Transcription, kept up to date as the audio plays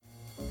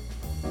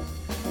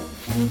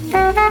Hello,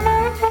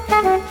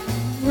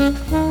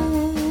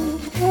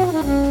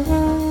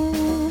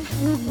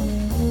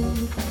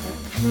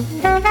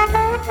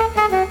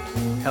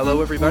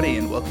 everybody,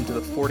 and welcome to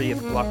the 40th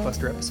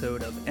blockbuster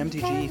episode of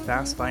MTG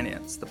Fast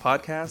Finance, the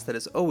podcast that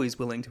is always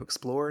willing to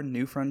explore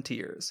new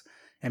frontiers.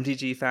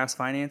 MTG Fast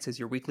Finance is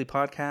your weekly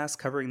podcast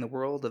covering the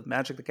world of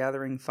Magic the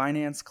Gathering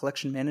finance,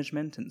 collection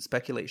management, and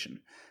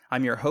speculation.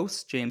 I'm your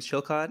host, James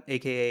Chilcott,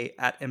 aka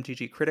at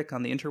MTG Critic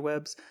on the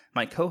interwebs.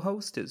 My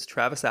co-host is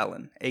Travis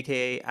Allen,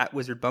 aka at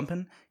Wizard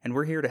Bumpin', and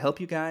we're here to help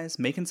you guys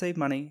make and save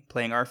money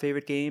playing our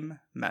favorite game,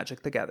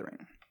 Magic the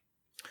Gathering.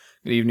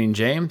 Good evening,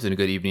 James, and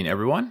good evening,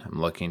 everyone. I'm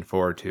looking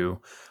forward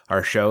to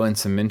our show and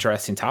some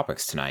interesting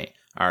topics tonight.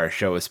 Our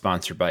show is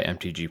sponsored by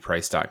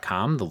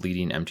MTGPrice.com, the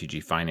leading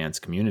MTG finance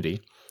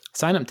community.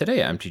 Sign up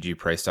today at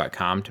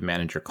MTGPrice.com to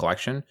manage your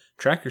collection,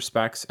 track your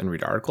specs, and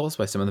read articles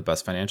by some of the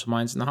best financial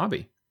minds in the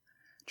hobby.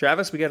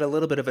 Travis, we got a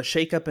little bit of a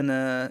shakeup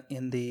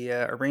in the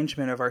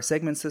arrangement of our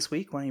segments this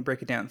week. Why don't you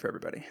break it down for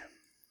everybody?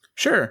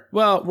 Sure.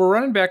 Well, we're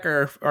running back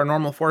our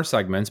normal 4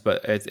 segments,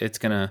 but it's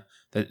going to...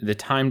 The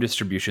time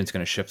distribution is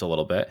going to shift a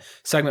little bit.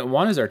 Segment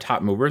 1 is our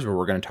top movers, where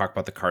we're going to talk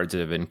about the cards that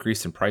have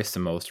increased in price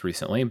the most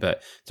recently,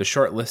 but it's a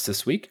short list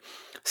this week.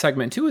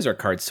 Segment 2 is our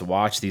cards to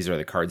watch. These are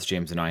the cards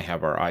James and I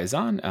have our eyes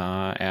on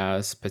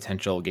as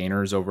potential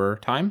gainers over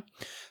time.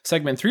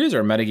 Segment 3 is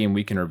our metagame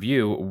week in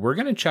review. We're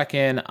going to check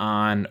in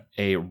on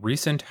a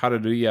recent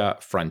Hallelujah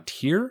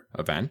Frontier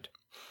event.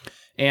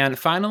 And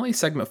finally,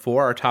 segment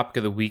 4, our topic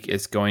of the week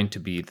is going to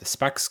be the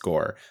spec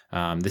score.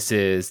 This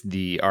is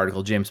the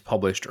article James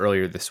published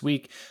earlier this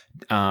week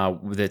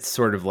that's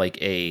sort of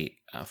like a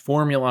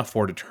formula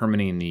for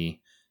determining the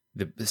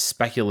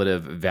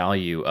speculative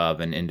value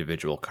of an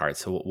individual card.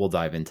 So we'll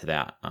dive into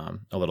that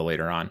a little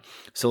later on.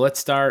 So let's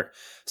start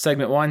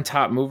segment 1,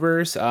 top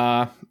movers.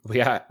 We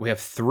have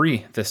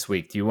 3 this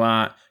week. Do you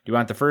want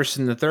the first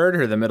and the third,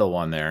 or the middle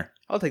one there?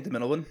 I'll take the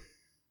middle one.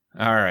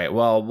 All right,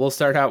 well, we'll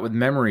start out with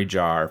Memory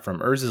Jar from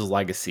Urza's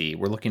Legacy.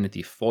 We're looking at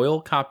the foil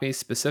copy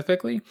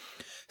specifically.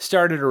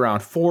 Started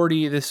around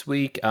 40 this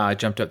week,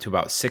 jumped up to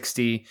about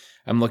 60.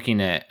 I'm looking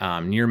at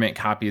near mint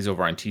copies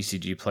over on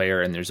TCG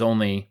Player, and there's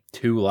only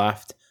 2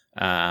 left.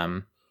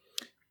 But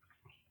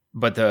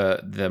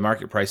the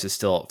market price is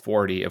still at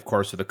 40. Of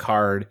course, with a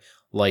card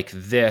like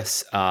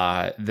this,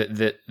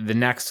 the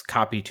next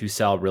copy to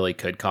sell really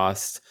could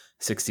cost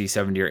 $60,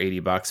 $70, or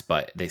 $80,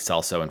 but they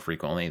sell so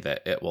infrequently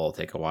that it will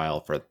take a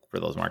while for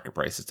those market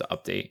prices to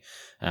update.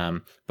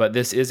 But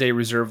this is a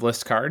reserve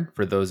list card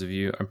for those of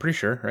you, I'm pretty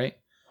sure, right?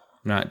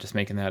 I'm not just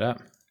making that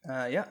up.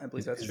 Yeah, I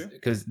believe that's true.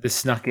 Because this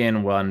snuck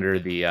in under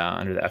the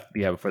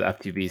before the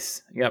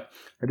FTVs. Yep,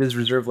 it is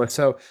reserve list.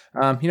 So,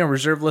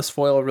 reserve list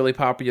foil really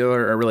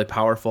popular or really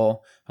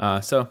powerful.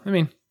 So, I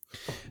mean,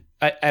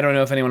 I don't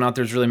know if anyone out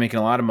there is really making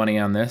a lot of money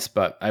on this,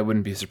 but I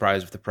wouldn't be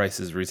surprised if the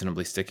price is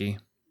reasonably sticky.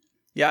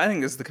 Yeah, I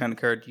think this is the kind of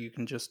card you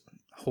can just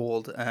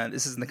hold.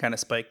 This isn't the kind of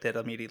spike that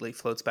immediately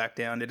floats back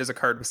down. It is a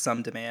card with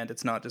some demand.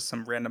 It's not just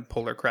some random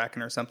polar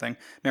kraken or something.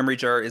 Memory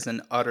Jar is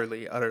an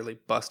utterly, utterly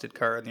busted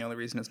card. And the only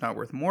reason it's not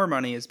worth more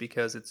money is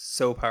because it's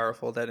so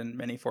powerful that in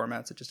many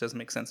formats it just doesn't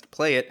make sense to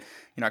play it.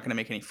 You're not going to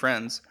make any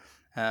friends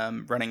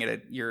running it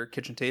at your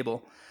kitchen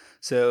table.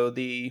 So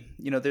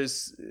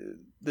there's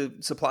the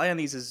supply on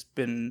these has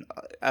been,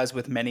 as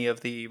with many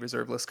of the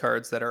reserve list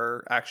cards that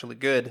are actually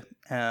good,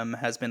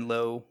 has been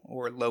low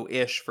or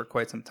low-ish for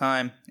quite some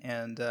time.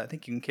 And I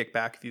think you can kick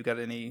back if you've got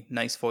any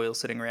nice foils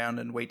sitting around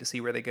and wait to see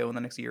where they go in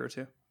the next year or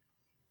two.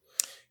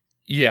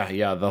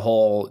 Yeah. The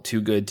whole too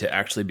good to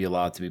actually be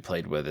allowed to be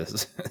played with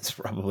is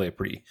probably a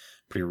pretty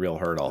real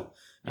hurdle.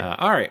 Yeah.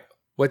 All right,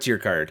 what's your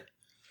card?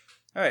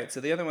 All right,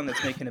 so the other one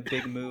that's making a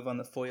big move on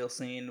the foil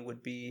scene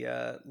would be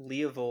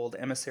Leovold,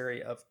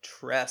 Emissary of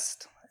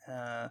Trest.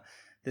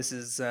 This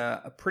is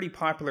a pretty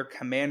popular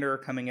commander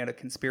coming out of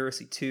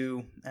Conspiracy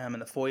 2, and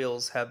the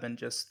foils have been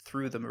just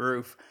through the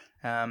roof.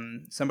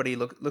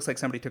 Looks like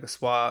somebody took a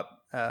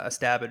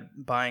stab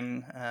at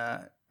buying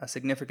a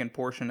significant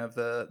portion of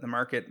the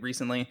market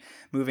recently,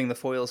 moving the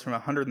foils from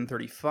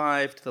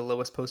 135 to the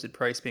lowest posted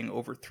price being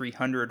over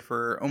 300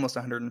 for almost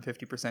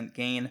 150%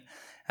 gain.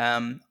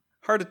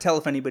 Hard to tell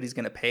if anybody's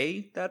going to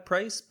pay that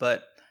price,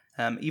 but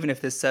even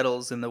if this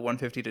settles in the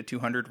 150 to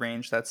 200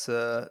 range, that's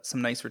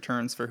some nice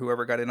returns for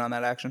whoever got in on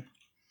that action.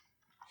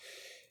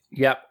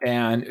 Yep,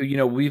 and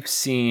we've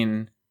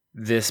seen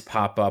this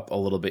pop up a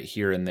little bit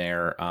here and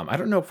there. I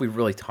don't know if we've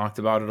really talked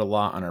about it a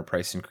lot on our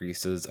price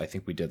increases. I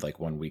think we did like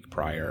 1 week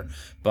prior,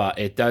 but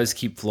it does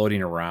keep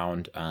floating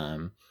around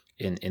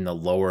in the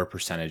lower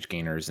percentage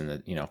gainers, in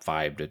the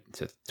 5 to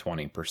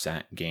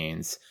 20%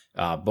 gains.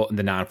 But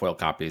the non-foil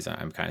copies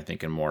I'm kind of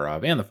thinking more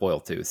of, and the foil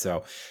too.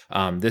 So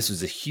this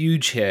was a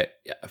huge hit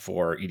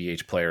for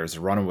EDH players,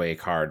 a runaway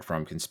card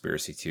from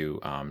Conspiracy 2,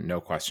 no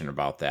question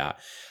about that.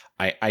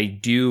 I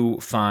do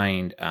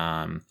find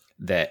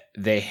that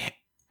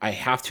I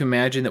have to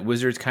imagine that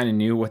Wizards kind of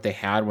knew what they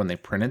had when they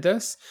printed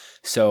this,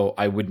 so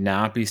I would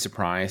not be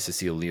surprised to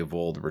see a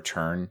Leovold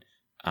return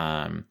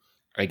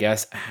I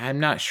guess I'm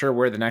not sure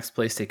where the next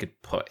place they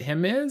could put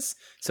him is.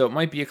 So it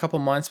might be a couple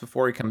months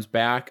before he comes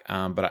back.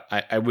 But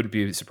I wouldn't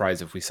be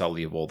surprised if we saw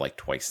Leovold like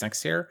twice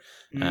next year.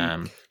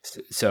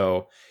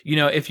 So,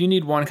 if you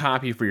need one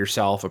copy for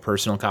yourself, a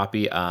personal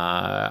copy,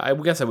 I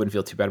guess I wouldn't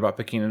feel too bad about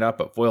picking it up.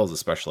 But foils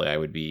especially, I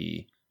would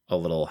be a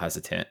little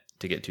hesitant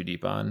to get too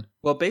deep on.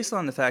 Well, based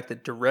on the fact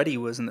that Duretti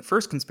was in the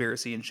first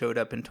conspiracy and showed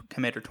up in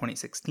Commander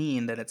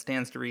 2016, then it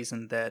stands to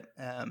reason that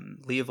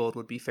Leovold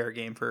would be fair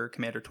game for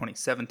Commander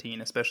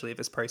 2017, especially if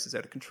his price is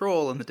out of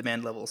control and the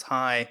demand level is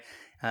high,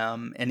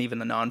 and even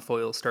the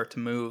non-foils start to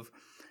move.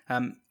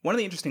 One of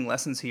the interesting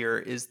lessons here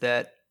is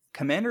that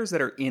commanders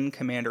that are in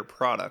Commander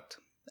product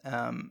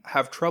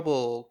have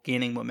trouble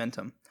gaining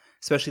momentum,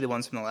 especially the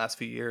ones from the last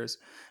few years,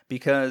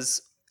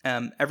 because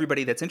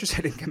everybody that's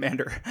interested in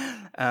Commander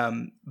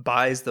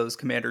buys those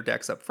Commander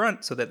decks up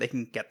front so that they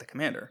can get the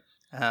Commander.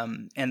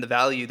 And the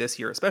value this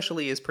year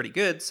especially is pretty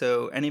good,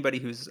 so anybody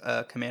who's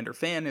a Commander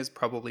fan is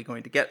probably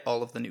going to get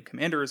all of the new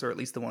Commanders, or at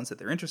least the ones that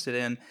they're interested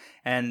in,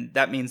 and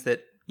that means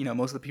that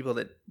most of the people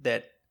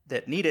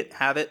that need it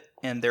have it,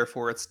 and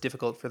therefore it's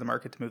difficult for the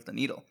market to move the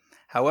needle.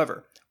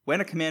 However,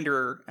 when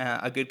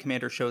a good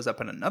Commander shows up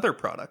in another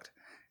product,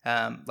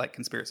 like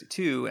Conspiracy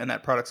 2, and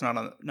that product's not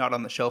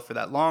on the shelf for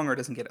that long or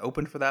doesn't get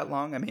opened for that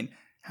long. I mean,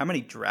 how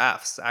many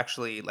drafts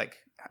actually,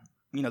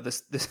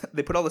 this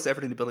they put all this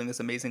effort into building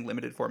this amazing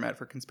limited format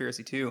for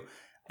Conspiracy 2,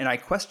 and I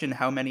question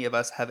how many of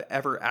us have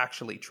ever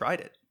actually tried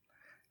it.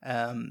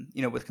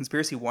 With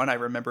Conspiracy 1, I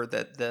remember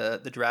that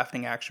the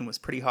drafting action was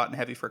pretty hot and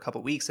heavy for a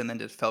couple weeks and then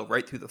just fell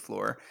right through the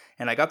floor.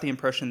 And I got the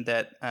impression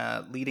that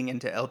leading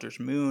into Eldritch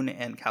Moon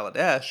and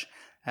Kaladesh,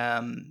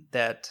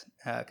 that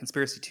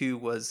Conspiracy 2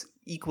 was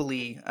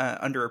equally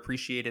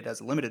underappreciated as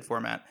a limited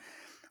format.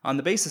 On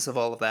the basis of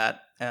all of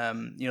that,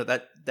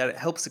 that it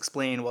helps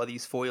explain why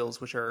these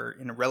foils, which are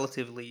in a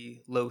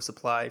relatively low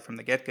supply from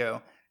the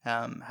get-go,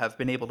 have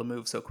been able to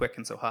move so quick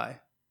and so high.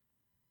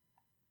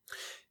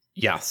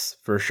 Yes,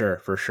 for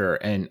sure.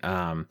 And,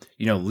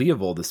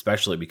 Leovold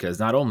especially, because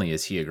not only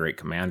is he a great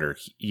commander,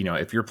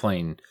 if you're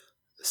playing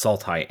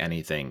Sultai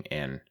anything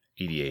in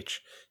EDH,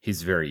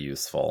 he's very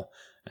useful.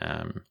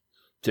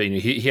 So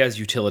he has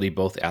utility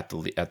both at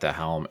the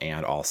helm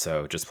and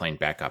also just playing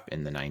backup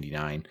in the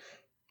 99.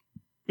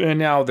 And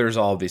now there's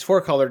all of these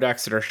 4-color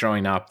decks that are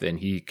showing up, and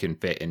he can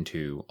fit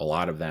into a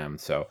lot of them.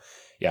 So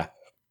yeah,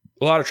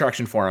 a lot of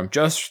traction for him.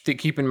 Just to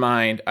keep in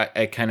mind,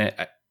 I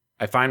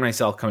find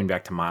myself coming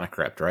back to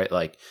Monocrypt, right?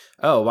 Like,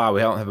 oh wow,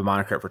 we don't have a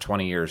Monocrypt for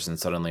 20 years, and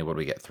suddenly what do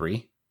we get?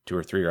 2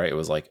 or 3, right? It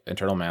was like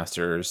Eternal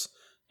Masters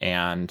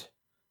and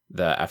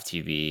the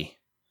FTV.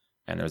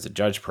 And there was a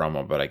Judge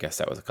promo, but I guess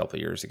that was a couple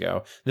of years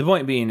ago. The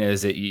point being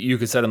is that you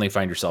could suddenly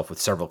find yourself with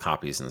several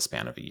copies in the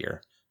span of a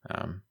year.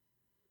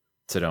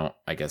 So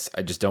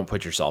don't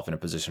put yourself in a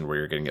position where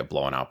you're going to get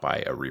blown out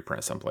by a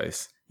reprint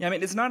someplace. Yeah, I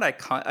mean, it's not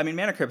iconic. I mean,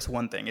 Monocrypt's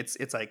one thing. It's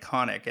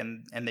iconic,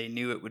 and they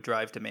knew it would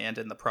drive demand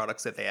in the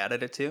products that they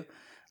added it to.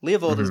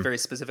 Leovold is very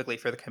specifically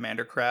for the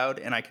Commander crowd,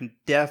 and I can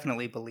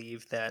definitely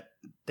believe that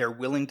they're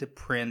willing to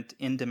print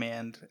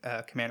in-demand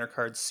Commander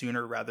cards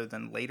sooner rather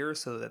than later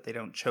so that they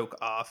don't choke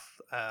off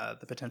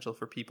the potential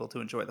for people to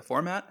enjoy the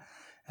format.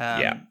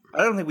 I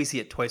don't think we see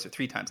it twice or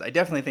 3 times. I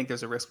definitely think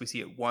there's a risk we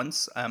see it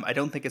once. I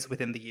don't think it's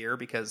within the year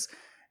because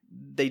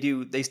they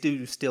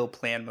do still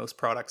plan most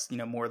products,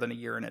 more than a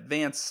year in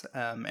advance,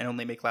 and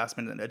only make last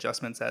minute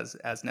adjustments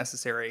as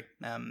necessary,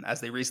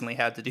 as they recently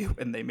had to do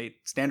when they made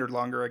standard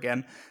longer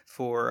again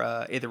for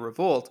Aether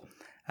Revolt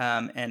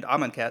and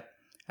Amonkhet.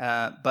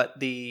 But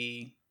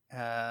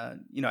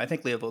I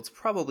think Leovold's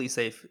probably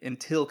safe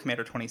until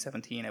Commander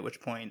 2017, at which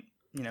point,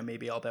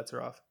 maybe all bets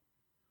are off.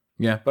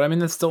 Yeah, but I mean,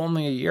 that's still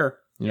only a year,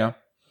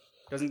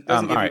 Doesn't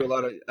give you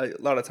a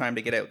lot of time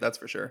to get out, that's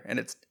for sure. And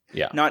it's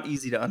not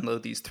easy to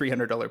unload these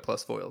 $300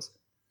 plus foils.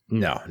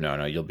 No.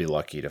 You'll be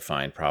lucky to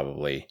find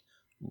probably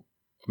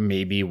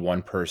maybe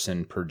one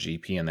person per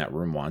GP in that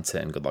room wants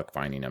it, and good luck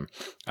finding them.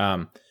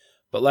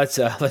 But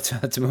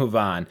let's move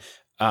on.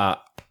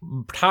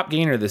 Top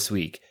gainer this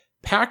week,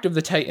 Pact of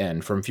the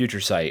Titan from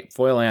Future Sight,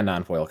 foil and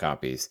non-foil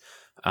copies.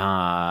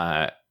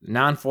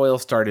 Non-foil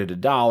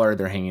started $1.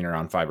 They're hanging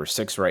around $5 or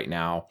 $6 right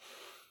now.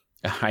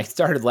 I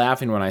started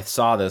laughing when I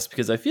saw this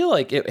because I feel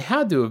like it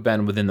had to have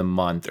been within the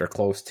month or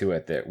close to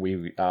it that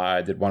we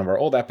did one of our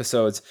old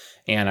episodes,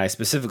 and I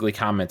specifically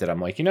commented, I'm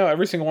like,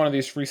 every single one of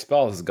these free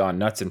spells has gone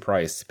nuts in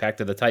price.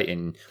 Pact of the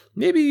Titan,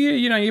 maybe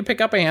you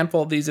pick up a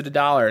handful of these at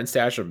 $1 and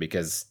stash them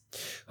because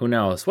who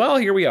knows? Well,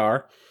 here we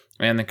are,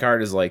 and the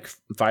card is like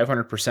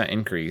 500%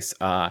 increase.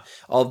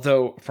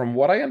 Although from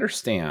what I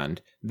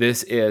understand,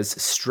 this is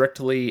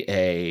strictly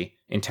a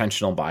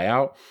intentional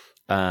buyout.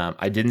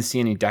 I didn't see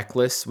any deck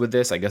lists with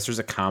this. I guess there's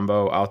a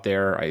combo out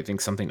there. I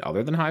think something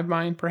other than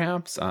Hivemind,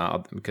 perhaps,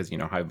 because,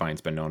 Hivemind's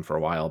been known for a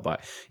while.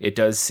 But it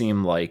does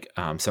seem like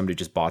somebody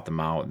just bought them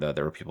out.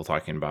 There were people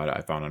talking about it.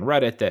 I found on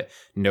Reddit that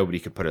nobody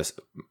could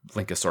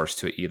link a source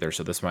to it either.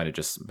 So this might have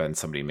just been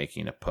somebody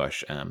making a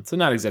push. So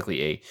not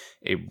exactly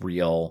a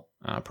real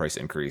price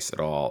increase at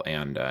all.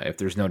 And if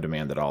there's no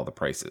demand at all, the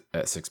price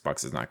at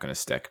 $6 is not going to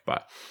stick.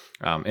 But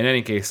in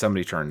any case,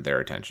 somebody turned their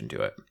attention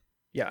to it.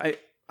 Yeah,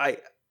 I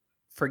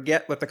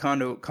forget what the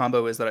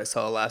combo is that I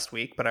saw last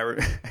week, but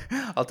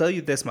I'll tell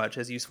you this much,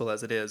 as useful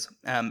as it is.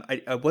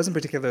 I wasn't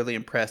particularly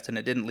impressed, and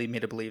it didn't lead me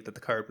to believe that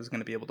the card was going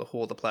to be able to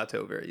hold a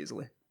plateau very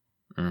easily.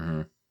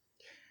 Mm-hmm.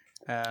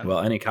 Well,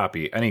 any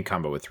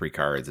combo with 3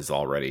 cards is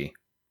already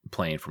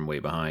playing from way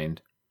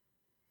behind.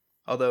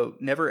 Although,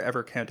 never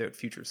ever count out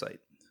Future Sight.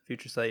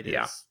 Future Sight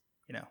is,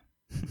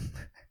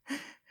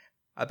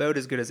 about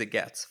as good as it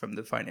gets from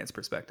the finance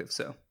perspective.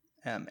 So,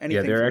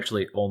 there are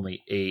actually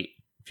only 8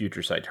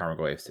 Future Sight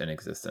Tarmogoyfs in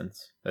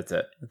existence. That's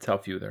it. That's how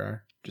few there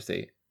are. Just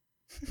 8.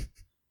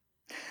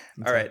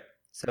 All right.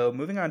 So,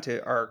 moving on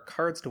to our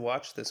cards to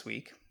watch this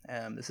week.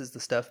 This is the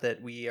stuff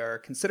that we are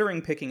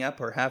considering picking up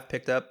or have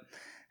picked up.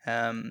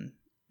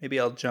 Maybe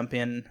I'll jump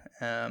in.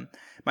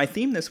 My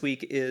theme this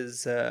week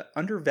is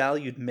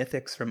undervalued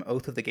mythics from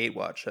Oath of the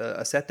Gatewatch,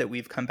 a set that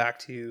we've come back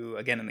to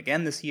again and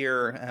again this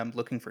year,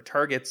 looking for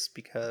targets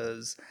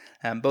because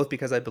both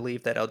because I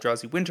believe that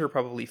Eldrazi Winter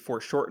probably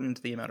foreshortened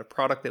the amount of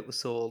product that was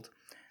sold,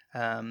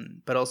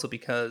 but also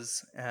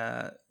because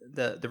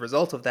the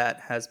result of that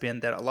has been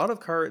that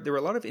there were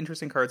a lot of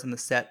interesting cards in the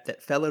set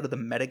that fell out of the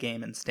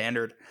metagame and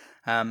Standard,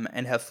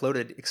 and have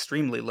floated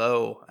extremely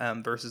low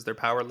versus their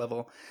power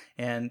level.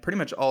 And pretty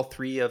much all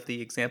 3 of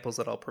the examples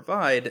that I'll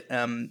provide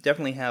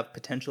definitely have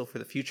potential for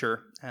the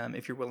future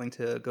if you're willing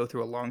to go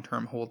through a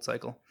long-term hold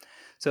cycle.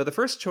 So the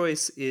first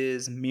choice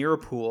is Mirror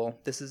Pool.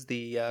 This is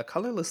the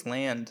colorless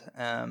land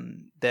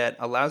that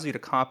allows you to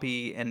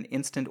copy an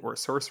instant or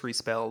sorcery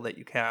spell that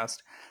you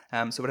cast.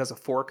 So it has a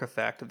fork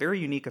effect, a very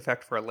unique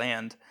effect for a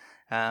land.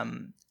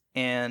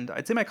 And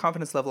I'd say my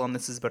confidence level on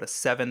this is about a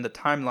 7. The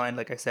timeline,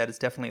 like I said, is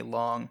definitely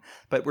long.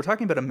 But we're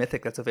talking about a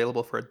mythic that's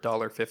available for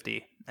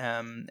 $1.50.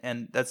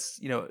 And that's,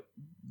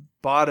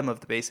 bottom of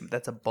the basement.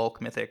 That's a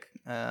bulk mythic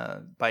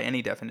by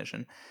any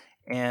definition.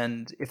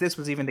 And if this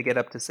was even to get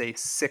up to, say,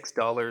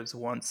 $6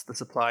 once the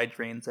supply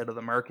drains out of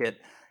the market,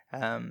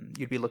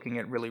 you'd be looking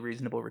at really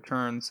reasonable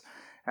returns.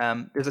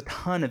 There's a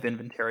ton of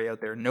inventory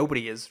out there.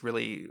 Nobody is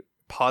really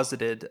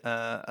posited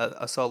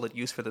a solid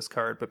use for this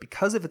card, but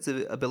because of its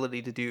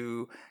ability to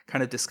do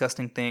kind of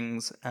disgusting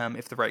things,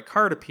 if the right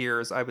card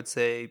appears, I would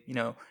say,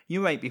 you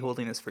might be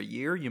holding this for a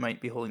year, you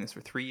might be holding this for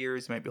 3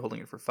 years, you might be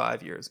holding it for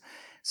 5 years.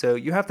 So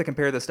you have to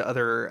compare this to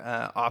other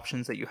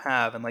options that you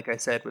have, and like I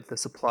said, with the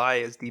supply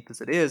as deep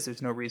as it is,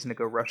 there's no reason to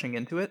go rushing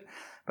into it.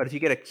 But if you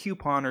get a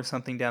coupon or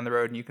something down the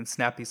road and you can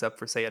snap these up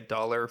for, say,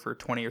 $1 for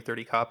 20 or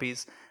 30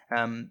 copies,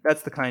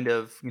 that's the kind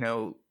of,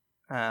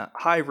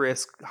 high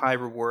risk, high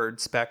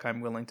reward spec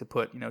I'm willing to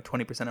put,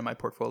 20% of my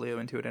portfolio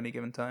into at any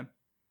given time.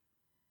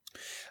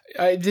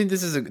 I think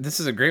this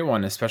is a great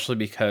one, especially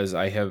because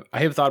I have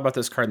thought about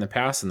this card in the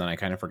past and then I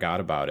kind of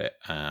forgot about it.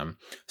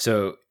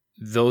 So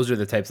those are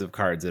the types of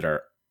cards that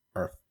are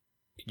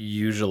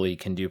usually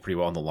can do pretty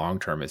well in the long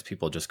term, as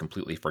people just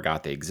completely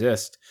forgot they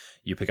exist.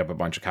 You pick up a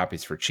bunch of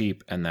copies for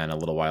cheap, and then a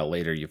little while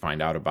later you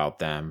find out about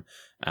them,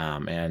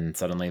 and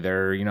suddenly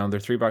they're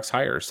 $3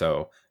 higher.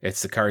 So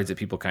it's the cards that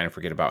people kind of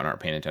forget about and aren't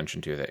paying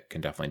attention to that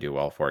can definitely do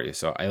well for you.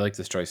 So I like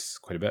this choice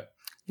quite a bit.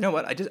 You know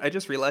what? I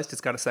just realized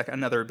it's got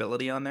another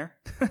ability on there.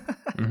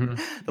 Mm-hmm.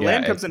 The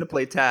land comes into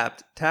play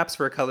taps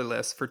for a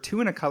colorless. For 2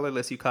 and a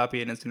colorless, you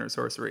copy an instant or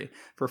sorcery.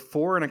 For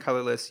 4 and a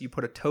colorless, you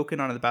put a token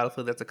onto the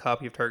battlefield that's a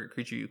copy of target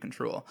creature you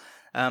control.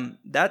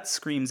 That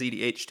screams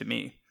EDH to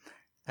me.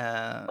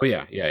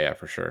 Yeah,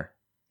 for sure.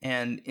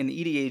 And an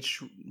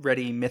EDH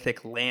ready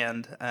mythic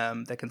land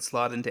that can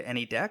slot into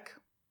any deck.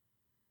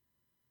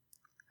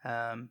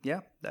 I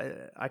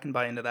can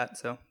buy into that.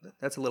 So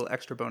that's a little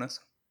extra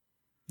bonus.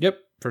 Yep,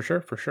 for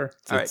sure.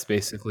 It's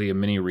basically a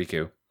mini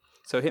Riku.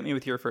 So hit me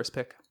with your first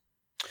pick.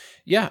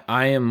 Yeah,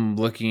 I am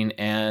looking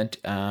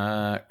at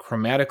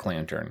Chromatic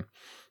Lantern.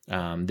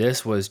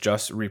 This was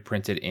just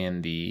reprinted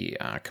in the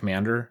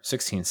Commander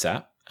 16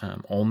 set.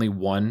 Only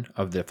one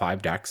of the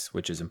 5 decks,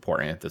 which is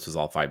important. If this was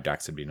all 5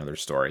 decks, it'd be another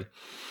story.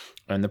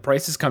 And the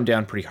price has come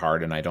down pretty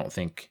hard, and I don't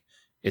think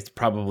it's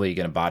probably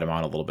going to bottom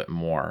out a little bit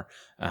more.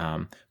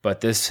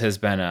 But this has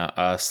been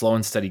a slow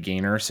and steady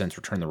gainer since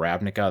Return the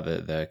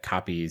Ravnica. The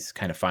copies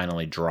kind of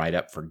finally dried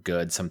up for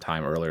good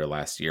sometime earlier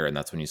last year, and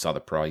that's when you saw the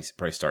price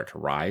start to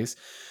rise.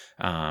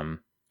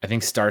 I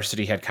think Star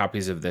City had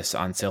copies of this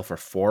on sale for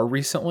 $4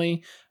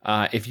 recently.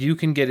 If you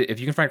can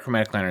find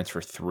Chromatic Lanterns for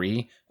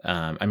 $3,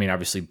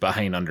 obviously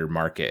buying under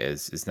market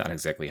is not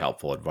exactly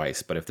helpful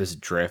advice, but if this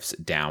drifts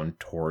down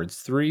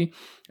towards $3,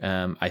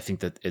 I think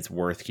that it's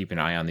worth keeping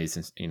an eye on these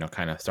and,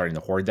 kind of starting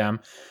to hoard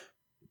them,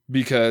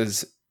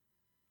 because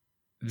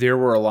there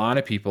were a lot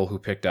of people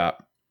who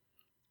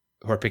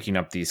are picking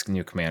up these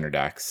new commander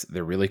decks.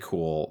 They're really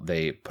cool.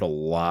 They put a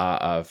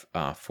lot of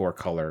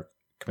 4-color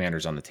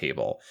commanders on the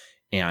table.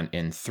 And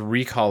in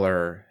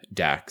 3-color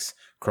decks,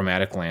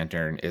 Chromatic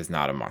Lantern is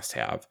not a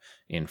must-have.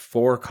 In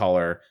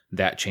 4-color,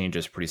 that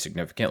changes pretty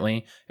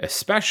significantly,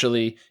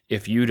 especially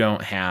if you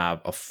don't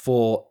have a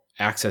full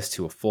access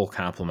to a full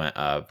complement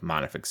of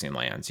monofixing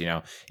lands.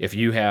 If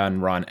you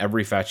had run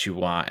every fetch you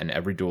want and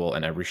every duel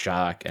and every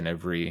shock and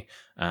every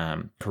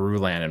Peru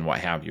land and what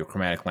have you,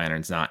 Chromatic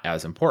Lantern's not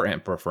as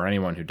important. But for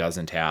anyone who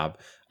doesn't have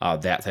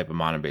that type of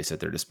mono base at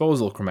their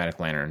disposal, Chromatic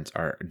Lanterns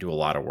do a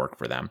lot of work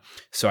for them.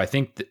 So I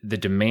think the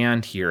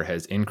demand here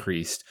has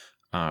increased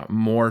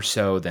more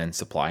so than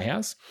supply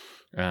has.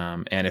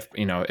 And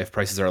if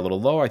prices are a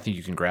little low, I think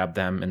you can grab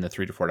them in the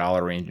 $3 to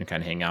 $4 range and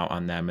kind of hang out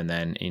on them. And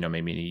then,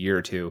 maybe in a year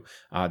or two,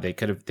 they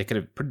could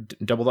have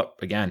doubled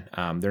up again.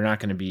 They're not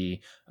going to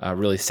be a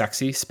really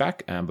sexy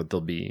spec, but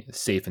they'll be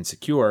safe and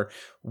secure,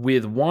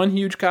 with one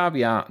huge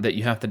caveat that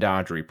you have to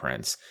dodge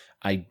reprints.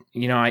 I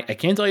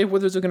can't tell you if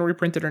Wizards are going to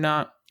reprint it or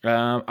not.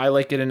 I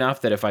like it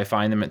enough that if I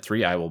find them at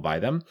 $3, I will buy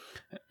them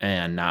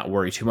and not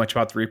worry too much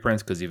about the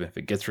reprints, because even if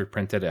it gets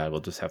reprinted, I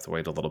will just have to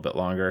wait a little bit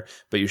longer.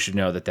 But you should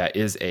know that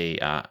is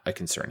a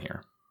concern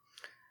here.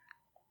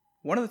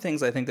 One of the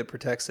things I think that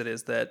protects it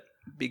is that,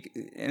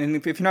 and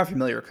if you're not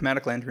familiar,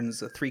 Chromatic Lantern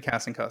is a 3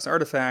 casting cost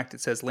artifact.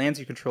 It says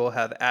lands you control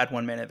have add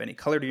 1 mana of any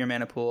color to your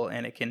mana pool,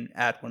 and it can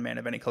add 1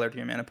 mana of any color to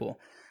your mana pool.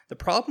 The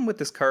problem with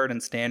this card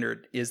in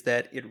Standard is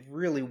that it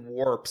really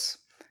warps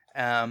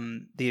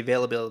the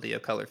availability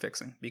of color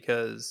fixing,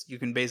 because you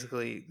can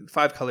basically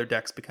 5 color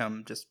decks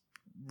become just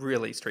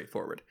really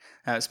straightforward,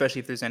 especially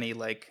if there's any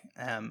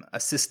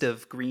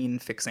assistive green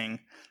fixing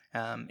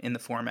in the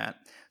format.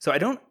 So I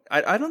don't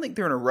think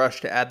they're in a rush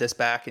to add this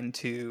back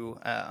into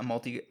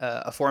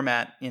a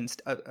format in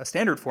a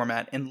standard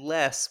format,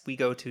 unless we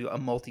go to a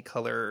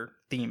multicolor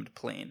themed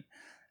plane,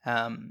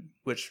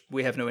 which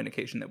we have no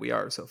indication that we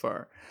are so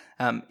far.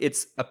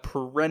 It's a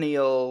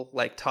perennial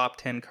top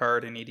 10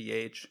 card in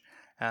EDH.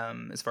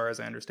 As far as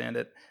I understand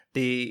it.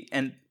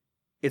 And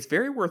it's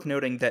very worth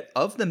noting that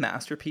of the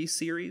Masterpiece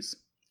series,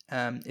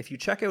 if you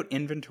check out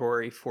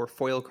inventory for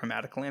foil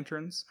Chromatic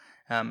Lanterns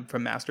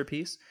from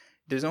Masterpiece,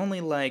 there's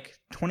only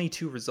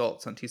 22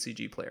 results on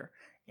TCG Player.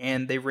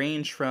 And they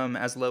range from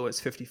as low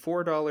as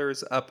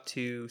 $54 up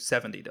to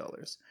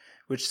 $70,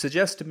 which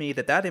suggests to me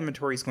that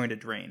inventory is going to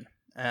drain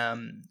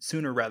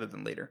sooner rather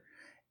than later.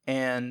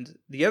 And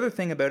the other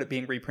thing about it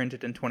being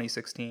reprinted in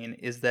 2016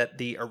 is that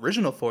the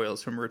original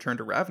foils from Return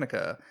to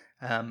Ravnica,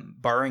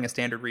 barring a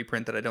standard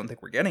reprint that I don't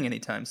think we're getting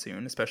anytime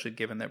soon, especially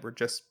given that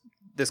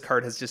this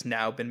card has just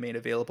now been made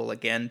available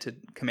again to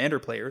Commander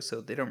players,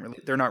 so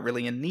they're not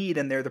really in need,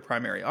 and they're the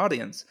primary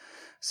audience.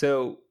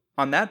 So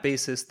on that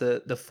basis,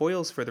 the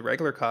foils for the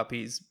regular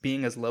copies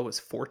being as low as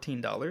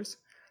 $14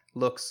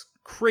 looks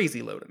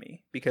crazy low to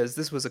me, because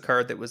this was a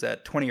card that was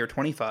at 20 or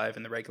 25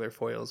 in the regular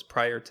foils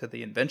prior to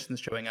the inventions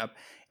showing up,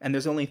 and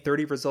there's only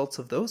 30 results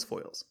of those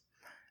foils.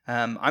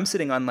 I'm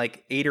sitting on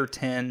 8 or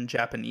 10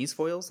 Japanese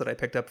foils that I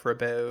picked up for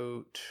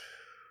about,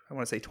 I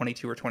want to say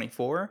 22 or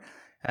 24,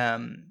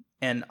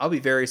 and I'll be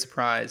very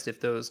surprised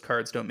if those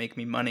cards don't make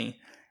me money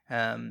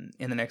in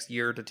the next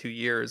year to 2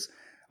 years,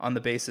 on the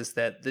basis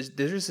that there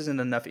just isn't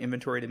enough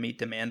inventory to meet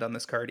demand on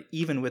this card,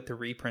 even with the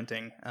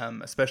reprinting,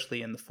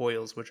 especially in the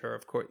foils, which are,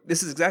 of course,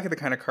 this is exactly the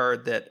kind of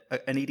card that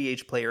an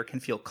EDH player can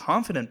feel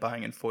confident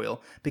buying in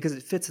foil, because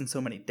it fits in so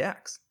many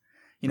decks.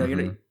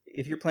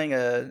 If you're playing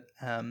a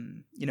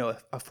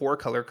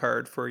 4-color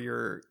card for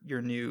your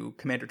new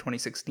Commander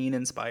 2016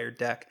 inspired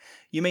deck,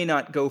 you may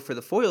not go for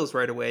the foils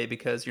right away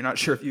because you're not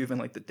sure if you even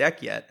like the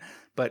deck yet,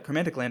 but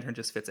Chromatic Lantern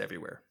just fits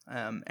everywhere.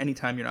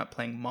 Anytime you're not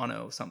playing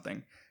mono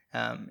something,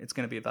 it's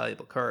going to be a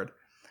valuable card.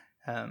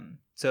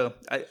 So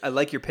I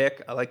like your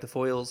pick. I like the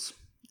foils.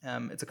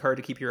 It's a card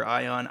to keep your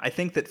eye on. I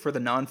think that for the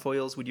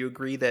non-foils, would you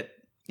agree that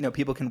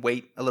people can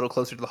wait a little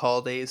closer to the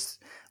holidays,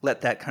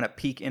 let that kind of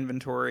peak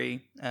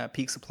inventory,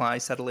 peak supply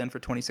settle in for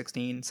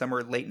 2016,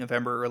 somewhere late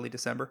November, early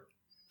December?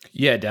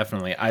 Yeah,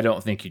 definitely. I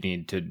don't think you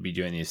need to be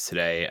doing these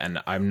today, and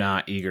I'm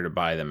not eager to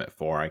buy them at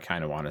 4. I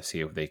kind of want to see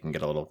if they can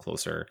get a little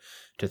closer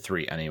to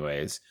 3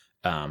 anyways.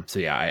 So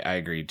yeah, I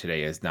agree.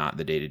 Today is not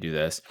the day to do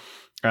this.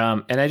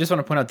 And I just want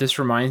to point out, this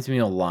reminds me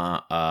a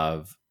lot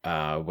of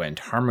when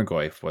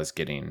Tarmogoyf was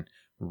getting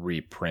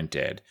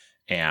reprinted,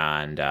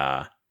 and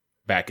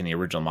back in the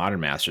original Modern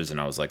Masters, and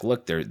I was like,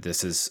 look,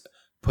 this is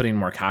putting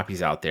more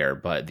copies out there,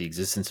 but the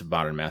existence of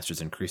Modern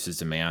Masters increases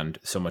demand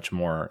so much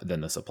more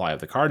than the supply of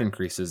the card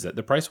increases that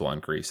the price will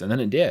increase. And then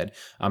it did.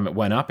 It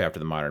went up after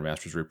the Modern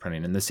Masters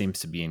reprinting, and this seems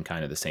to be in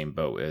kind of the same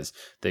boat. As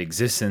the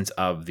existence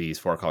of these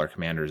 4-color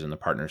commanders and the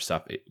partner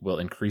stuff, it will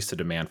increase the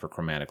demand for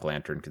Chromatic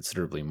Lantern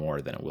considerably more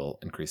than it will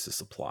increase the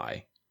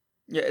supply.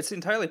 Yeah, it's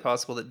entirely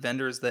possible that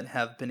vendors that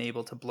have been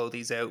able to blow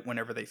these out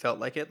whenever they felt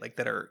like it,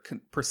 that are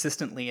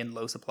persistently in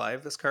low supply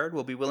of this card,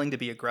 will be willing to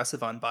be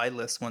aggressive on buy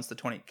lists once the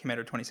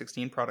Commander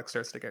 2016 product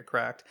starts to get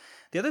cracked.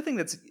 The other thing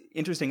that's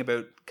interesting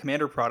about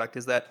Commander product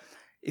is that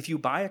if you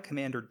buy a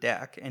Commander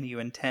deck and you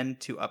intend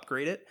to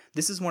upgrade it,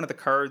 this is one of the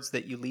cards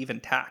that you leave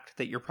intact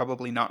that you're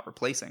probably not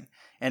replacing.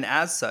 And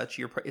as such,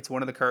 it's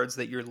one of the cards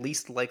that you're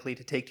least likely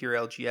to take to your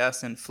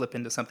LGS and flip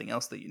into something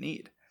else that you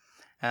need.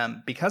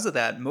 Because of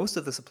that, most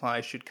of the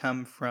supply should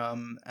come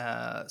from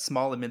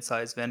small and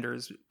mid-sized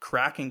vendors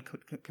cracking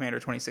Commander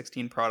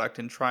 2016 product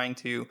and trying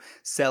to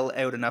sell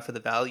out enough of the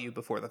value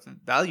before the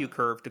value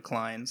curve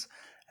declines,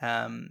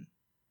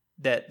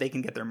 that they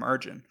can get their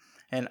margin.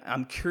 And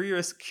I'm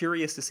curious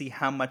to see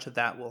how much of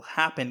that will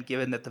happen,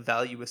 given that the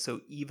value is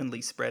so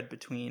evenly spread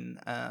between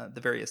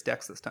the various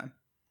decks this time.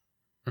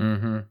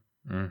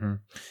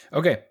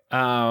 Okay,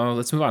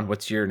 let's move on.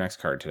 What's your next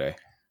card today?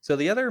 So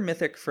the other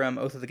mythic from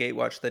Oath of the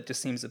Gatewatch that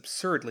just seems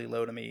absurdly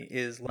low to me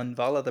is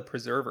Lunvala the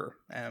Preserver,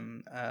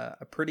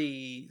 a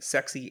pretty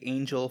sexy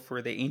angel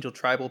for the angel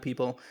tribal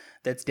people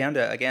that's down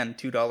to, again,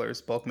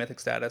 $2 bulk mythic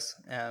status,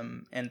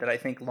 and that I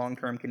think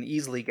long-term can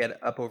easily get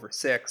up over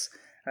 $6.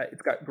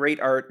 It's got great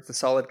art. It's a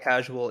solid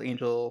casual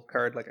angel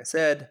card, like I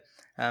said.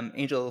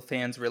 Angel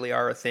fans really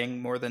are a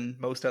thing more than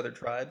most other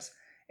tribes.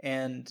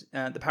 And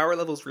the power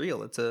level's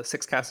real. It's a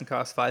 6 casting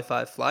cost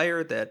 5/5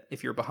 flyer that,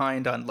 if you're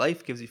behind on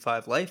life, gives you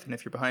 5 life, and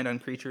if you're behind on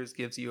creatures,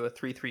 gives you a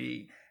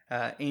 3/3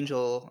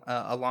 angel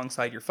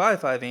alongside your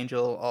 5/5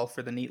 angel, all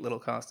for the neat little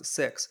cost of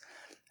 6.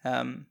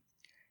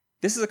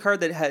 This is a card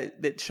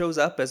that shows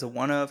up as a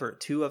 1-of or a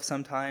 2-of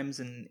sometimes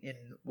in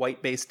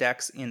white-based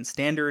decks in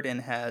Standard,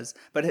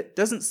 but it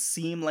doesn't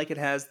seem like it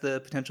has the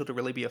potential to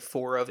really be a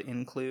 4-of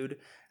include,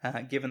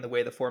 given the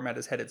way the format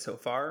is headed so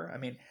far. I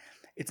mean,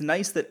 it's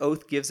nice that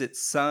Oath gives it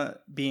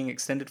being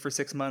extended for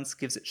 6 months,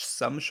 gives it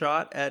some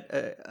shot at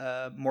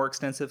a more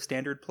extensive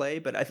Standard play,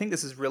 but I think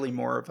this is really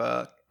more of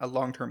a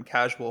long-term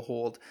casual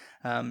hold.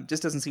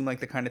 Just doesn't seem like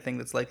the kind of thing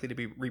that's likely to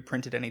be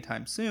reprinted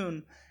anytime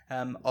soon,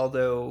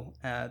 although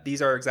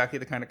these are exactly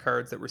the kind of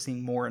cards that we're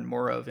seeing more and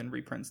more of in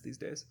reprints these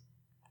days.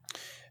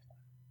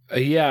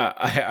 Yeah,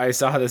 I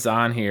saw this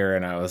on here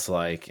and I was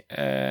like,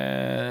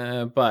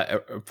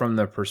 but from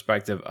the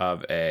perspective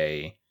of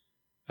a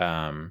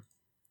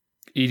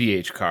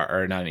EDH card,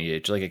 or not an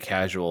EDH, like a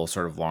casual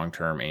sort of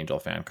long-term Angel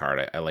fan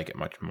card, I like it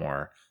much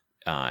more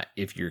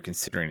if you're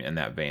considering it in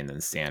that vein than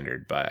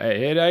Standard. But I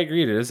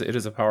agree, it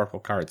is a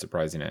powerful card,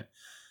 surprising it.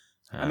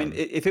 I mean,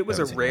 if it was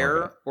a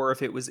rare or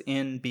if it was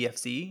in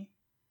BFZ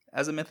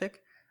as a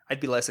mythic, I'd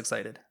be less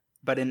excited.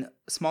 But in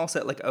a small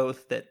set like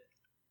Oath that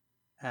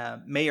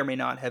may or may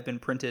not have been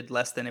printed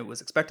less than it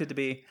was expected to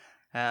be,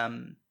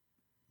 I'm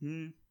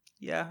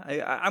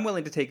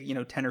willing to take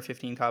 10 or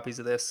 15 copies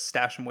of this,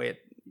 stash them away at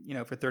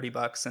for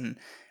 $30, and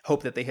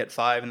hope that they hit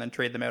 5, and then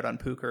trade them out on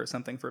Puka or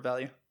something for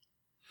value.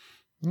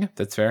 Yeah,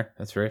 that's fair.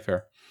 That's very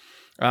fair.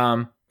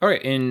 All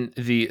right, in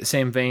the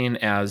same vein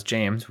as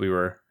James, we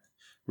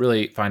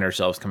really find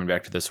ourselves coming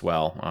back to this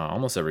well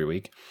almost every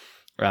week.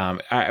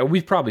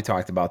 We've probably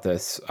talked about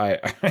this. I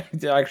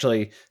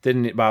actually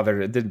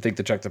didn't think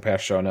to check the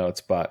past show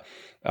notes, but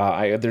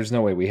there's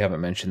no way we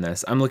haven't mentioned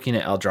this. I'm looking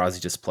at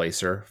Eldrazi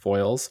Displacer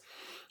foils.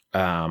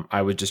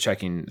 I was just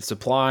checking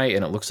supply,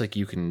 and it looks like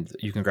you can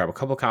grab a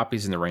couple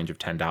copies in the range of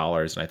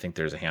 $10, and I think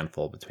there's a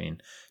handful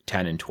between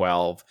 10 and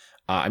 12.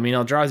 I mean,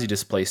 Eldrazi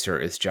Displacer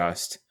is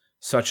just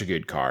such a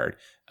good card.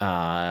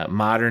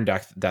 Modern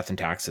Death and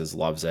Taxes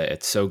loves it.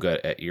 It's so good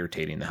at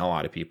irritating the hell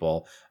out of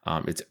people.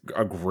 It's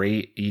a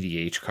great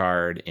EDH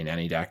card in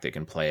any deck that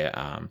can play it.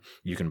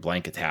 You can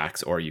blank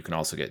attacks, or you can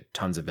also get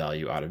tons of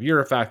value out of your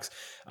effects.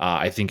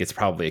 I think it's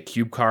probably a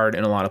cube card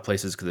in a lot of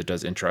places because it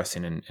does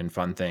interesting and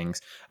fun things.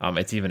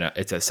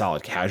 It's a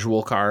solid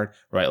casual card,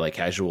 right? Like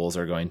casuals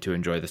are going to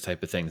enjoy this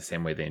type of thing the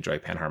same way they enjoy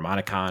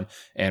Panharmonicon.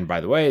 And by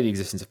the way, the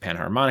existence of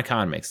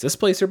Panharmonicon makes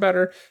Displacer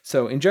better.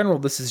 So in general,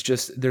 this is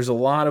there's a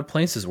lot of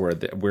places where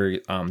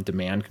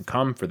demand can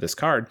come for this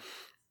card.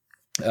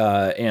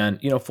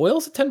 And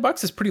foils at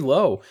 $10 is pretty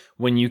low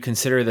when you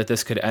consider that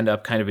this could end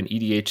up kind of an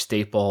EDH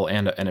staple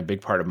and a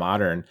big part of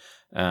Modern.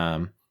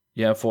 $10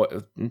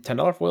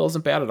 foil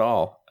isn't bad at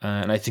all,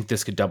 and I think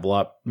this could double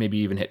up, maybe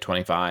even hit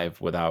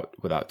 25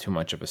 without too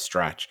much of a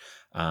stretch.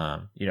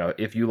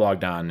 If you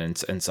logged on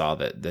and saw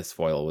that this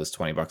foil was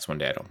 $20 one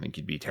day, I don't think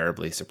you'd be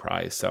terribly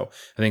surprised. So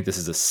I think this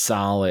is a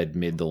solid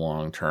mid to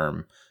long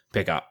term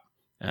pickup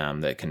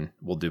that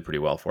will do pretty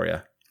well for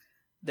you.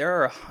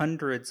 There are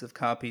hundreds of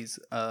copies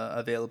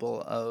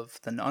available of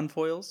the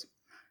non-foils,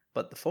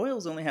 but the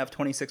foils only have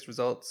 26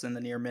 results in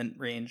the near mint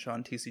range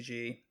on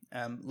TCG.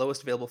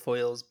 Lowest available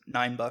foils,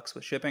 $9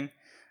 with shipping,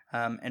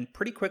 and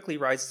pretty quickly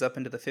rises up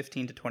into the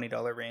 $15 to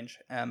 $20 range.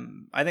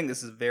 I think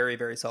this is a very,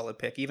 very solid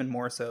pick, even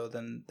more so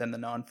than the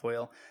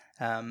non-foil.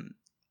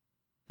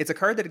 It's a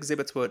card that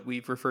exhibits what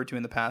we've referred to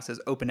in the past as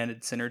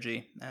open-ended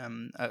synergy,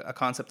 a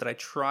concept that I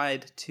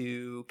tried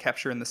to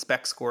capture in the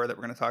spec score that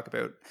we're going to talk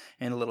about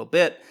in a little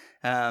bit,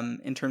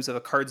 in terms of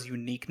a card's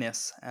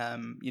uniqueness.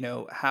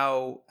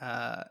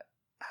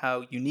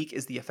 How unique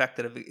is the effect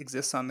that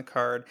exists on the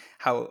card?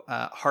 How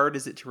hard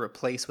is it to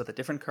replace with a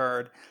different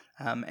card?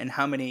 And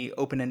how many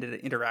open-ended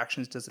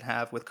interactions does it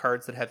have with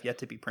cards that have yet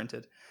to be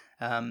printed?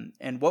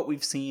 And what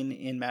we've seen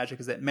in Magic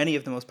is that many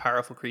of the most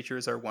powerful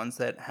creatures are ones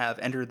that have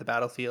entered the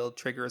battlefield,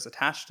 triggers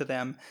attached to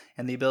them,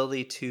 and the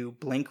ability to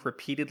blink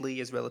repeatedly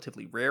is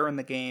relatively rare in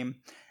the game.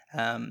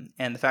 And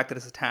the fact that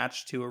it's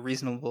attached to a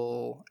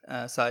reasonable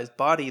sized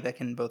body that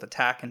can both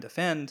attack and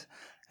defend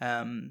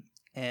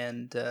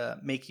and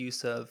make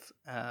use of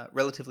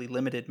relatively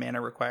limited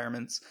mana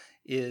requirements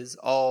is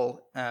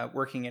all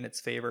working in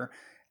its favor.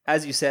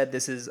 As you said,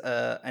 this is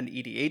an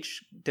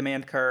EDH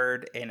demand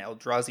card, an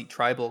Eldrazi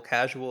Tribal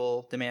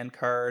Casual demand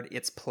card.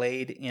 It's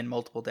played in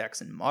multiple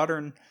decks in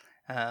Modern.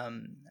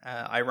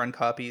 I run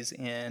copies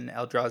in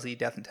Eldrazi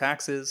Death and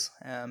Taxes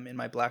in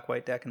my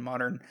black-white deck in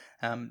Modern.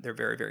 They're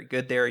very, very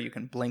good there. You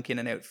can blink in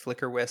and out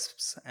Flicker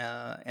Wisps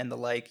and the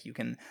like. You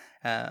can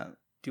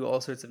do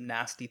all sorts of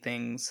nasty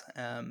things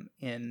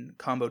in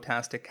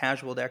combo-tastic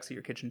casual decks at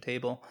your kitchen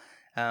table.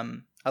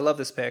 I love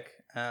this pick,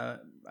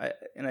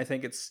 and I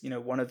think it's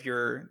one of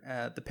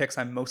the picks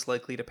I'm most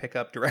likely to pick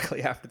up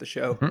directly after the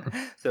show.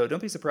 So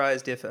don't be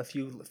surprised if a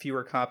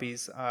fewer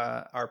copies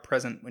are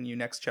present when you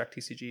next check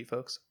TCG,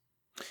 folks.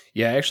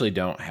 Yeah, I actually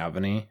don't have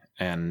any,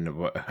 and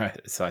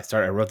so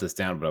I wrote this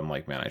down, but I'm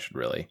like, man, I should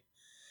really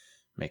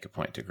make a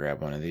point to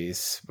grab one of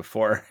these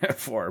before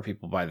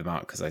people buy them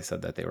out, because I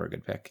said that they were a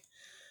good pick.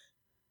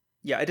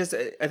 Yeah, I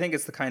think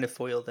it's the kind of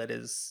foil that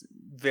is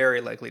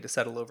very likely to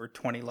settle over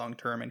 20 long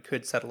term and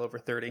could settle over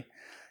 30.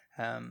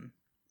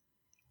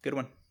 Good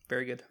one.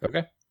 Very good.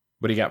 Okay.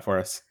 What do you got for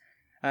us?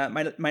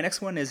 My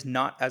next one is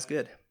not as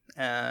good.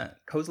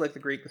 Kozilek the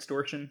Great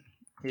Distortion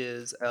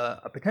is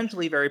a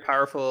potentially very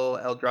powerful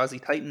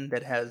Eldrazi Titan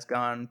that has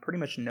gone pretty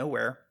much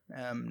nowhere.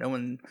 No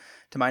one,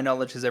 to my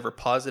knowledge, has ever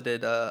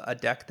posited a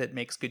deck that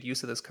makes good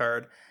use of this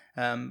card.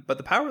 But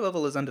the power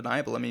level is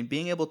undeniable. I mean,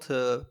 being able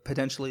to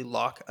potentially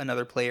lock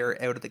another player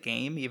out of the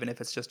game, even if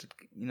it's just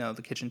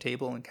the kitchen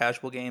table in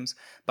casual games,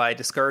 by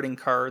discarding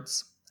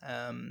cards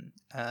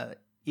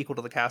equal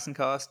to the casting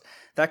cost,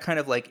 that kind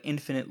of like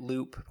infinite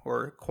loop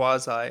or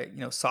quasi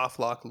soft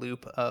lock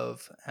loop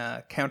of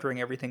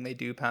countering everything they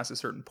do past a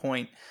certain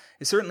point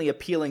is certainly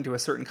appealing to a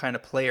certain kind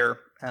of player.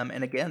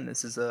 And again,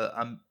 this is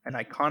an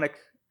iconic,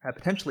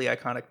 potentially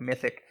iconic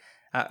mythic,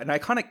 an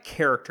iconic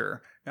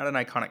character, not an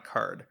iconic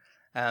card.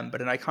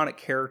 But an iconic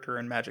character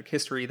in Magic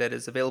history that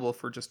is available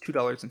for just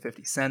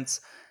 $2.50.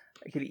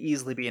 It could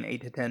easily be an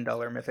 $8 to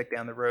 $10 mythic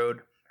down the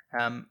road.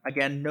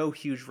 Again, no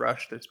huge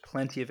rush. There's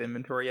plenty of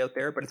inventory out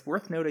there, but it's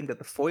worth noting that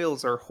the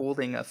foils are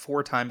holding a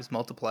 4 times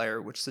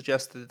multiplier, which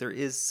suggests that there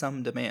is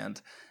some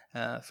demand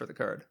for the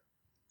card.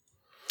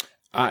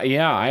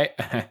 Yeah,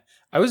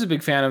 I was a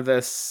big fan of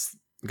this.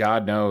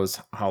 God knows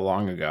how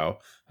long ago.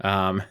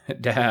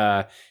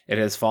 It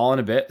has fallen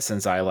a bit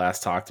since I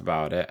last talked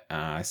about it.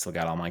 I still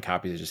got all my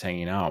copies just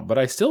hanging out, but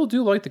I still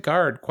do like the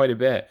card quite a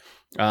bit.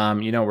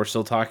 We're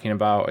still talking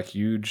about a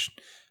huge,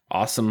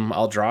 awesome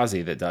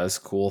Eldrazi that does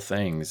cool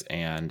things.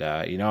 And,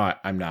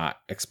 I'm not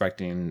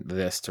expecting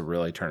this to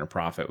really turn a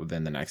profit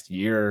within the next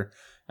year.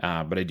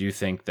 But I do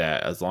think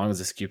that as long as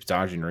this keeps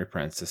dodging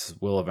reprints, this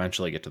will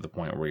eventually get to the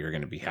point where you're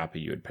going to be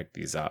happy you would pick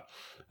these up.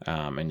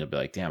 And you'll be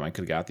like, damn, I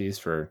could have got these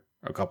for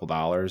a couple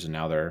dollars, and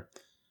now they're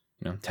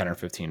 10 or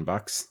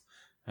 $15.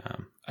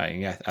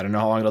 I don't know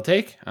how long it'll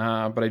take,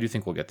 but I do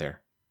think we'll get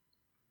there.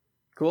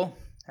 Cool.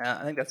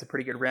 I think that's a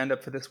pretty good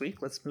roundup for this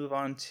week. Let's move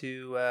on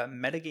to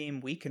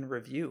Metagame Week in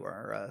Review,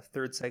 our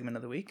third segment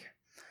of the week.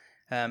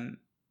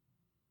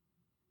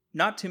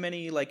 Not too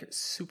many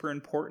super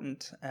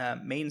important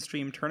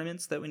mainstream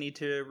tournaments that we need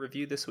to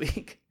review this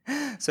week.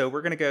 So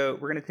we're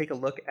gonna take a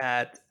look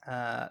at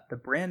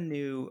the brand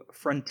new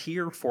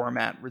Frontier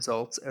format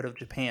results out of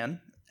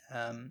Japan.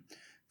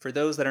 For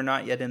those that are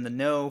not yet in the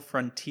know,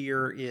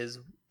 Frontier is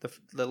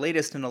the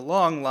latest in a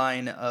long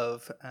line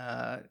of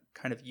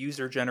kind of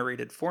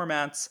user-generated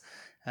formats.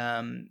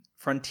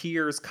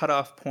 Frontier's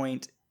cutoff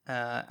point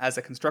as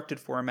a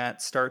constructed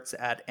format starts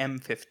at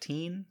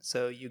M15.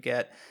 So you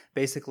get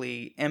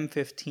basically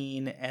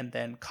M15 and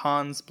then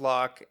Cons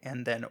block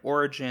and then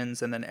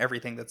Origins and then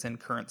everything that's in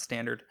current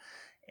standard.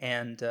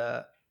 And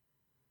I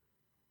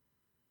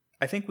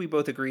think we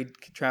both agreed,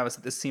 Travis,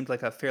 that this seemed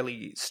like a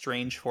fairly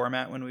strange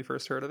format when we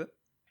first heard of it.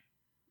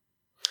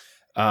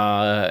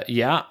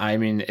 Yeah, I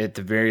mean, at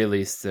the very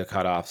least, the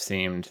cutoff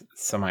seemed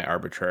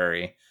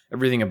semi-arbitrary.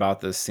 Everything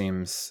about this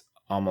seems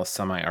almost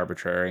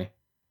semi-arbitrary.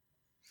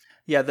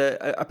 Yeah,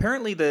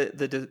 apparently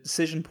the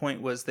decision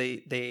point was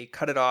they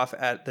cut it off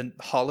at the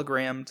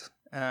hologrammed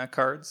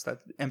cards. That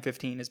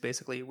M15 is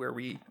basically where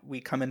we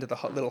come into the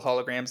little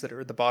holograms that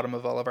are at the bottom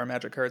of all of our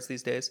Magic cards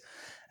these days.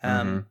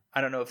 I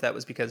don't know if that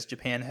was because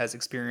Japan has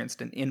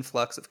experienced an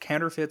influx of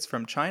counterfeits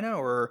from China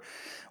or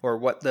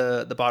what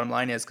the bottom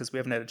line is, because we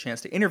haven't had a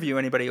chance to interview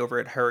anybody over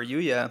at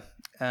Haruya.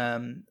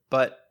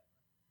 But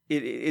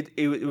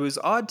it was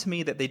odd to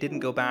me that they didn't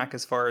go back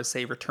as far as,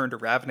 say, Return to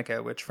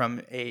Ravnica, which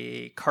from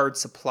a card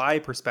supply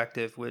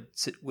perspective would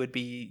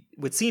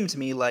seem to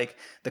me like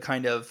the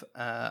kind of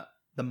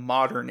the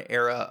modern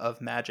era of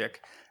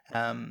Magic,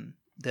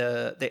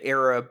 the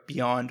era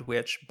beyond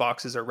which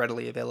boxes are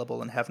readily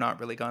available and have not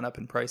really gone up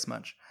in price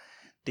much.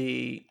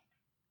 It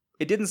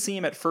didn't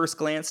seem at first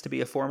glance to be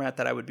a format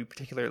that I would be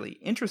particularly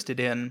interested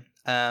in,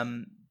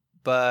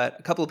 but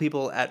a couple of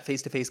people at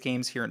Face to Face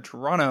Games here in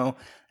Toronto,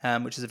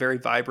 which is a very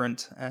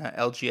vibrant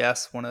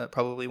LGS,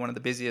 probably one of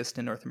the busiest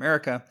in North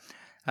America,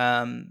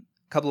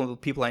 couple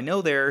of people I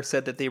know there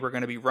said that they were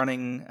going to be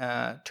running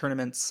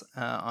tournaments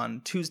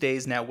on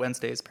Tuesdays, now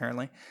Wednesdays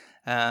apparently,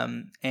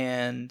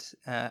 and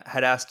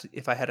had asked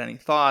if I had any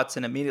thoughts.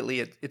 And immediately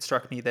it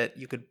struck me that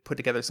you could put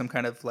together some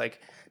kind of like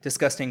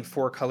disgusting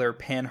 4-color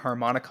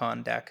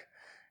Panharmonicon deck.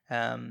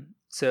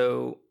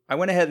 So I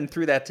went ahead and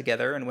threw that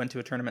together and went to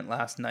a tournament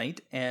last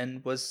night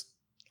and was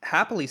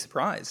happily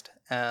surprised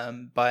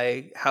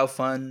by how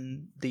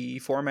fun the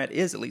format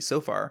is, at least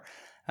so far.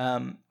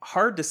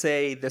 Hard to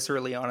say this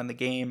early on in the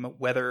game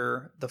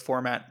whether the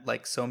format,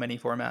 like so many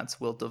formats,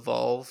 will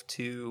devolve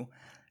to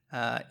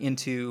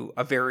into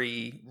a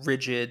very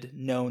rigid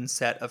known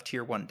set of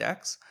tier 1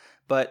 decks.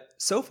 But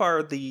so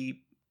far, the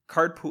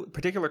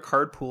particular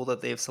card pool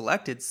that they've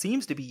selected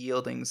seems to be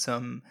yielding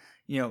some,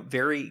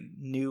 very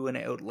new and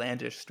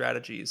outlandish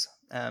strategies.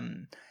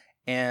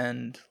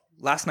 And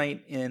last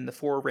night in the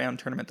 4-round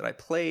tournament that I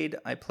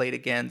played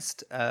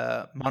against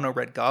Mono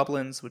Red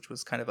Goblins, which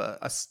was kind of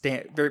a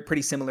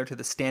pretty similar to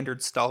the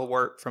standard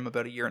Stalwart from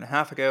about a year and a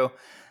half ago.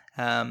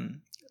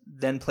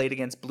 Then played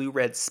against Blue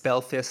Red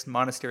Spellfist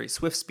Monastery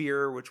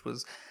Swiftspear, which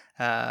was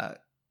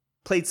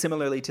played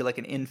similarly to like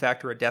an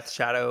In-Fact or a Death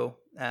Shadow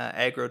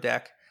aggro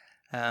deck.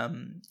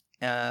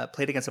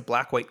 Played against a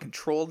Black-White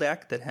Control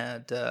deck that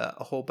had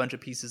a whole bunch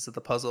of pieces of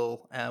the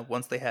puzzle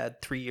once they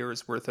had 3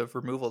 years worth of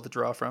removal to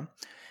draw from.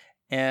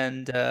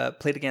 And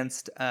played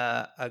against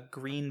a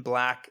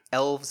Green-Black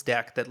Elves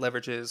deck that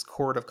leverages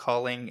Chord of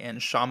Calling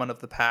and Shaman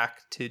of the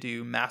Pack to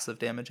do massive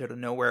damage out of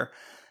nowhere.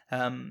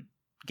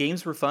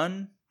 Games were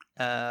fun.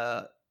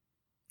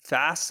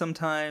 Fast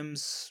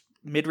sometimes.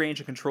 Mid-range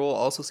and control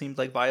also seemed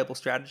like viable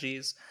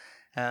strategies.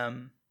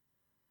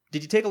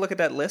 Did you take a look at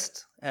that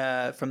list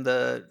from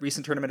the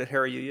recent tournament at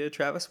Harayuya,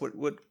 Travis?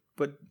 What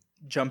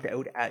jumped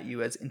out at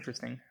you as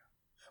interesting?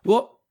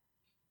 Well,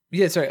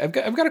 yeah, sorry. I've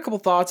got a couple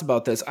thoughts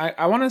about this.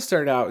 I want to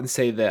start out and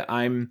say that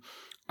I'm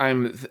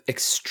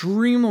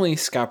extremely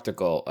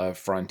skeptical of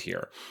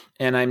Frontier,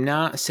 and I'm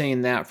not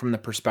saying that from the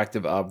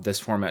perspective of this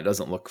format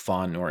doesn't look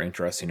fun or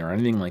interesting or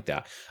anything like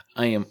that.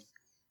 I am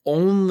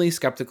only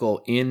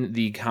skeptical in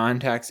the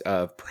context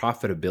of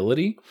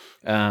profitability.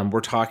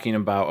 We're talking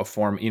about a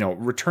form,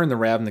 Return the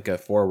Ravnica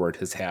Forward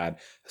has had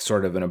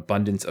sort of an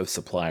abundance of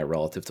supply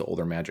relative to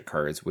older Magic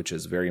cards, which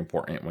is very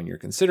important when you're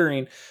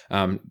considering,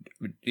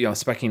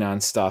 speccing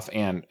on stuff,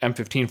 and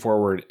M15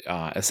 Forward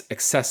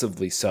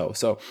excessively so.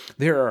 So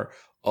there are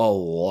a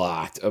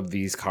lot of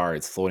these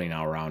cards floating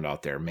around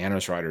out there.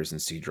 Manus Riders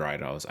and Siege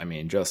Rhinos. I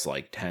mean, just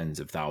like tens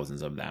of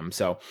thousands of them.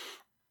 So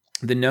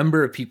the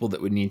number of people that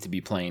would need to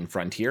be playing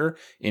Frontier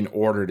in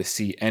order to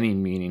see any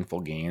meaningful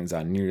gains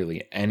on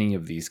nearly any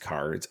of these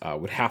cards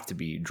would have to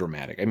be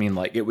dramatic. I mean,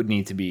 like, it would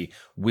need to be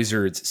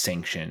Wizards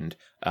sanctioned,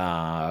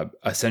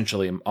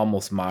 essentially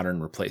almost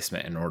modern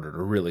replacement in order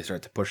to really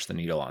start to push the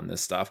needle on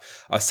this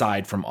stuff,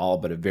 aside from all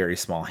but a very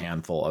small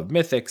handful of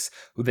mythics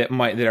that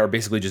are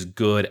basically just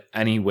good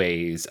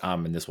anyways,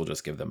 and this will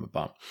just give them a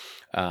bump.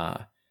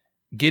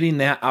 Getting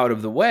that out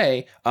of the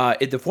way,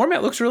 the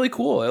format looks really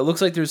cool. It looks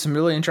like there's some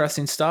really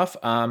interesting stuff.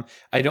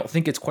 I don't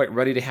think it's quite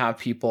ready to have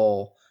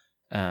people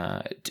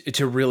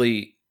to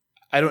really.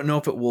 I don't know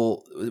if it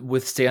will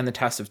withstand the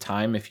test of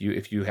time. If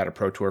you had a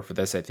pro tour for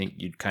this, I think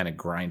you'd kind of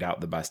grind out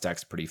the best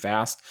decks pretty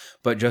fast.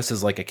 But just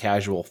as like a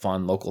casual,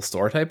 fun local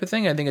store type of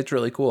thing, I think it's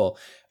really cool.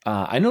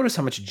 I noticed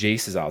how much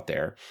Jace is out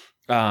there.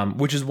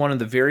 Which is one of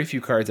the very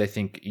few cards I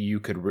think you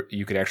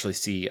could actually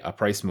see a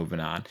price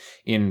movement on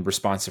in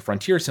response to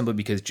Frontier, simply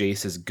because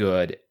Jace is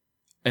good.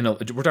 And we're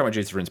talking about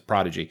Jace Vryn's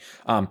Prodigy.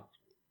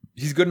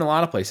 He's good in a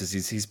lot of places.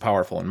 He's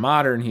powerful in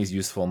Modern. He's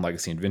useful in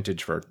Legacy and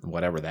Vintage for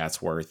whatever that's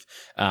worth.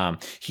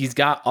 He's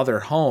got other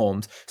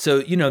homes.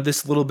 So,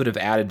 this little bit of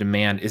added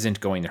demand isn't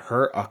going to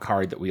hurt a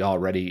card that we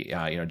already,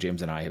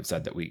 James and I have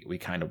said that we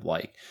kind of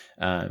like.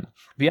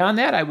 Beyond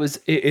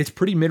that, it's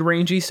pretty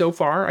mid-rangey so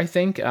far, I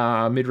think.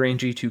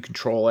 Mid-rangey to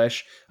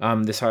control-ish.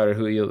 This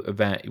Harajuku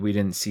event, we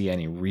didn't see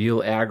any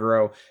real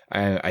aggro.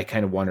 I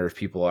kind of wonder if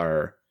people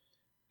are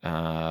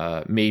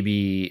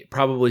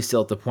probably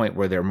still at the point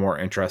where they're more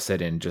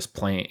interested in just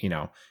playing,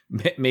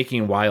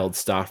 making wild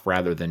stuff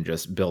rather than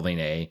just building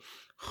a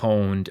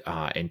honed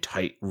and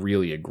tight,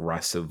 really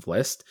aggressive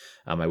list.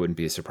 I wouldn't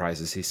be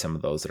surprised to see some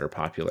of those that are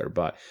popular,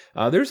 but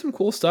there's some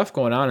cool stuff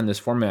going on in this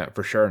format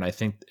for sure. And I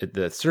think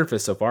the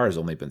surface so far has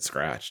only been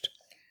scratched.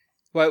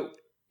 Well,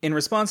 in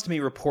response to me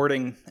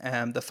reporting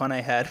the fun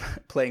I had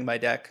playing my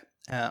deck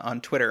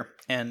on Twitter,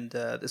 and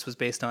this was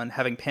based on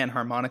having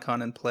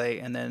Panharmonicon in play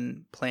and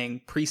then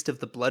playing Priest of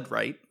the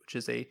Bloodright, which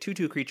is a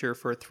 2/2 creature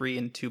for 3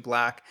 and 2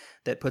 black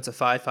that puts a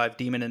 5/5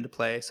 demon into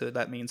play. So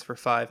that means for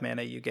 5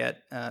 mana you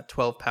get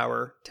 12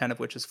 power, 10 of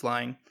which is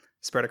flying,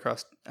 spread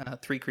across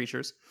 3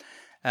 creatures.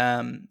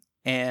 And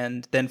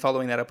then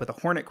following that up with a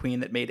Hornet Queen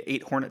that made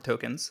 8 Hornet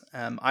tokens.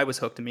 I was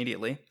hooked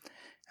immediately.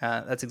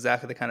 That's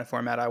exactly the kind of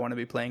format I want to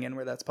be playing in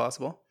where that's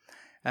possible.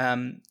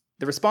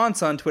 the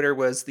response on Twitter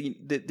was the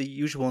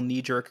usual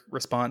knee-jerk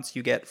response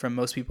you get from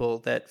most people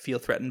that feel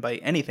threatened by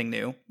anything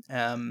new.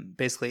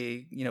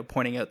 Basically,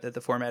 pointing out that the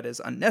format is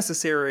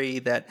unnecessary,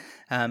 that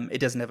it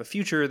doesn't have a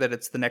future, that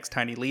it's the next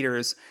Tiny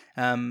Leaders.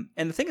 And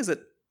the thing is that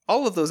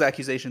all of those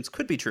accusations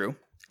could be true.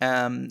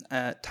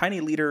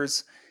 Tiny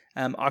Leaders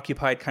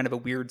occupied kind of a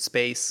weird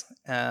space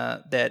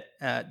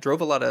that drove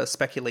a lot of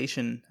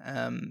speculation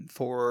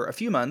for a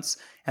few months,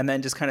 and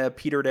then just kind of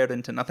petered out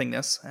into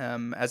nothingness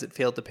as it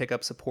failed to pick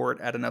up support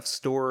at enough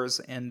stores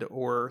and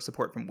or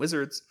support from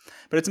Wizards.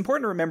 But it's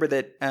important to remember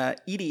that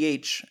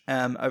EDH,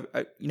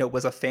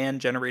 was a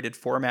fan-generated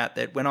format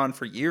that went on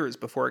for years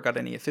before it got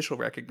any official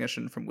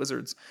recognition from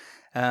Wizards,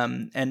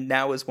 and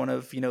now is one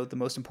of the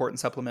most important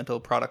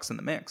supplemental products in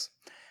the mix.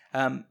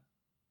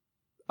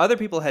 Other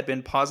people had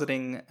been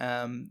positing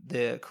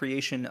the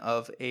creation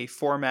of a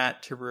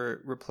format to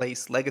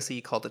replace Legacy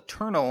called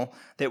Eternal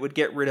that would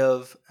get rid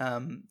of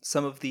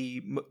some of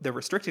the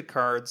restricted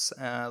cards,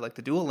 like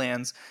the dual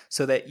lands,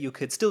 so that you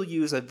could still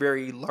use a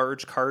very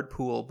large card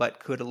pool, but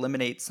could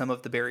eliminate some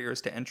of the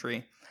barriers to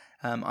entry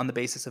on the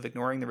basis of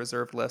ignoring the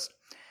reserved list.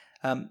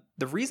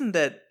 The reason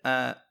that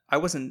I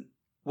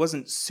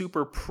wasn't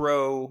super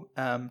pro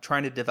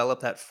trying to develop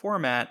that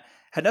format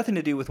had nothing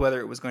to do with whether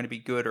it was going to be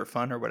good or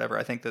fun or whatever.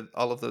 I think that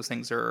all of those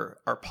things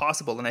are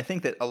possible. And I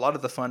think that a lot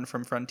of the fun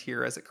from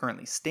Frontier as it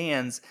currently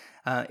stands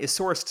is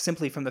sourced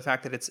simply from the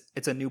fact that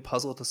it's a new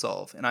puzzle to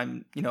solve. And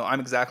I'm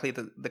exactly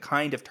the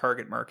kind of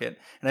target market.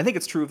 And I think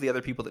it's true of the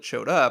other people that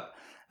showed up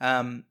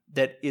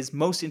that is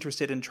most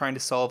interested in trying to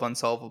solve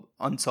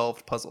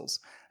unsolved puzzles.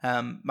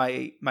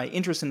 My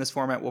interest in this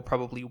format will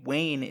probably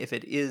wane if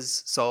it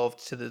is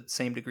solved to the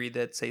same degree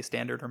that, say,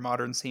 Standard or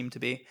Modern seem to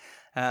be.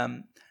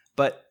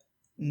 But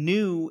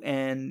new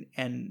and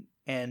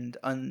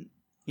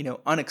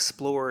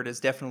unexplored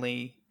is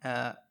definitely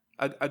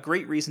a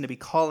great reason to be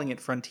calling it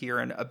Frontier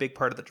and a big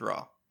part of the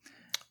draw.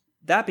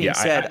 That being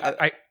said,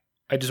 I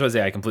just want to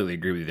say I completely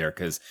agree with you there,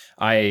 because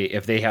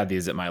if they had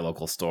these at my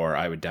local store,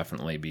 I would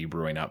definitely be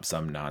brewing up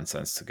some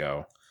nonsense to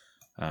go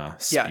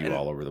spew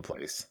all over the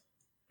place.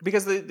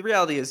 Because the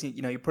reality is,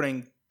 you're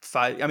putting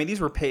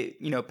these were pay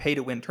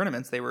to win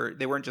tournaments. They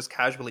weren't just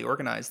casually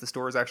organized. The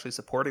store is actually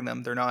supporting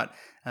them. They're not,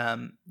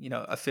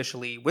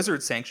 officially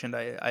Wizards sanctioned.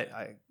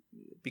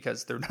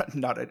 Because they're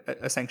not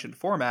a sanctioned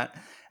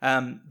format.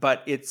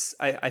 But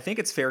I think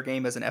it's fair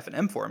game as an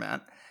F&M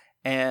format.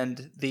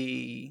 And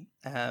the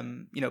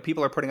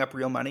people are putting up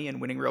real money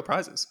and winning real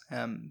prizes.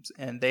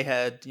 And they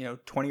had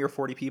 20 or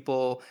 40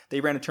 people.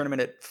 They ran a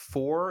tournament at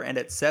 4 and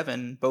at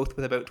 7, both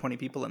with about 20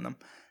 people in them.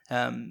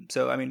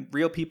 So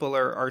real people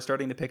are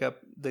starting to pick up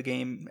the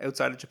game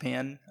outside of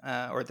Japan,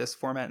 or this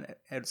format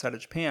outside of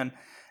Japan.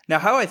 Now,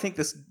 how I think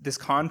this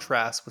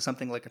contrasts with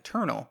something like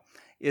Eternal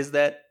is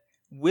that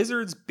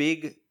Wizards'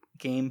 big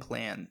game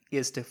plan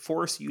is to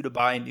force you to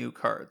buy new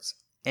cards,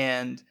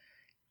 and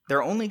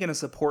they're only going to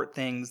support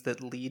things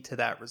that lead to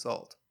that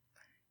result.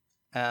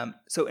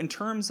 So in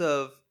terms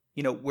of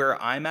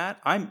where I'm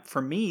at,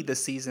 for me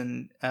this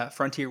season,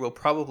 Frontier will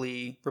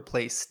probably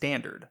replace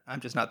Standard. I'm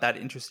just not that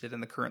interested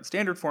in the current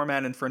Standard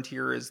format, and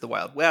Frontier is the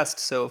Wild West,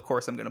 so of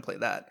course I'm going to play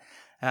that.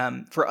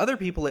 For other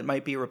people, it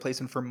might be a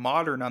replacement for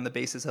Modern on the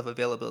basis of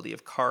availability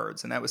of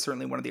cards, and that was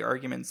certainly one of the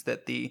arguments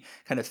that the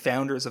kind of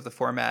founders of the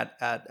format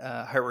at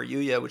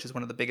Haruya, which is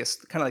one of the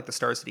biggest, kind of like the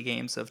Star City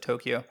Games of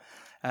Tokyo,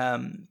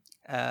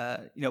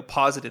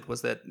 posited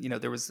was that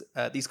there was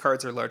these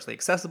cards are largely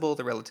accessible,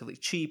 they're relatively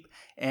cheap,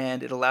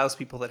 and it allows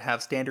people that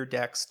have Standard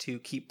decks to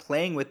keep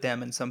playing with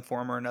them in some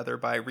form or another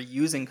by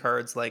reusing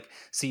cards like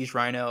Siege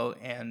Rhino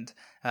and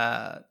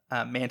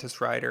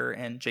Mantis Rider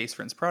and Jace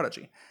Vryn's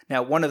Prodigy.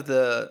 Now, one of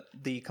the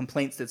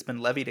complaints that's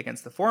been levied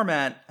against the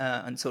format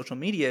on social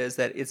media is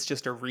that it's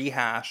just a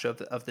rehash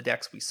of the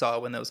decks we saw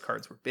when those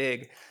cards were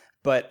big.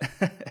 But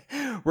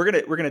we're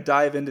gonna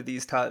dive into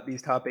these top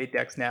 8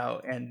 decks now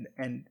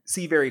and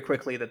see very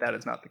quickly that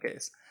is not the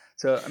case.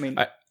 So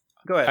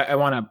go ahead. I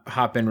want to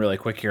hop in really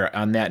quick here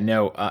on that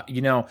note.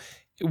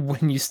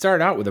 When you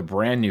start out with a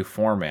brand new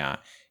format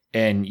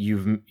and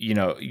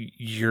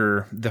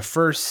the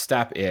first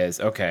step is,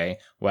 okay,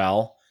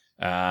 well,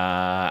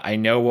 I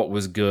know what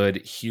was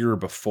good here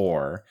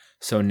before,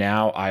 so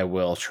now I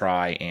will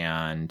try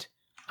and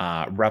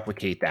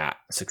replicate that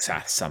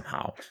success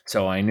somehow.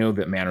 So I knew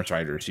that Mantis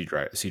Rider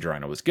Siege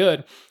Rhino was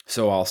good,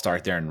 so I'll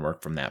start there and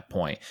work from that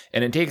point.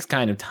 And it takes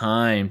kind of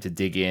time to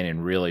dig in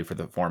and really for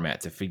the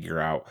format to figure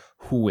out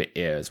who it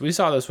is. We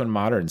saw this when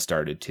Modern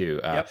started too.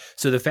 Yep.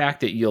 So the fact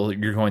that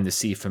you're going to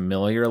see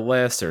familiar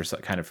lists or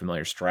kind of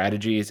familiar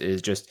strategies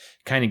is just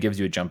kind of gives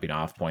you a jumping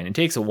off point. It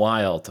takes a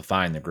while to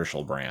find the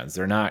Grisham brands.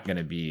 They're not going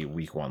to be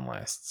week 1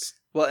 lists.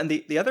 Well, and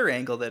the other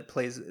angle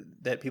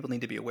that people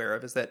need to be aware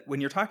of is that when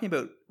you're talking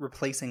about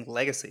replacing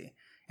Legacy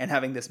and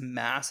having this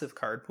massive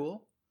card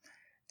pool,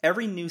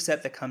 every new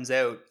set that comes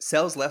out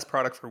sells less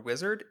product for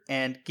Wizard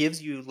and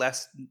gives you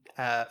less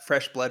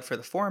fresh blood for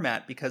the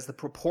format, because the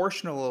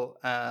proportional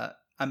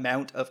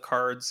amount of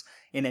cards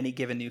in any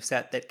given new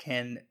set that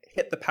can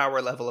hit the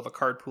power level of a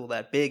card pool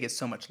that big is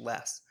so much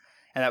less.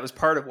 And that was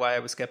part of why I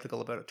was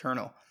skeptical about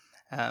Eternal.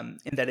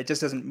 in that it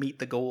just doesn't meet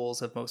the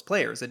goals of most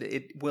players.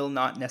 It will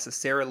not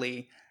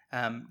necessarily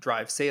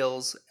drive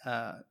sales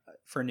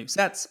for new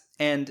sets,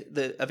 and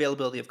the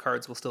availability of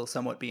cards will still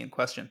somewhat be in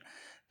question.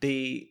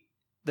 The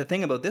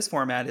thing about this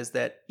format is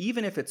that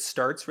even if it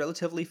starts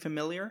relatively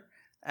familiar,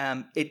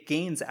 it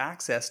gains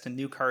access to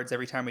new cards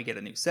every time we get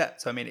a new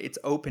set. So I mean, it's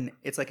open.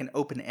 It's like an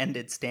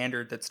open-ended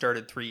standard that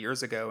started 3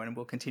 years ago and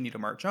will continue to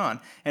march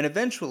on. And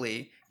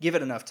eventually, give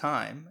it enough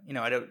time.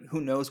 Who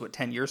knows what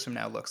 10 years from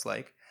now looks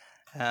like.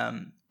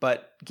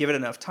 But give it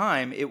enough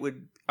time, it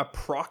would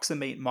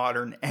approximate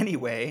Modern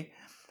anyway,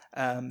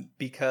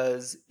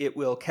 because it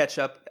will catch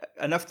up.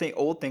 Enough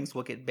old things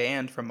will get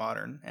banned from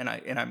Modern, and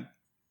I'm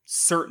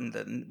certain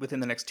that within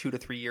the next 2 to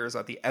 3 years,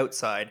 on the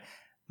outside,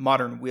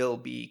 Modern will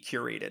be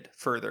curated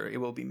further. It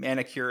will be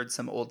manicured.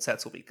 Some old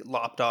sets will be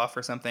lopped off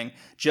or something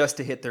just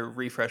to hit the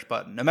refresh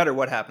button. No matter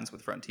what happens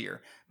with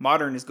Frontier,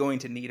 Modern is going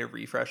to need a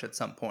refresh at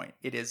some point.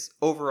 It is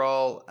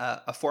overall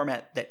a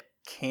format that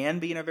can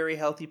be in a very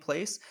healthy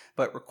place,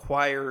 but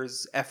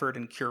requires effort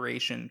and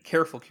curation,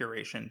 careful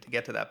curation, to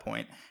get to that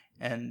point.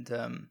 And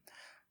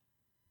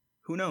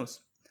who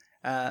knows?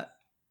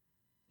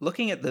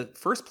 Looking at the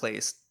first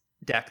place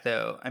deck,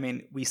 though, I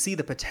mean, we see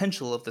the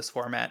potential of this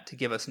format to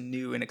give us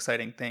new and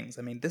exciting things.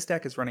 I mean, this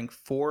deck is running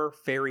 4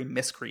 Fairy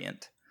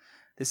Miscreant.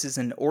 This is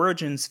an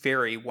Origins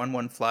Fairy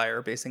 1/1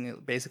 flyer,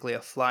 basically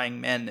a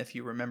flying men, if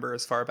you remember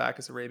as far back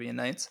as Arabian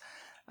Nights,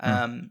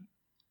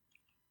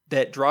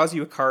 that draws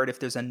you a card if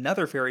there's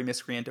another Fairy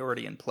Miscreant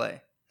already in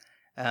play.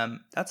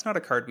 That's not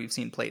a card we've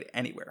seen played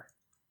anywhere.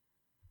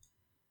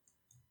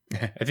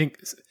 I think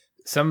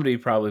somebody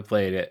probably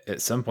played it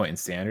at some point in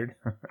Standard.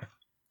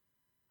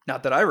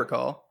 Not that I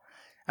recall.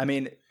 I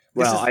mean,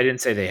 I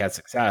didn't say they had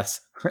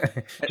success.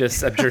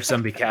 Just I'm sure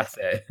somebody cast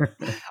it.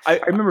 I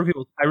remember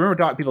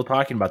people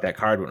talking about that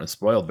card when it was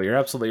spoiled. But you're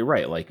absolutely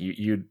right. Like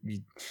you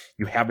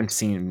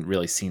haven't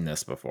really seen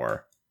this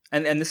before.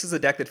 And this is a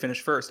deck that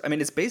finished first. I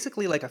mean, it's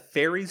basically like a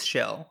Fairy's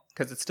Shell,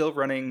 because it's still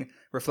running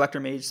Reflector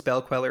Mage,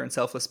 Spell Queller, and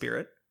Selfless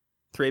Spirit.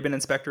 Thraben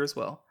Inspector as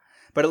well.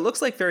 But it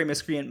looks like Fairy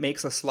Miscreant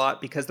makes a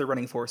slot because they're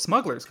running 4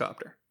 Smuggler's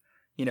Copter.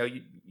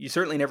 You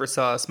certainly never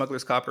saw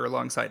Smuggler's Copter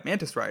alongside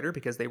Mantis Rider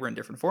because they were in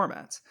different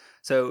formats.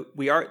 So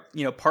we are,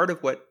 part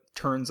of what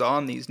turns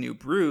on these new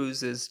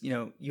brews is,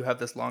 you have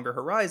this longer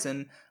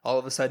horizon. All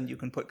of a sudden you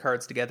can put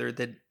cards together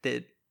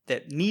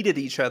that needed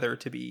each other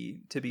to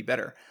be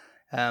better.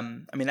 I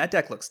mean, that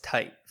deck looks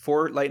tight.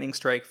 4 Lightning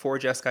Strike, 4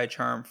 Jeskai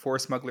Charm, 4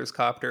 Smuggler's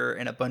Copter,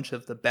 and a bunch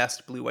of the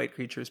best blue-white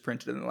creatures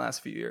printed in the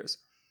last few years.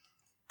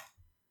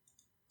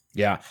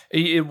 Yeah.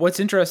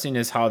 What's interesting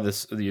is how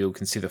you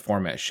can see the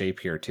format shape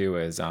here too,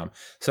 is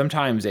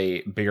sometimes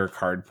a bigger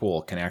card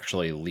pool can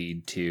actually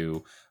lead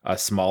to a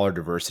smaller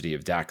diversity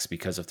of decks,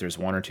 because if there's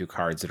 1 or 2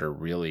 cards that are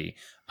really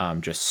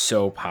just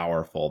so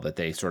powerful that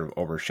they sort of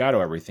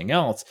overshadow everything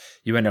else,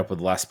 you end up with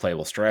less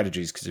playable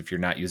strategies, because if you're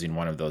not using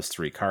one of those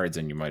 3 cards,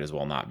 then you might as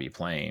well not be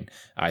playing.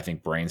 I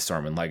think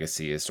Brainstorm and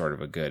Legacy is sort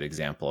of a good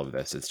example of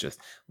this. It's just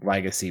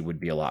Legacy would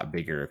be a lot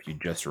bigger if you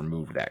just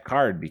removed that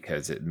card,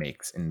 because it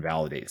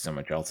invalidates so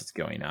much else that's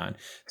going on.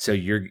 So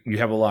you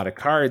have a lot of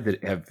cards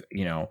that have,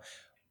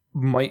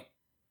 might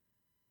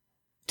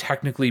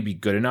technically be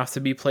good enough to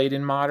be played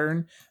in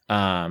Modern,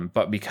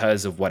 but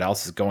because of what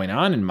else is going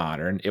on in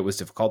Modern, it was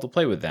difficult to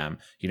play with them.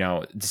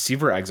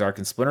 Deceiver Exarch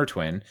and Splinter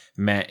Twin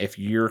meant if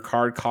your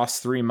card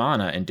cost 3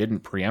 mana and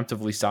didn't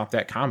preemptively stop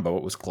that combo,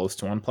 it was close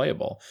to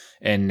unplayable.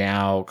 And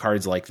now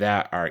cards like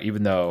that are,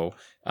 even though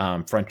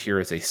Frontier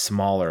is a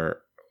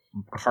smaller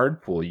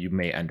card pool, you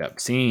may end up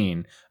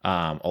seeing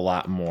a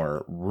lot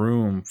more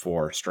room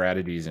for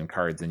strategies and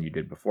cards than you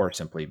did before,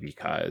 simply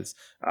because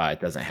it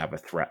doesn't have a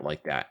threat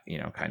like that,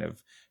 kind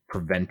of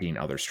preventing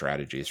other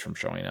strategies from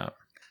showing up.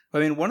 I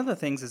mean, one of the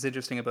things that's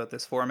interesting about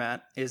this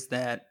format is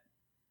that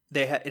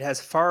it has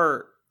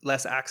far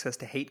less access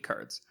to hate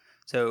cards.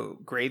 So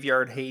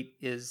Graveyard Hate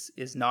is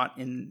not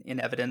in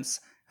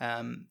evidence.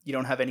 You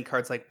don't have any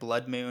cards like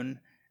Blood Moon.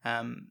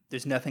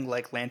 There's nothing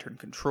like Lantern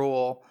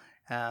Control.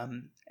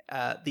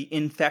 The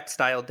Infect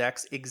style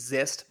decks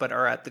exist, but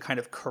are at the kind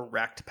of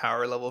correct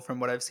power level from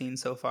what I've seen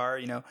so far.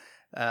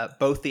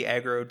 Both the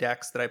aggro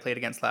decks that I played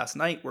against last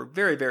night were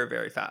very, very,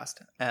 very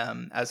fast.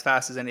 As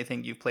fast as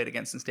anything you've played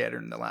against in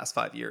Standard in the last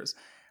 5 years.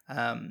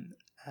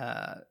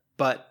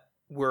 But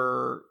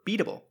were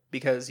beatable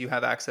because you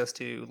have access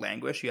to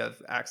Languish, you have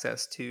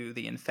access to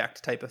the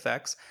Infect type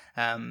effects.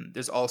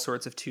 There's all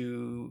sorts of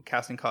 2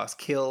 casting cost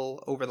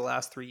kill over the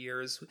last 3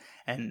 years,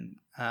 and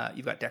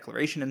you've got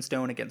Declaration in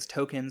Stone against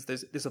tokens.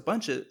 There's a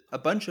bunch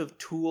of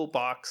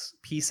toolbox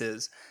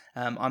pieces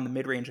on the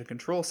mid-range and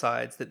control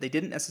sides that they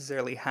didn't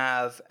necessarily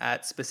have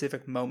at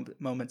specific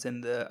moments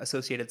in the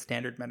associated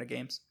Standard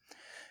metagames.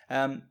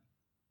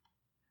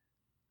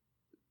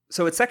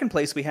 So at second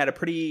place, we had a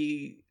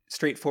pretty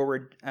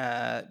straightforward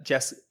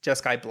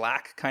Jeskai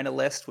Black kind of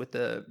list, with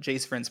the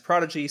Jace Vryn's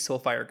Prodigy,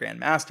 Soulfire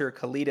Grandmaster,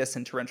 Kalitas,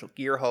 and Torrential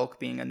Gearhulk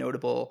being a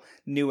notable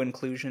new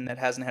inclusion that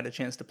hasn't had a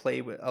chance to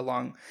play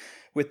along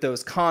with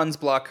those Khans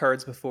block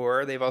cards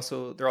before. They're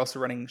also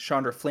running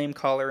Chandra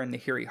Flamecaller and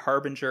Nahiri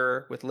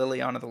Harbinger with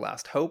Liliana the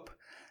Last Hope.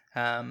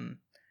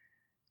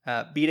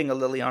 Beating a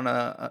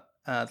Liliana,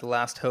 the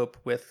Last Hope,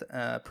 with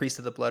Priest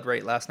of the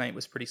Bloodright last night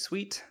was pretty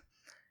sweet.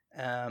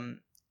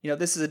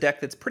 This is a deck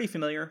that's pretty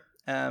familiar.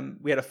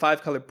 We had a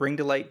 5-color Bring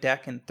to Light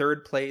deck in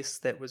third place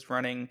that was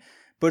running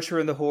Butcher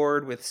in the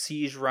Horde with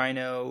Siege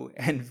Rhino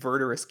and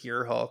Verdurous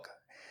Gearhulk.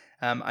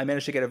 I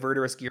managed to get a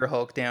Verdurous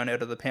Gearhulk down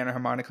out of the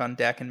Panharmonicon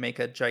deck and make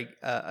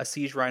a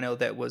Siege Rhino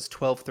that was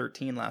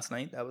 12-13 last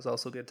night. That was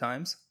also good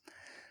times.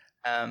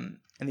 And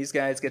these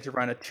guys get to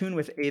run a Tune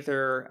with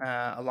Aether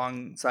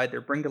alongside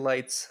their Bring to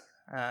Lights,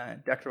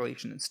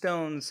 Declaration and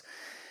Stones.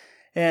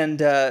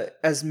 And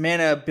as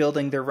mana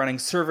building, they're running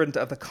Servant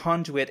of the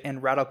Conduit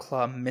and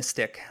Rattleclaw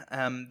Mystic.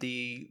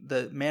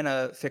 The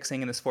mana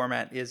fixing in this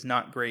format is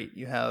not great.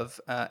 You have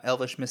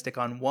Elvish Mystic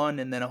on 1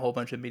 and then a whole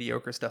bunch of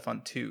mediocre stuff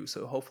on 2.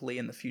 So hopefully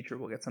in the future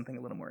we'll get something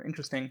a little more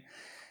interesting.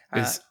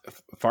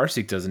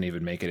 Farseek doesn't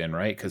even make it in,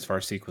 right? Because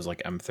Farseek was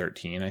like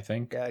M13, I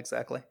think. Yeah,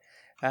 exactly.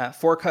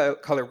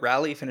 4-color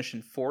Rally finished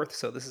in 4th,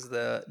 so this is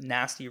the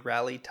nasty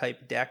Rally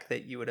type deck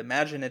that you would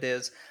imagine it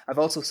is. I've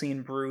also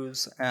seen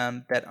brews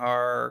that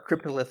are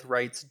Cryptolith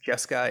Rights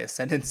Jeskai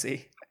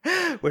Ascendancy,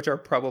 which are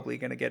probably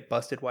going to get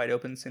busted wide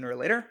open sooner or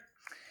later.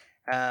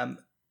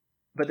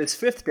 But this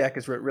 5th deck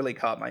is what really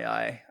caught my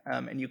eye,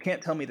 and you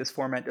can't tell me this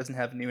format doesn't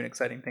have new and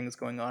exciting things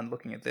going on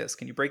looking at this.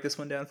 Can you break this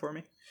one down for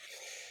me?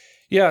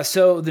 Yeah,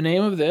 so the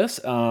name of this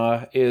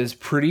is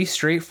pretty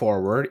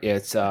straightforward.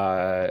 It's...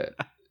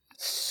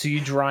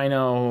 Siege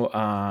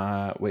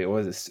Rhino, what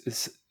was this?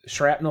 It's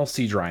Shrapnel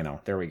Siege Rhino.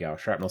 There we go.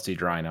 Shrapnel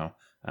Siege Rhino.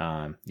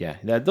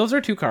 Those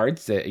are 2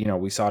 cards that,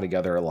 we saw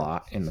together a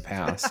lot in the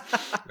past.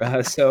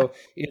 So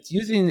it's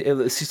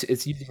using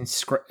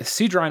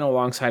Siege Rhino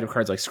alongside of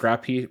cards like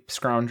Scrap Heap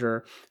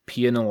Scrounger,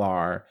 Pia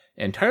Nalar,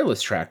 and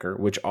Tireless Tracker,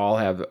 which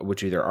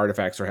either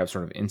artifacts or have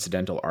sort of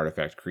incidental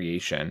artifact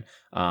creation.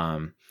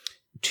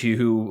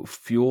 To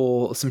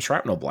fuel some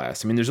shrapnel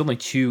blasts. I mean, there's only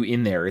 2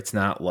 in there. It's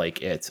not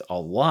like it's a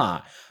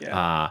lot.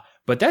 Yeah.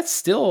 But that's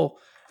still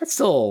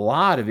a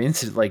lot of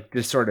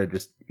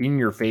just in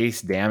your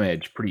face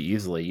damage pretty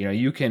easily.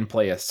 You can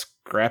play a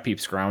Scrap Heap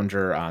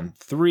Scrounger on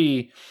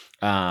 3,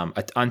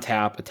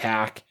 untap,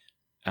 attack,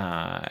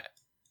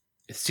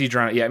 Siege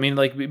Rhino. Yeah, I mean,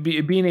 like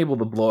being able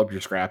to blow up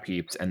your Scrap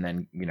Heaps and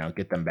then,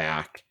 get them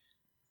back.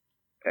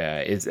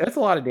 That's a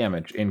lot of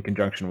damage in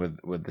conjunction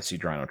with the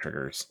Siege Rhino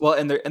triggers. Well,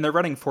 and they're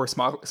running 4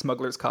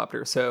 Smuggler's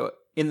Copter, so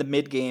in the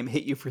mid game,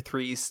 hit you for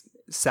 3,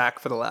 sack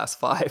for the last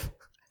 5.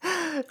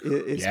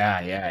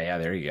 Yeah.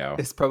 There you go.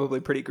 It's probably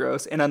pretty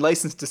gross. And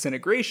Unlicensed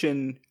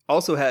Disintegration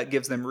also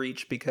gives them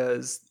reach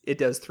because it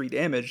does 3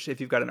 damage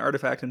if you've got an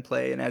artifact in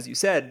play. And as you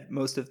said,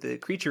 most of the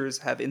creatures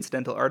have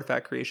incidental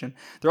artifact creation.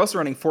 They're also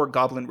running 4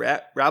 Goblin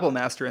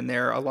Rabblemaster in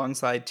there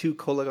alongside 2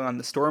 Kolaghan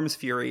the Storm's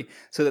Fury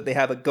so that they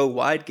have a go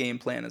wide game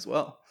plan as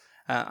well.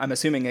 I'm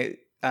assuming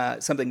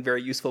something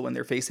very useful when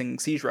they're facing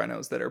Siege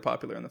Rhinos that are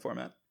popular in the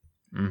format.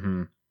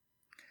 Mm-hmm.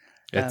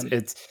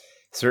 It's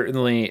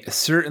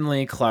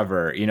certainly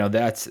clever.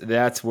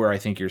 That's where I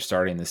think you're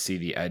starting to see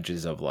the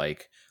edges of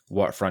like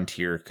what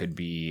Frontier could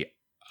be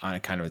on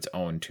kind of its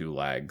own 2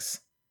 legs.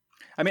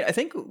 I mean, I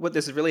think what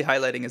this is really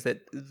highlighting is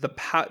that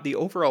the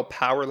overall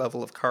power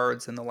level of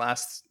cards in the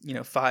last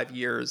 5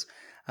 years,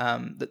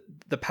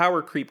 the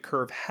power creep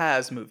curve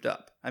has moved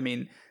up. I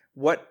mean,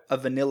 what a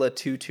vanilla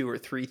 2/2 or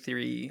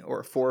 3/3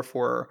 or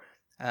 4/4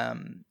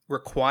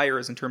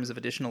 requires in terms of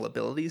additional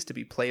abilities to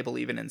be playable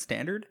even in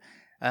standard.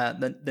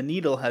 The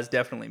needle has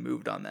definitely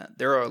moved on that.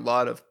 There are a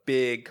lot of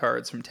big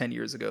cards from 10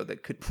 years ago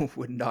that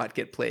would not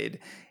get played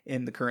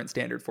in the current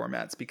standard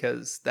formats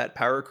because that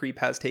power creep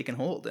has taken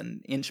hold,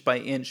 and inch by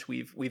inch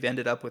we've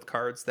ended up with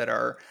cards that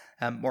are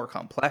more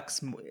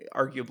complex,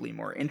 arguably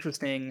more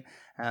interesting,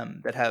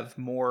 that have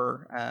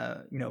more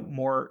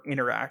more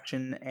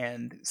interaction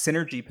and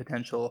synergy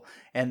potential.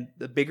 And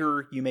the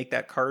bigger you make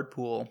that card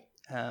pool,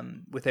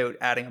 without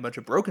adding a bunch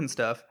of broken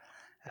stuff,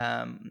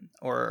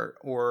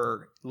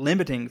 or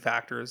limiting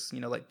factors,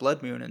 like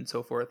Blood Moon and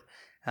so forth,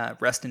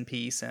 Rest in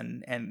Peace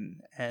and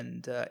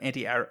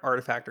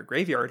anti-artifact or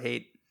graveyard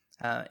hate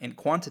in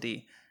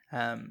quantity.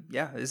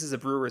 This is a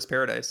brewer's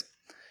paradise.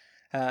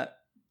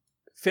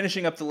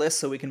 Finishing up the list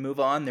so we can move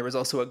on, there was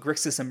also a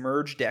Grixis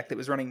Emerge deck that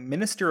was running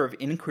Minister of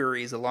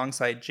Inquiries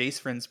alongside Jace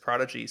Vryn's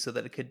Prodigy so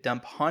that it could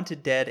dump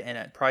Haunted Dead and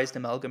a Prized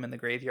Amalgam in the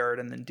graveyard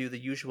and then do the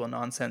usual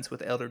nonsense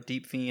with Elder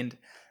Deep Fiend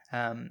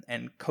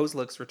and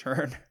Kozilek's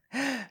Return.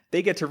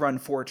 They get to run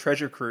 4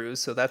 Treasure Cruise,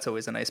 so that's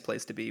always a nice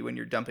place to be when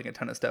you're dumping a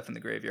ton of stuff in the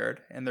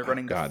graveyard. And they're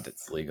running...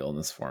 that's legal in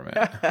this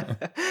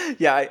format.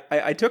 Yeah,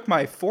 I took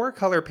my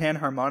 4-color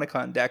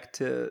Panharmonicon deck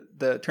to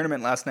the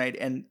tournament last night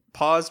and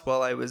paused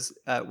while I was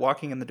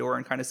walking in the door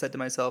and kind of said to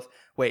myself,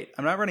 wait,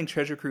 I'm not running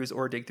Treasure Cruise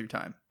or Dig Through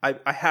Time.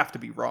 I have to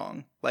be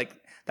wrong. Like,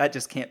 that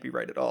just can't be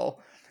right at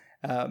all.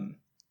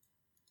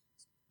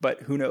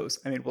 But who knows?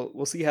 I mean,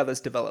 we'll see how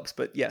this develops.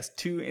 But yes,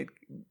 2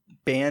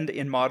 banned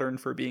in Modern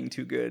for being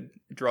too good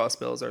draw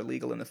spells are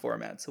legal in the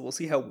format. So we'll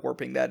see how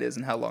warping that is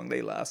and how long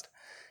they last.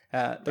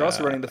 They're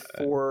also running the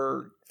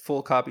 4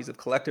 full copies of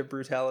Collective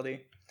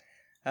Brutality.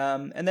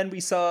 And then we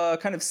saw a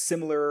kind of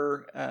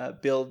similar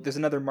build. There's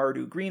another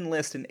Mardu green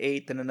list in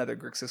 8th, and another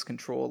Grixis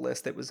control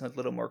list that was a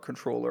little more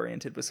control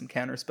oriented with some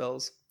counter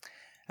spells.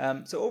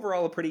 So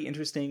overall, a pretty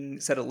interesting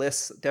set of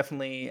lists.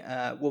 Definitely,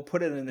 we'll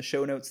put it in the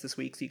show notes this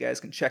week so you guys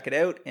can check it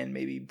out and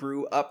maybe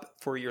brew up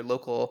for your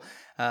local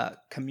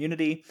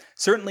community.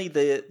 Certainly,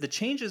 the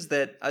changes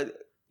that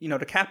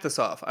to cap this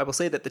off, I will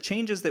say that the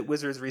changes that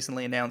Wizards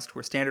recently announced,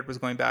 where Standard was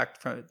going back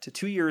to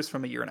 2 years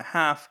from a year and a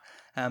half,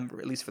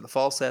 at least for the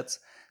fall sets,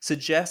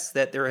 suggests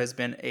that there has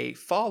been a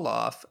fall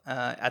off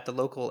at the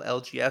local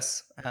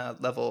LGS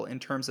level in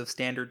terms of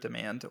Standard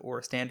demand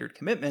or Standard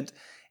commitment.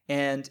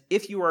 And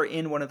if you are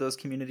in one of those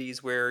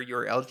communities where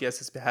your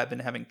LGS have been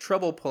having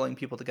trouble pulling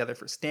people together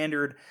for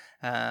Standard,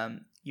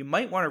 you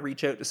might want to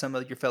reach out to some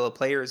of your fellow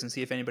players and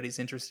see if anybody's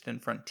interested in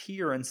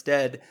Frontier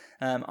instead,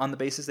 on the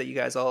basis that you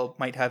guys all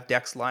might have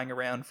decks lying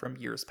around from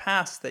years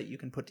past that you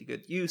can put to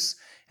good use.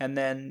 And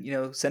then,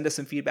 send us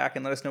some feedback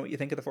and let us know what you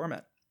think of the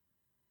format.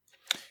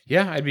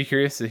 Yeah, I'd be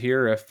curious to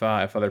hear if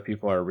other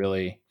people are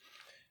really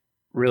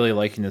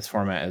liking this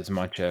format as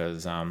much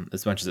as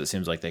it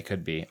seems like they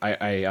could be.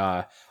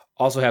 I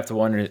also have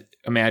to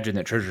imagine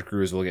that Treasure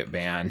Cruise will get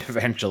banned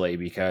eventually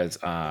because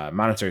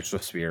Monastery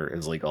Swiftspear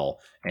is legal,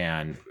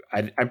 and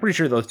I'm pretty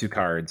sure those 2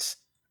 cards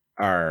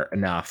are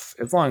enough.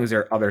 As long as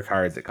there are other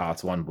cards that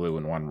cost 1 blue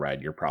and 1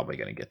 red, you're probably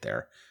going to get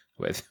there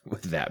with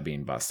that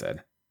being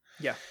busted.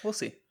 Yeah, we'll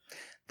see.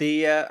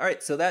 All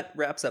right, so that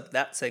wraps up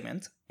that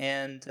segment,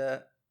 and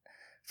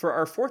for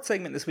our 4th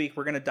segment this week,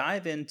 we're going to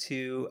dive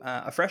into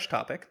a fresh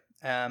topic.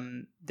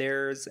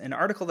 There's an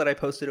article that I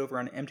posted over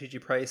on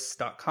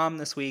mtgprice.com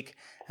this week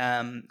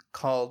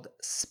called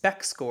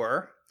Spec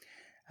Score.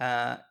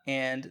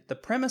 And the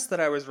premise that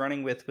I was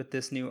running with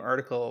this new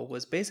article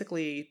was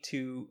basically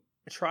to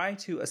try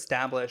to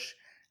establish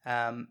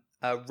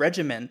a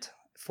regiment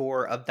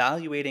for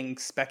evaluating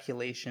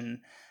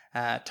speculation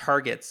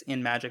targets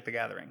in Magic the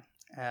Gathering.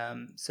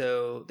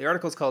 So the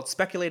article is called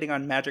Speculating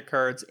on Magic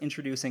Cards,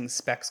 Introducing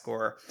Spec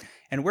Score.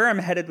 And where I'm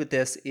headed with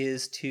this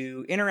is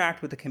to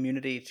interact with the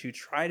community to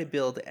try to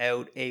build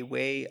out a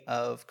way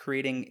of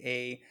creating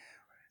a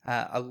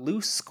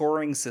loose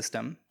scoring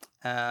system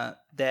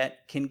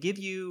that can give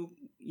you,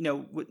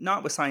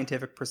 not with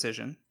scientific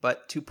precision,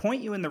 but to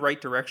point you in the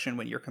right direction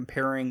when you're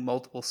comparing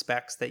multiple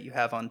specs that you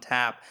have on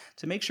tap,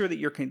 to make sure that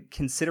you're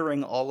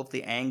considering all of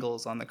the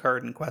angles on the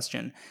card in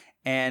question,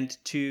 and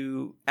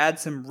to add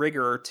some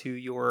rigor to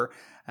your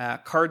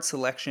card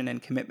selection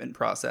and commitment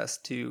process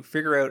to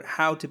figure out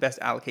how to best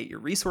allocate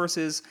your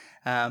resources,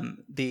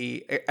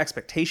 the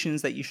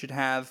expectations that you should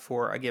have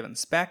for a given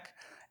spec,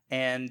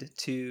 and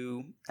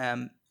to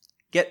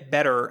get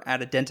better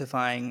at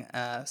identifying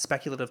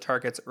speculative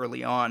targets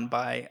early on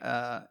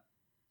by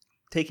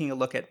taking a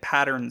look at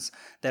patterns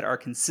that are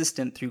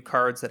consistent through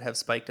cards that have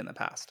spiked in the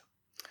past.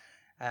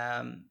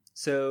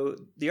 So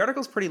the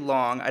article's pretty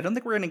long. I don't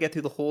think we're going to get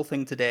through the whole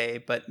thing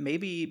today, but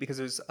maybe because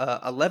there's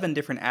 11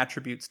 different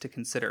attributes to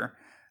consider,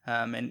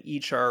 and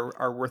each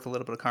are worth a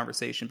little bit of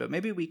conversation. But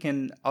maybe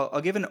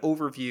I'll give an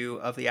overview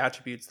of the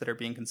attributes that are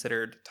being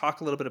considered, talk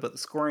a little bit about the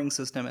scoring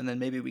system, and then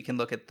maybe we can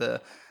look at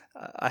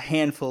a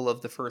handful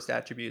of the first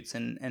attributes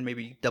and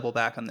maybe double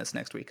back on this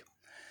next week.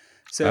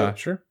 So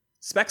sure.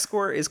 Spec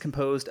Score is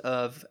composed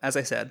of, as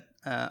I said,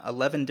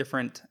 11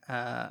 different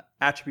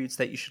attributes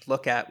that you should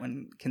look at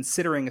when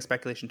considering a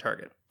speculation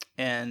target.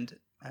 And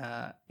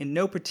in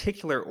no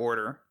particular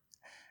order,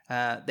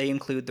 they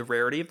include the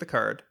rarity of the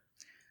card,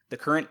 the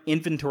current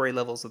inventory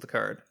levels of the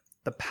card,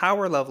 the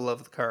power level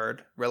of the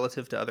card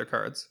relative to other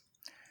cards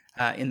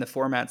in the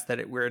formats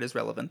where it is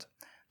relevant,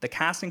 the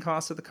casting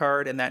cost of the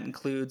card, and that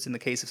includes, in the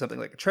case of something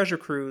like a Treasure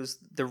Cruise,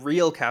 the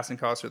real casting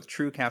cost or the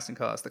true casting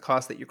cost, the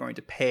cost that you're going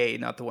to pay,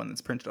 not the one that's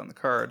printed on the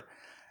card.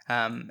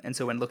 And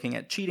so when looking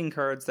at cheating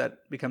cards,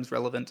 that becomes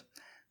relevant.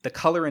 The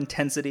color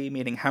intensity,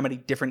 meaning how many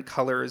different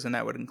colors, and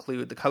that would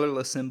include the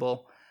colorless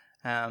symbol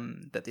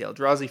that the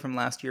Eldrazi from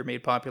last year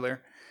made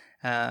popular.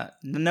 The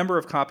number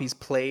of copies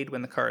played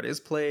when the card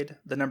is played,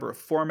 the number of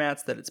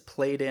formats that it's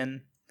played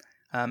in,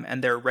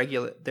 and their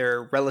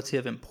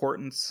relative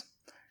importance.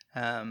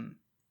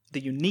 The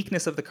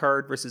uniqueness of the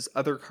card versus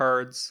other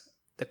cards,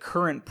 the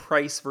current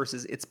price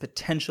versus its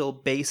potential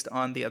based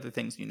on the other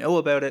things you know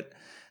about it,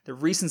 the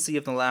recency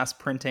of the last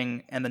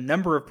printing, and the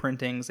number of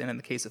printings, and in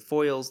the case of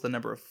foils, the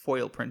number of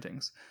foil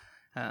printings.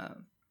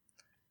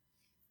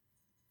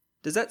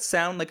 Does that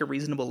sound like a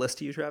reasonable list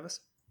to you, Travis?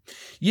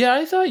 Yeah,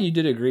 I thought you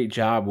did a great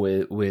job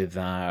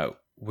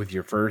with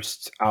your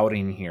first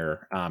outing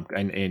here.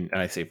 And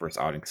I say first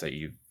outing because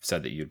you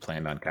said that you'd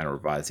planned on kind of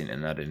revising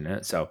and editing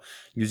it. So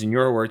using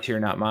your words here,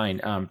 not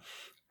mine.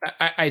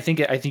 I think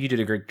you did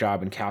a great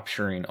job in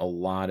capturing a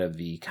lot of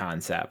the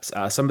concepts.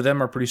 Some of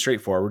them are pretty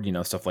straightforward.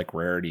 Stuff like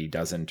rarity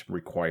doesn't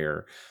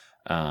require.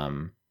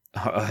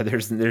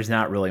 There's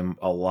not really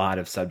a lot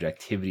of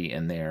subjectivity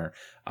in there.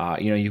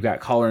 You've got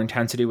color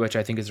intensity, which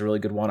I think is a really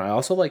good one. I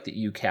also like that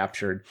you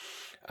captured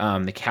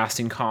the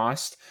casting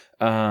cost,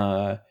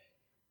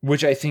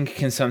 which I think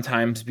can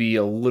sometimes be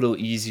a little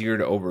easier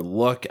to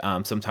overlook.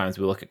 Sometimes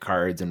we look at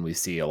cards and we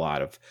see a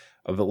lot of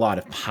of a lot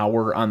of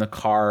power on the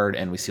card,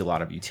 and we see a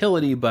lot of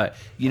utility. But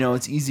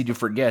it's easy to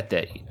forget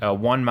that a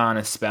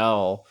 1-mana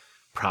spell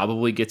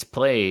probably gets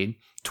played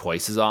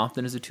twice as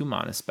often as a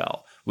 2-mana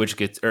spell, which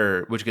gets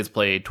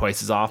played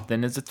twice as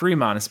often as a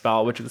 3-mana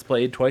spell, which gets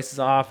played twice as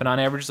often on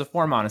average as a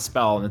 4-mana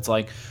spell. And it's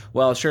like,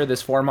 well, sure,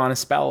 this 4-mana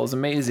spell is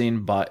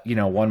amazing, but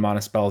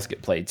 1-mana spells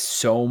get played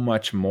so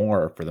much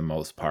more for the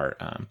most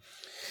part,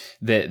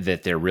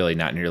 that they're really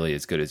not nearly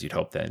as good as you'd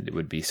hope that it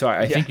would be. So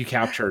I think you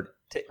captured.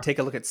 Take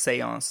a look at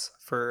Seance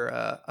for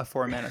a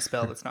 4-mana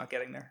spell that's not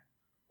getting there.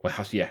 Well,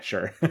 yeah,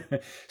 sure.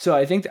 So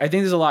I think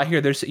there's a lot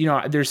here. There's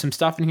there's some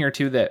stuff in here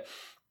too that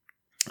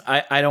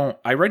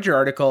I read your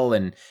article,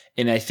 and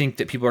I think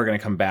that people are going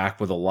to come back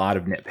with a lot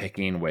of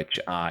nitpicking, which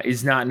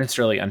is not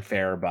necessarily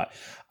unfair, but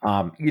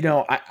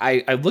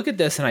I look at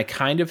this and I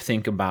kind of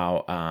think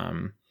about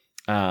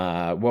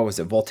what was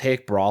it?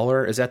 Voltaic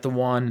Brawler? Is that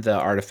the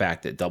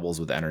artifact that doubles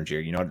with energy?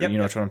 You know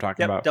what I'm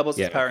talking about? Doubles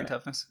with power and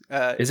toughness.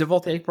 Is it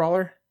Voltaic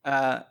Brawler?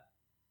 No,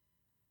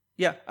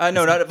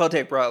 not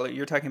Voltaic Brawler.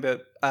 You're talking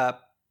about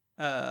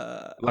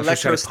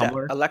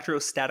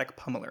Electrostatic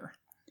Pummeler.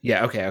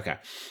 Yeah, okay.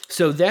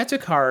 So that's a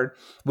card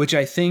which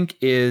I think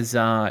is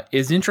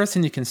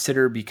interesting to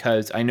consider,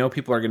 because I know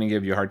people are going to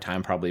give you a hard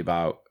time probably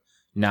about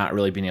not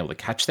really being able to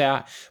catch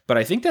that, but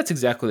I think that's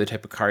exactly the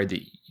type of card that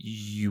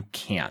you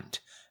can't.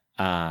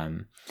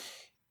 And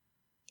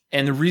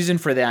the reason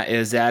for that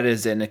is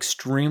an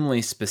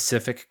extremely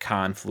specific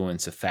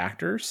confluence of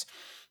factors,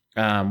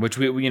 which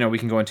we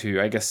can go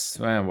into, I guess,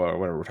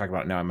 whatever we're talking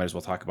about now, I might as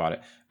well talk about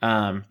it.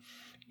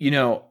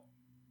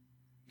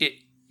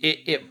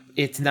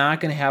 It's not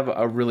going to have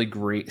a really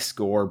great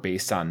score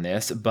based on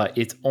this, but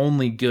it's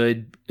only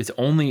good. It's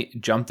only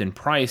jumped in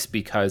price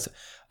because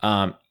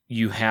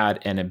you had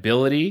an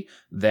ability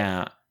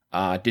that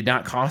did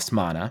not cost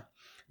mana.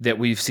 That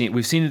we've seen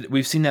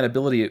that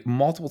ability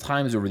multiple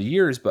times over the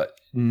years, but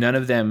none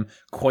of them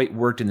quite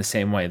worked in the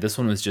same way. This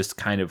one was just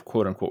kind of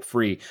quote unquote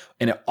free,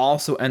 and it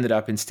also ended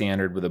up in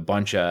standard with a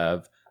bunch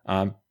of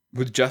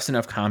with just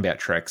enough combat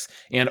tricks,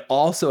 and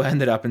also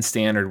ended up in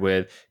standard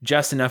with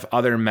just enough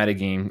other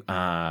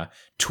metagame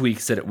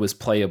tweaks that it was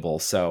playable.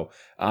 So,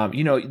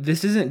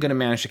 this isn't going to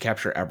manage to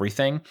capture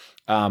everything,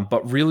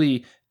 but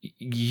really,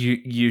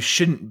 you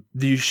shouldn't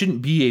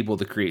be able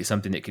to create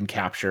something that can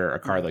capture a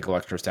card like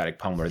Electrostatic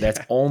Pummeler. That's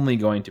only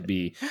going to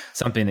be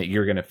something that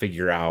you're going to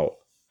figure out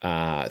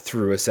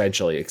through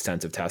essentially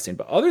extensive testing.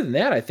 But other than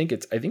that, I think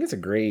it's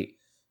definitely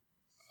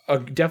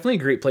a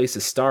great place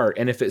to start.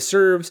 And if it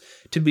serves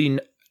to be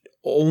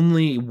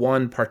only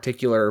one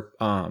particular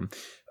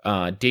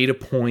data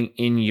point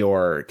in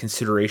your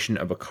consideration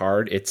of a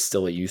card, it's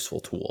still a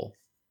useful tool.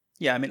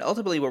 Yeah, I mean,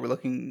 ultimately what we're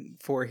looking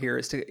for here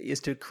is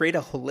to create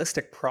a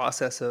holistic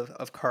process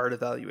of card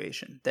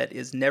evaluation that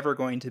is never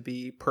going to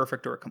be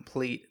perfect or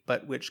complete,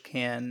 but which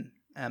can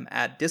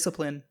add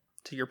discipline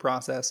to your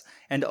process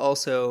and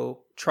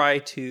also try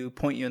to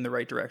point you in the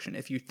right direction.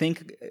 If you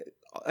think,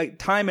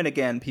 time and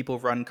again, people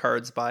run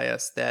cards by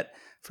us that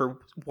for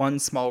one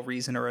small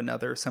reason or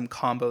another, some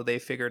combo they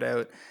figured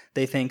out,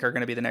 they think are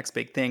going to be the next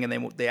big thing, and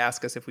they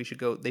ask us if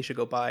they should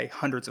go buy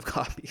hundreds of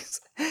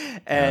copies.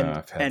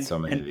 I've had so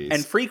many of these.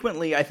 And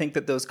frequently, I think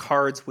that those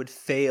cards would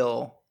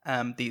fail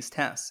these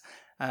tests.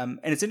 And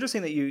it's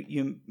interesting that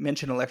you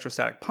mentioned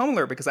Electrostatic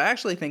Pummeler, because I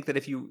actually think that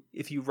if you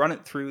run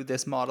it through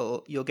this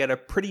model, you'll get a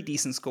pretty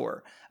decent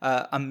score,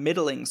 a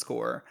middling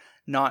score,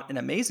 not an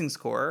amazing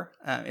score.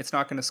 It's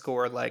not going to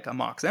score like a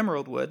Mox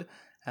Emerald would.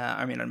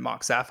 A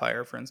Mox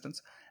Sapphire, for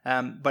instance.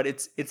 But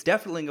it's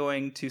definitely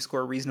going to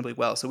score reasonably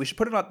well. So we should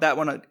put that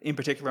one in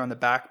particular on the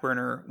back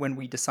burner when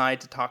we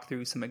decide to talk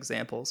through some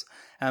examples.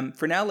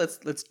 For now,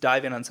 let's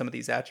dive in on some of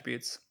these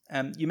attributes.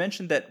 You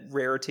mentioned that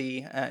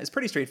rarity is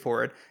pretty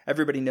straightforward.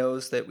 Everybody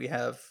knows that we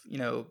have,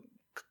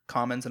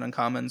 commons and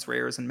uncommons,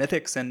 rares and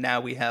mythics, and now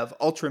we have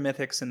ultra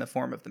mythics in the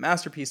form of the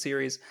Masterpiece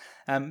series.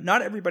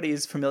 Not everybody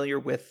is familiar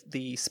with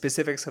the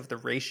specifics of the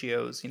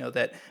ratios,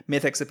 that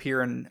mythics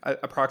appear in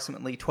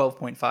approximately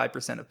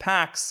 12.5% of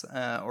packs,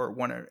 or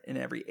 1 in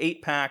every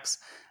 8 packs,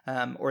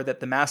 or that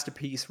the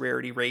Masterpiece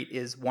rarity rate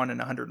is 1 in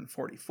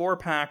 144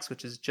 packs,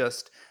 which is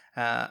just,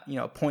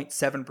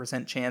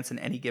 0.7% chance in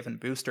any given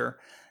booster.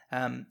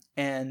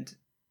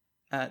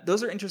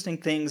 Those are interesting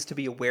things to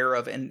be aware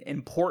of and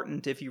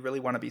important if you really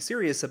want to be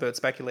serious about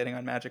speculating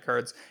on Magic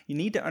cards. You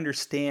need to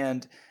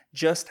understand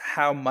just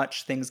how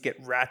much things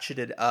get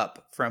ratcheted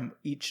up from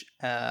each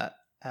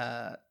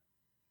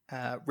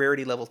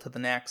rarity level to the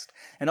next.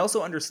 And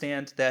also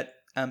understand that,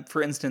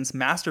 for instance,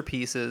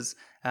 Masterpieces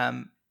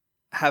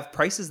have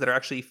prices that are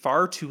actually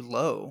far too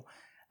low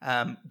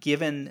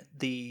given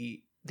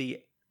the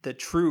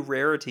true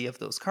rarity of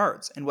those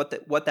cards and what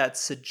that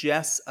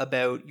suggests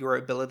about your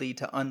ability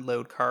to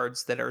unload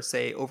cards that are,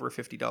 say, over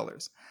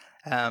 $50.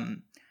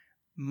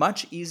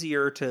 Much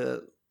easier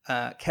to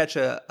catch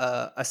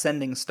a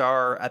ascending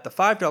star at the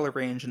 $5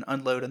 range and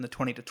unload in the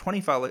 $20 to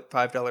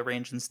 $25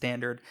 range in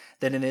standard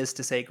than it is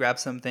to, say, grab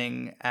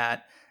something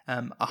at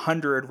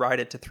 100,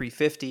 ride it to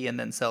 350, and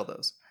then sell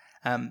those.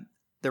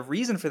 The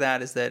reason for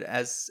that is that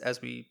as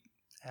we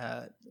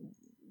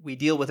we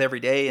deal with every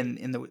day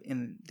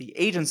in the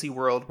agency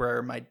world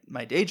where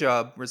my day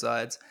job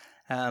resides,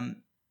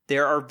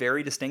 there are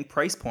very distinct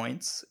price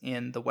points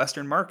in the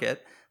Western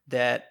market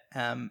that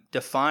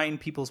define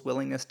people's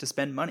willingness to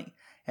spend money.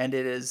 And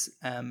it is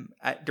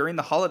during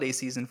the holiday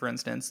season, for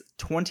instance,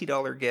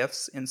 $20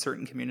 gifts in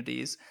certain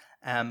communities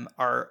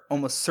are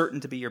almost certain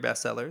to be your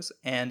best sellers.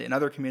 And in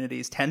other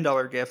communities,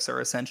 $10 gifts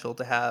are essential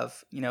to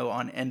have,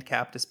 on end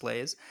cap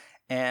displays.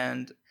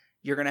 And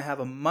you're going to have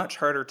a much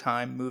harder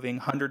time moving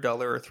 $100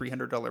 or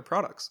 $300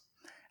 products.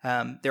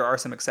 There are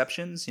some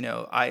exceptions,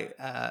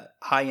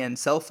 high-end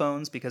cell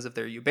phones, because of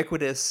their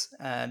ubiquitous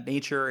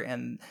nature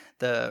and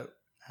the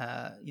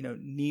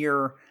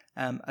near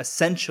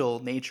essential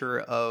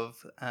nature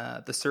of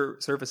the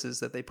services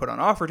that they put on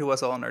offer to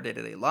us all in our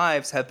day-to-day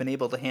lives, have been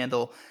able to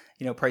handle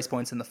price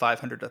points in the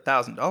 $500 to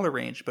 $1,000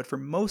 range. But for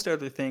most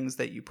other things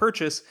that you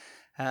purchase,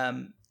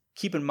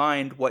 keep in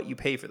mind what you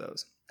pay for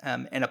those,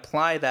 and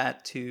apply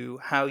that to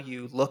how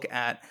you look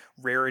at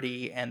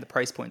rarity and the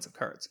price points of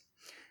cards.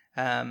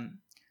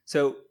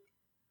 So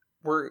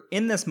we're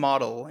in this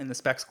model, in the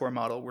spec score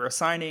model, we're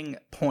assigning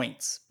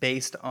points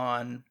based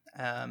on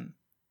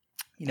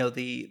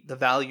the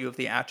value of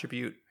the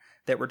attribute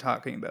that we're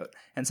talking about.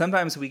 And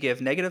sometimes we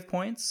give negative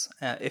points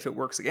if it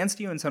works against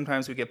you, and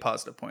sometimes we give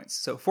positive points.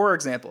 So for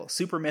example,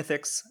 super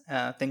mythics,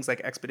 things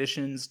like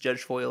expeditions,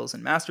 judge foils,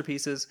 and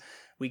masterpieces,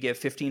 we give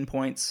 15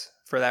 points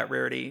for that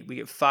rarity. We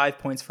give 5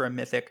 points for a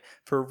mythic.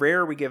 For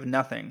rare, we give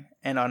nothing.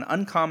 And on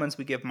uncommons,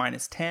 we give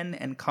 -10,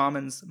 and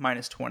commons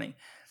 -20.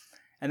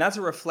 And that's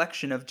a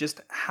reflection of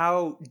just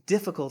how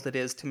difficult it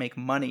is to make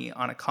money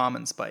on a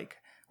common spike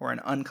or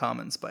an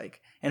uncommon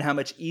spike, and how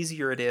much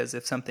easier it is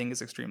if something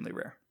is extremely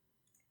rare.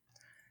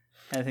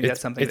 And I think that's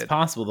something it's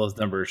possible those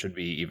numbers should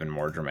be even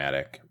more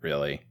dramatic,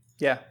 really.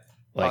 Yeah.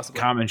 Like possibly.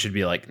 Common should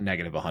be like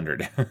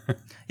 -100.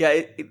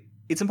 Yeah,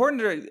 it's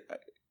important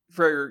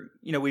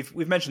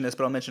we've mentioned this,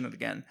 but I'll mention it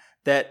again,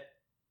 that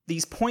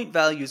these point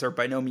values are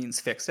by no means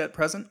fixed at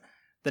present.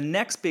 The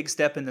next big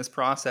step in this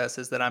process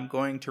is that I'm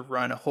going to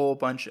run a whole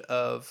bunch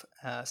of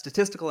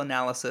statistical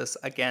analysis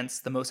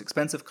against the most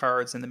expensive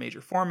cards in the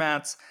major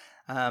formats,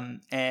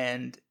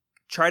 and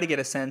try to get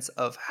a sense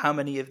of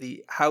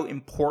how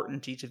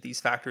important each of these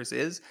factors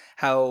is,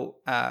 how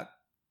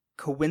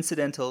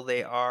coincidental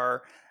they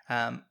are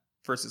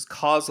versus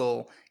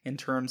causal in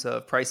terms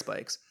of price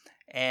spikes.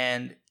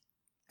 And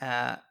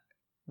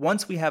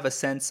once we have a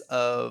sense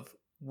of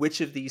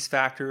which of these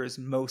factors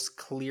most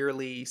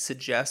clearly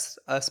suggests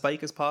a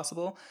spike is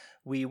possible,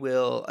 we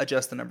will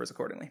adjust the numbers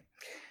accordingly.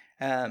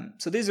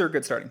 So these are a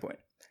good starting point,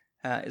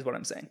 is what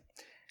I'm saying.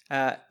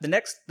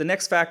 The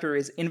next factor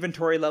is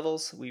inventory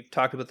levels. We've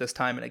talked about this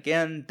time and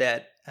again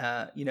that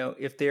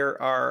if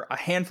there are a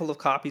handful of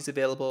copies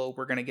available,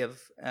 we're going to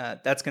give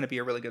that's going to be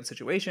a really good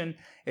situation.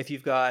 If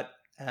you've got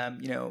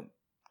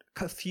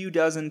a few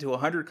dozen to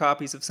 100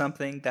 copies of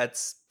something,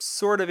 that's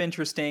sort of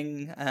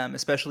interesting,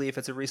 especially if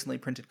it's a recently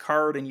printed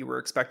card and you were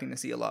expecting to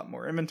see a lot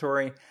more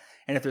inventory.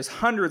 And if there's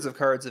hundreds of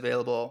cards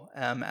available,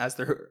 as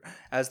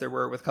there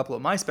were with a couple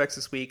of my specs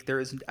this week, there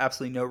is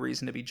absolutely no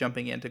reason to be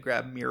jumping in to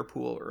grab Mirror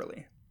Pool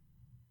early.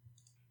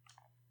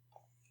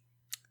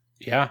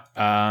 Yeah,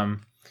 I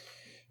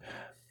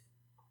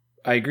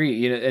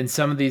agree. And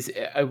some of these,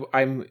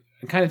 I'm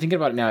kind of thinking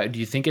about it now. Do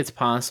you think it's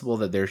possible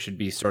that there should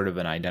be sort of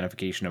an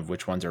identification of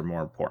which ones are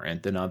more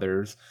important than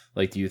others?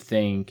 Like, do you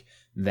think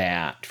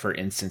that, for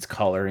instance,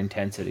 color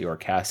intensity or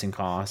casting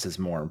cost is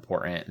more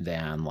important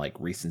than like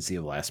recency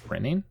of last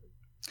printing?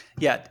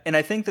 Yeah, and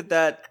I think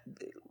that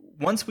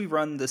once we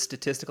run the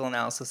statistical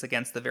analysis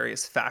against the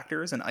various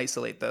factors and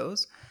isolate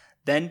those,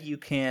 then you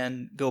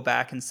can go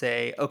back and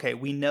say, okay,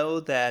 we know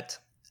that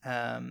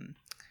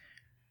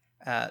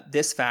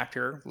this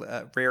factor,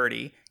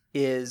 rarity,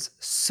 is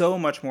so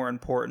much more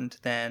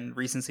important than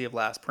recency of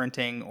last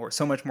printing, or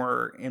so much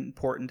more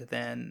important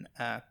than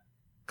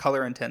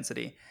color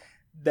intensity,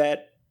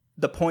 that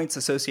the points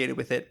associated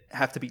with it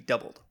have to be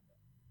doubled,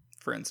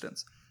 for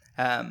instance.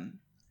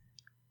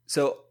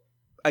 So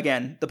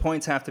again, the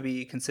points have to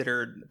be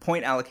considered,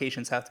 point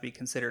allocations have to be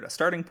considered a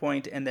starting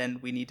point, and then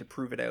we need to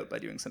prove it out by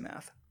doing some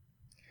math.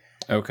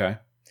 Okay.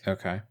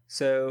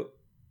 So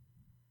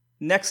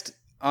next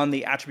on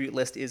the attribute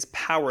list is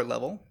power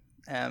level.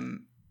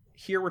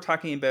 Here we're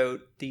talking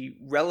about the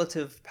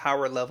relative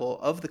power level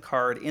of the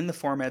card in the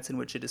formats in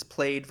which it is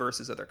played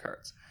versus other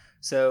cards.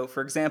 So,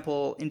 for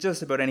example, in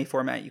just about any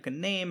format you can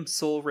name,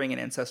 Sol Ring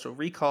and Ancestral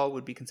Recall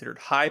would be considered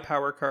high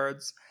power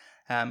cards.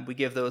 We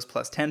give those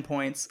plus 10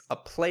 points. A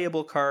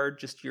playable card,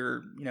 just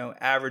your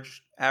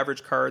average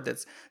card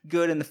that's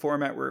good in the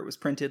format where it was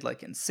printed, like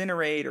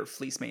Incinerate or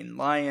Fleecemane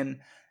Lion,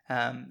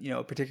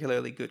 a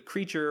particularly good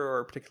creature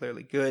or a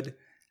particularly good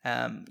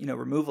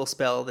removal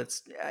spell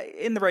that's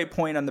in the right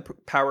point on the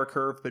power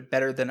curve, but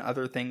better than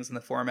other things in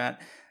the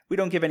format. We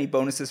don't give any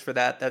bonuses for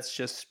that. That's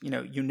just,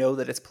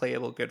 that it's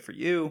playable, good for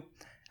you.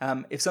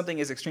 If something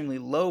is extremely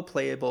low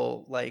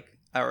playable, like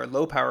or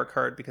low power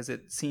card because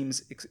it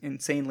seems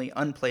insanely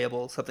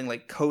unplayable. Something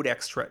like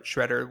Codex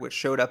Shredder, which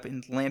showed up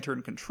in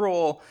Lantern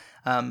Control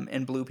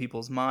and blew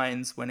people's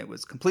minds when it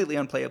was completely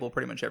unplayable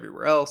pretty much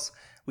everywhere else.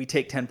 We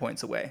take 10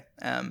 points away.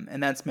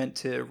 And that's meant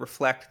to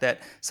reflect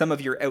that some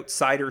of your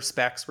outsider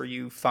specs where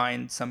you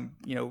find some,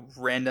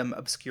 random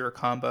obscure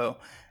combo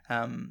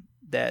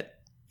that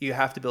you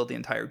have to build the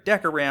entire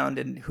deck around,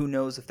 and who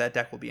knows if that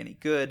deck will be any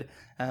good.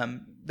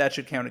 That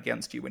should count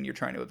against you when you're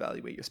trying to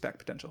evaluate your spec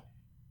potential.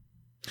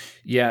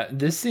 Yeah,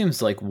 this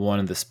seems like one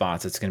of the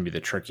spots that's going to be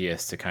the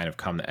trickiest to kind of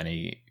come to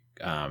any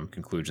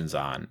conclusions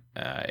on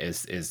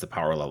is the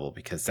power level,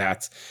 because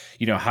that's,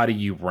 how do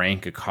you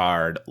rank a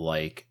card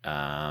like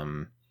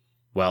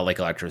like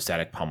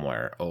Electrostatic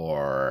Pummeler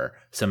or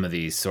some of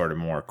these sort of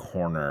more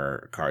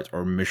corner cards,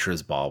 or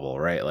Mishra's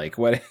Bauble, right? Like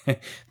what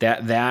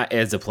that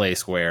is a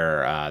place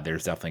where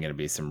there's definitely going to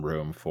be some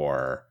room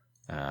for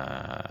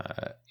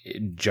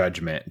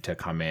judgment to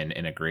come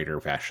in a greater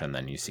fashion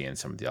than you see in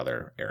some of the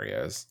other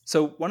areas.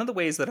 So one of the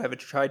ways that I've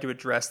tried to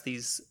address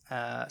these,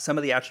 some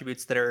of the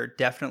attributes that are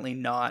definitely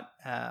not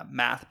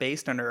math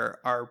based and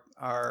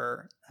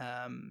are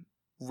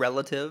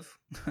relative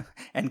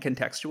and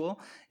contextual,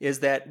 is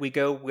that we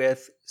go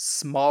with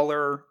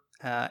smaller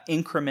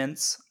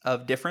increments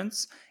of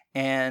difference,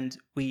 and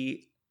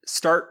we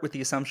start with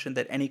the assumption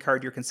that any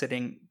card you're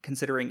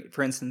considering,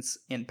 for instance,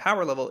 in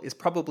power level, is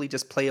probably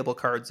just playable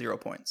card 0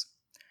 points.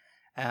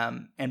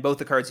 And both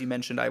the cards you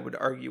mentioned, I would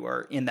argue,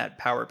 are in that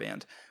power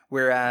band.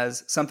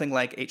 Whereas something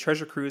like a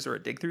Treasure Cruise or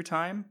a Dig Through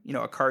Time,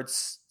 a card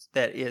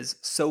that is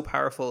so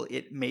powerful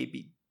it may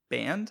be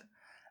banned,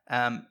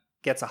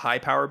 gets a high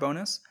power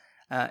bonus.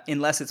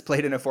 Unless it's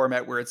played in a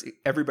format where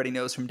everybody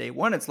knows from day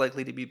one it's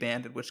likely to be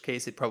banned, in which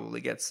case it probably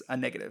gets a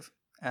negative.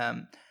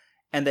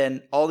 And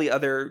then all the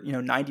other,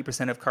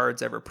 90% of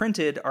cards ever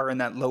printed are in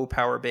that low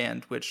power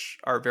band, which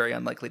are very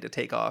unlikely to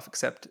take off,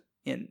 except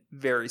in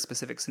very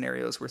specific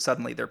scenarios where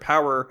suddenly their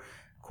power,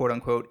 quote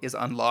unquote, is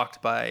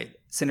unlocked by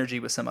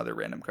synergy with some other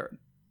random card.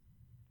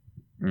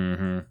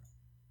 Mm-hmm.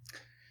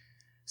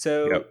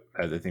 So yep,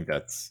 I think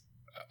that's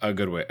a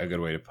good way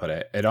to put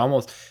it. It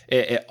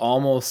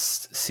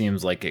almost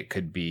seems like it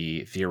could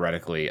be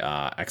theoretically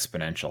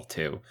exponential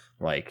too.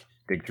 Like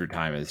Dig Through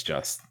Time is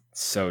just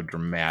so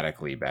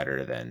dramatically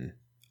better than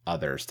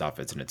other stuff.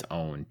 It's in its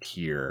own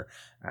tier.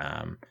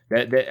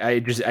 I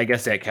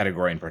guess that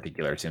category in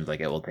particular seems like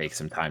it will take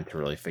some time to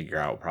really figure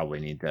out. Probably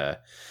need to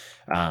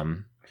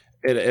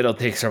it'll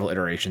take several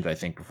iterations, I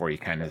think, before you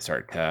kind of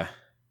start to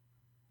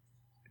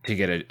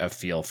get a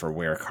feel for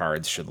where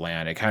cards should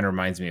land. It kind of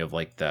reminds me of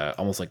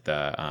almost like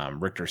the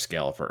Richter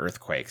scale for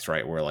earthquakes,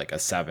 right? Where like a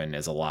 7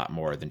 is a lot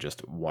more than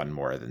just one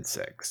more than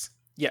 6.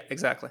 Yeah,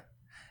 exactly.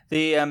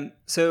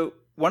 So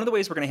one of the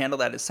ways we're going to handle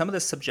that is some of the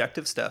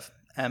subjective stuff.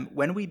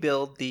 When we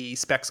build the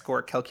spec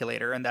score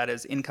calculator, and that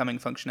is incoming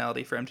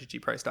functionality for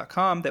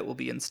mtgprice.com that will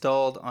be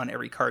installed on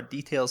every card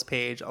details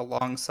page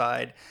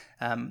alongside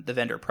the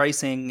vendor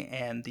pricing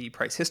and the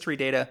price history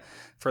data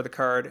for the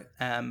card,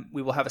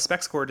 we will have a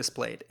spec score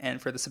displayed.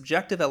 And for the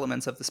subjective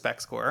elements of the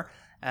spec score,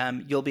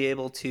 you'll be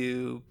able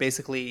to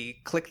basically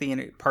click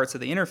the parts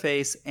of the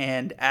interface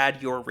and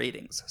add your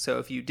ratings. So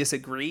if you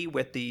disagree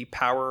with the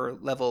power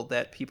level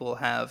that people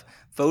have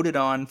voted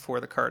on for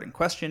the card in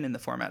question in the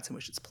formats in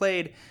which it's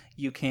played,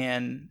 you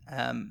can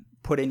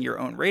put in your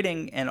own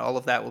rating, and all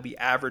of that will be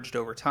averaged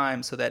over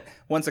time, so that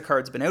once a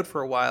card's been out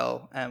for a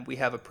while, we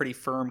have a pretty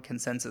firm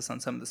consensus on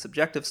some of the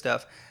subjective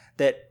stuff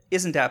that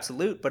isn't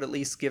absolute, but at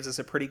least gives us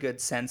a pretty good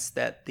sense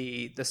that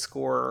the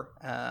score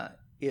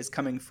is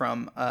coming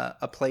from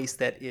a place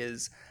that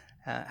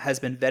has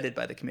been vetted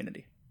by the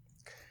community.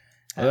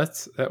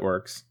 That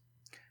works.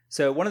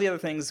 So one of the other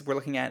things we're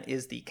looking at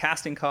is the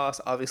casting cost,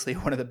 obviously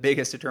one of the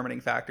biggest determining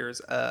factors.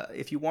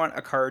 If you want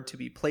a card to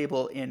be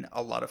playable in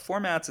a lot of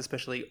formats,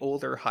 especially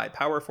older high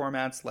power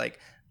formats like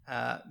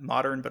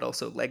modern, but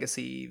also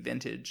legacy,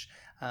 vintage,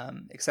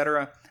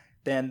 etc.,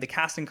 then the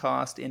casting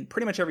cost in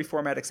pretty much every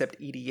format except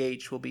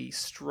EDH will be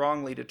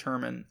strongly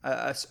determined,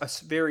 a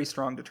very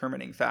strong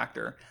determining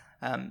factor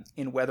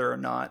in whether or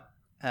not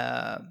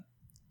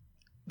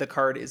the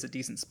card is a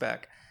decent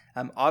spec.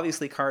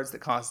 Obviously, cards that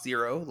cost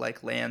 0,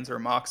 like lands or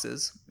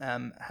moxes,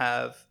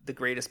 have the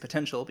greatest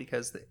potential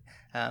because the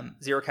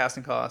 0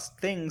 casting cost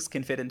things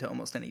can fit into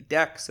almost any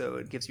deck, so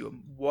it gives you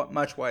a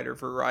much wider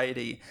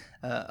variety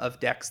of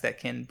decks that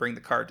can bring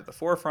the card to the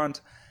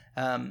forefront.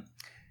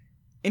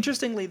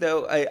 Interestingly,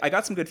 though, I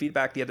got some good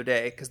feedback the other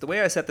day, because the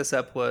way I set this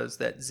up was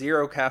that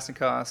 0 casting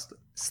cost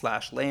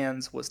 /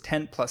 lands was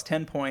 10 plus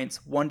 10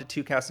 points, 1 to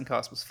 2 casting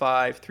cost was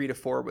 5, 3 to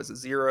 4 was a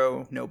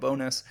 0, no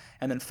bonus,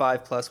 and then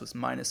 5 plus was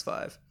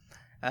 -5.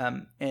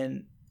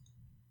 And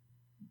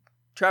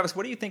Travis,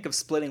 what do you think of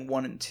splitting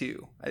 1 and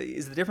 2?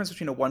 Is the difference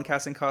between a 1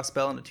 casting cost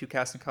spell and a 2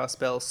 casting cost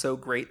spell so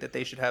great that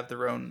they should have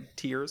their own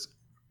tiers?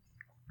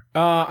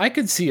 I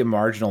could see a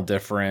marginal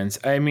difference.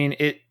 I mean,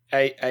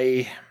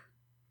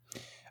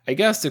 I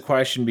guess the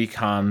question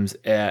becomes,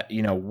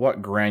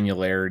 what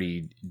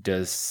granularity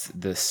does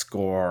the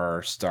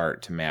score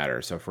start to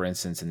matter? So, for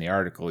instance, in the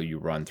article, you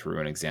run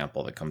through an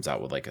example that comes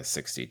out with like a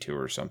 62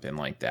 or something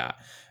like that.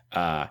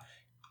 How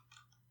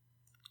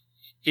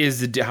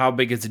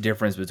big is the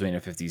difference between a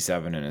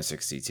 57 and a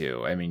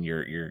 62? I mean,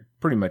 you're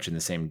pretty much in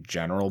the same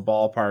general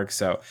ballpark.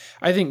 So,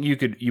 I think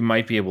you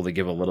might be able to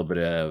give a little bit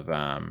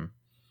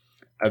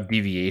of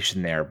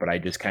deviation there, but I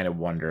just kind of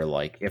wonder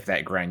like if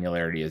that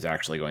granularity is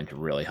actually going to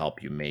really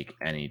help you make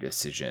any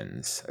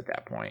decisions at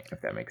that point, if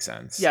that makes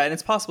sense. Yeah, and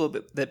it's possible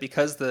that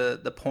because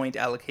the point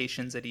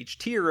allocations at each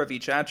tier of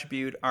each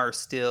attribute are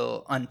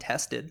still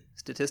untested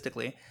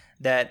statistically,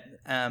 that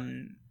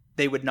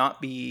they would not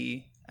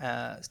be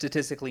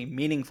statistically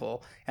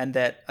meaningful, and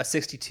that a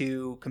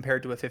 62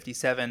 compared to a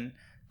 57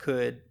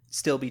 could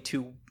still be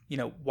two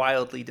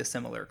wildly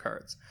dissimilar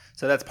cards.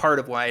 So that's part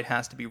of why it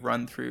has to be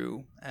run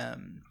through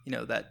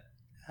that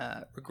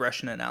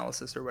regression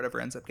analysis or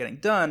whatever ends up getting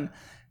done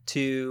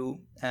to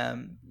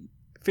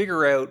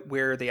figure out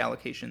where the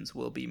allocations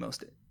will be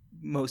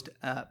most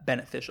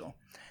beneficial.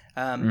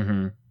 I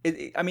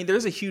mean,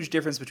 there's a huge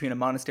difference between a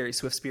Monastery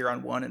Swiftspear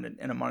on 1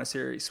 and a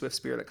Monastery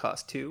Swiftspear that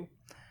costs 2.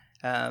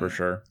 For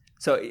sure.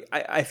 So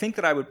I think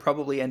that I would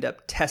probably end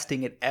up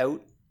testing it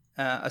out,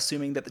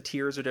 assuming that the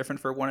tiers are different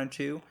for 1 and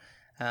 2.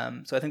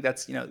 So I think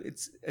that's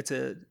it's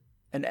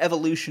an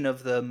evolution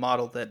of the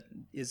model that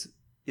is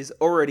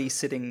already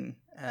sitting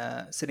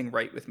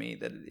right with me,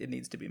 that it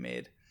needs to be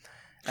made.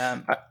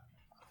 Go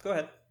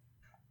ahead.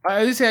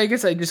 I would say, I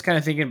guess I just kind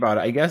of thinking about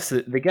it. I guess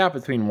the gap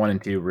between 1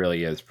 and 2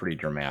 really is pretty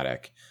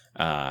dramatic.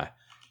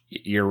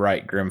 You're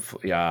right, not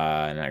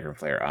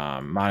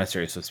Grimflayer.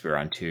 Monastery Swiftspear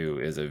on 2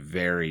 is a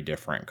very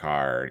different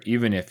card.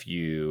 Even if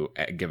you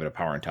give it a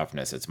power and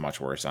toughness, it's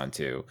much worse on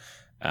 2.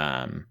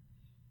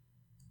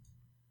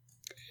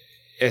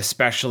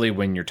 Especially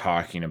when you're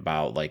talking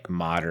about like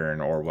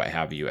modern or what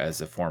have you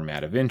as a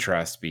format of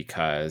interest,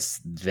 because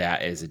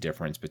that is a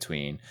difference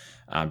between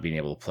being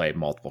able to play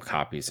multiple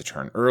copies a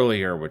turn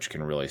earlier, which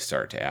can really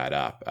start to add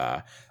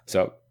up.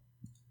 So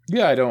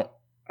yeah,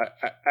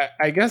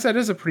 I guess that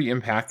is a pretty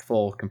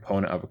impactful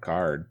component of a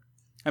card.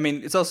 I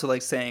mean, it's also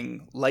like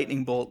saying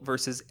Lightning Bolt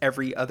versus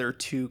every other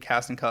 2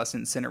 casting cost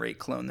Incinerate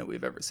clone that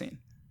we've ever seen.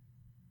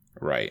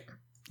 Right.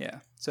 Yeah,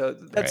 so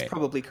that's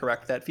probably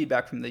correct. That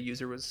feedback from the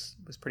user was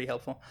pretty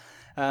helpful.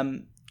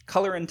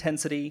 Color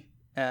intensity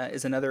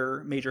is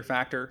another major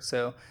factor.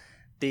 So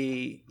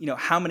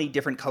how many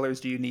different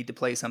colors do you need to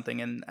play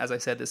something? And as I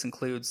said, this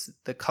includes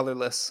the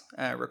colorless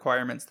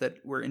requirements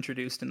that were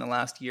introduced in the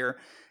last year.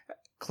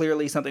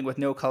 Clearly, something with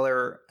no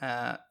color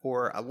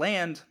or a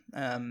land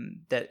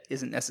that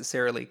isn't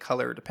necessarily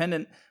color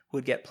dependent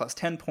would get plus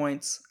 10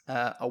 points.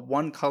 A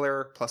 1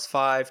 color plus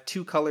 5,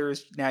 2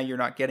 colors, now you're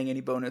not getting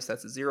any bonus.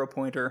 That's a 0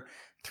 pointer.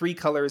 3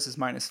 colors is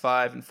minus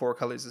 5, and 4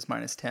 colors is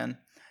minus 10.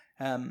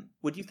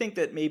 Would you think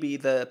that maybe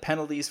the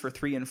penalties for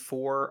 3 and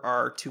 4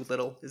 are too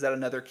little? Is that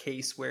another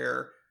case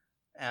where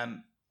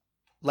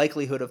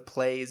likelihood of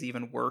play is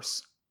even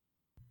worse?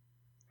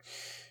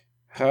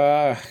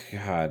 God.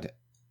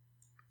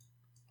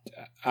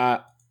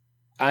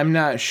 I'm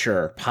not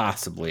sure.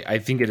 Possibly. I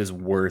think it is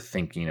worth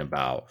thinking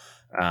about.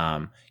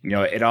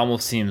 It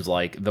almost seems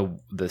like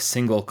the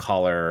single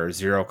color,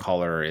 0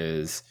 color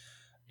is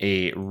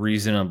a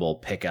reasonable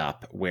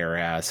pickup,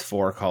 whereas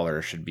 4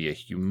 color should be a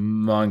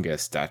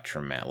humongous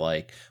detriment.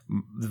 Like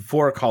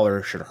 4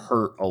 color should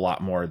hurt a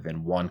lot more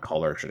than 1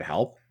 color should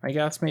help, I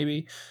guess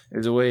maybe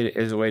is a way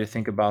to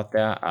think about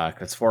that.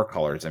 Because 4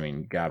 colors, I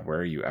mean, God, where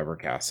are you ever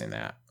casting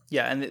that?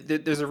 Yeah, and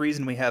there's a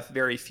reason we have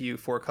very few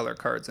 4-color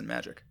cards in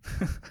Magic.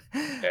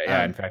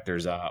 Yeah, in fact,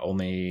 there's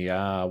only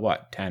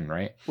 10,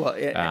 right? Well,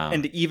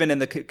 and even in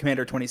the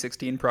Commander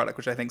 2016 product,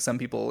 which I think some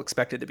people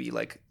expected to be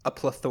like a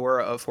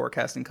plethora of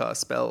forecasting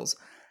cost spells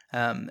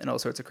and all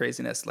sorts of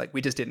craziness, like we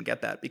just didn't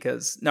get that,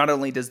 because not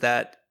only does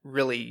that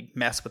really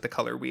mess with the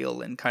color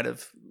wheel and kind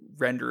of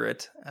render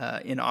it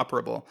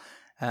inoperable,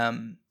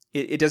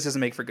 it just doesn't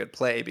make for good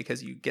play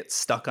because you get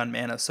stuck on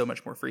mana so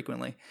much more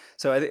frequently.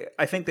 So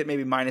I think that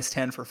maybe minus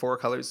 10 for 4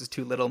 colors is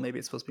too little. Maybe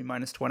it's supposed to be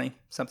minus 20.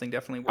 Something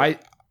definitely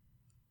works.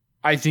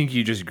 I think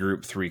you just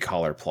group 3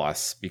 color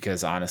plus,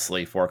 because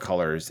honestly, 4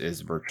 colors is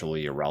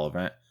virtually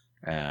irrelevant.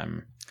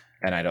 And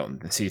I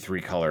don't see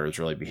 3 colors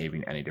really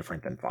behaving any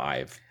different than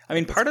 5. I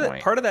mean, part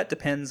of that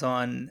depends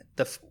on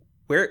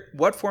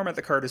what format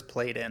the card is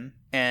played in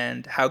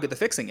and how good the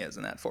fixing is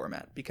in that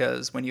format.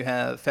 Because when you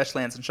have fetch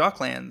lands and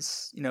shock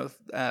lands,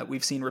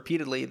 we've seen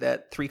repeatedly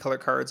that 3-color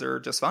cards are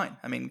just fine.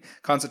 I mean,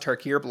 Khonsa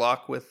Tarkir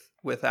block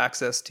with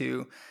access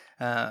to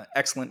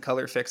excellent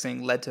color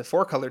fixing led to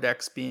 4-color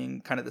decks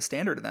being kind of the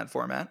standard in that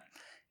format.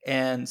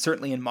 And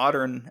certainly in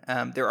Modern,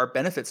 there are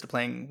benefits to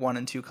playing 1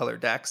 and 2 color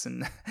decks,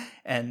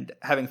 and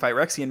having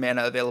Phyrexian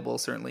mana available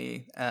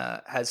certainly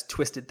has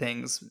twisted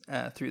things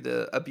through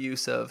the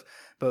abuse of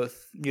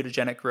both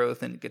Mutagenic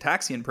Growth and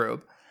Gitaxian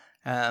Probe.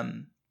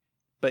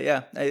 But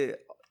yeah, I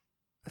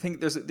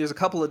think there's a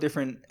couple of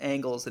different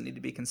angles that need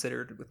to be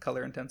considered with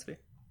color intensity.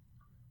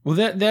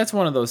 Well, that's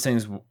one of those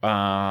things when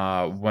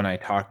I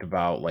talked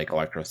about like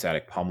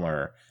electrostatic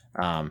pummeler,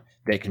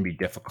 that can be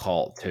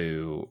difficult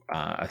to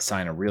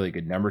assign a really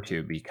good number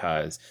to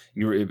because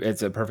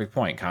it's a perfect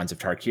point. Khans of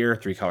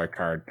Tarkir, 3-color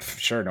card,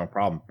 sure, no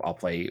problem. I'll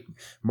play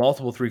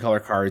multiple 3-color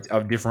cards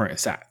of different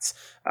sets.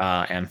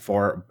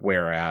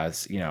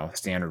 Whereas,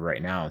 standard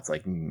right now, it's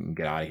like,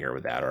 get out of here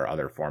with that, or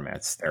other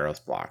formats,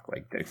 Theros block,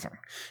 like,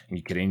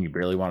 you kidding? You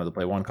barely wanted to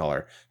play 1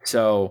 color.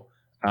 So,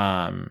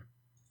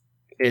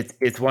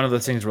 it's one of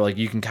those things where like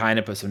you can kind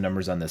of put some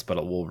numbers on this, but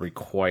it will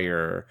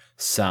require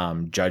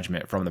some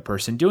judgment from the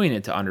person doing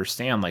it to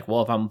understand like,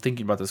 well, if I'm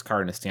thinking about this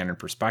card in a standard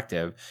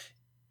perspective,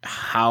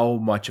 how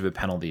much of a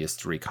penalty is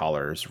 3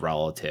 colors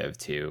relative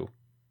to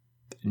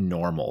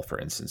normal, for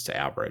instance, to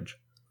average?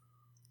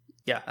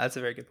 Yeah, that's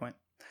a very good point.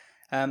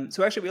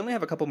 So actually, we only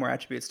have a couple more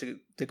attributes to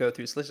go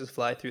through, so let's just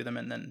fly through them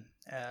and then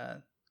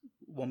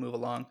we'll move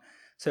along.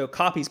 So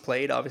copies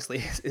played,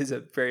 obviously, is a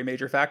very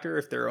major factor.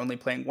 If they're only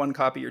playing 1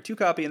 copy or 2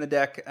 copy in the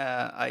deck,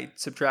 I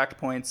subtract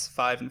points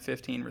 5 and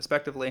 15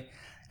 respectively.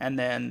 And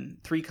then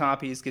 3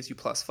 copies gives you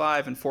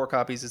 +5, and 4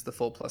 copies is the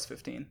full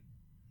 +15.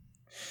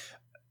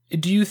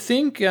 Do you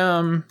think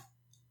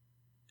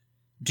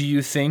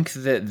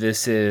that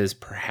this is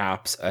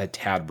perhaps a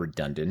tad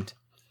redundant?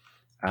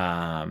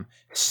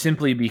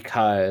 Simply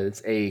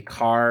because a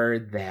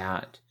card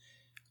that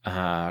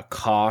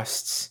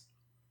costs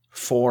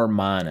 4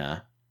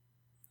 mana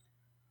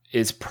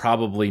is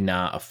probably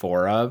not a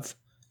 4 of,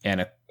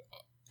 and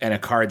a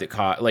card that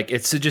cost like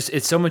it's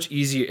so much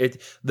easier.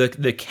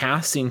 The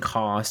casting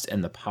cost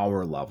and the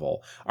power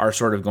level are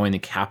sort of going to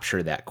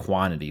capture that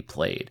quantity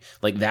played.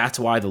 Like that's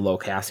why the low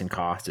casting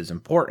cost is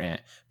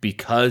important,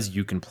 because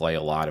you can play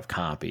a lot of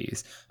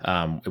copies,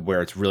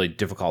 where it's really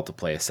difficult to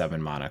play a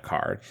 7 mana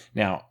card.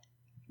 Now,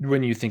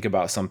 when you think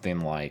about something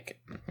like,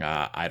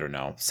 I don't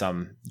know,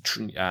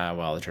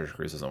 the Treasure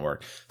Cruise doesn't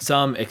work.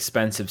 Some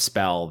expensive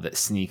spell that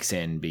sneaks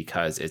in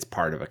because it's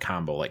part of a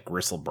combo like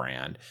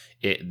Gristlebrand,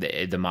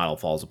 the model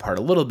falls apart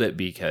a little bit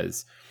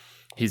because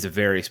he's a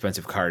very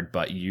expensive card,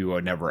 but you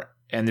are never,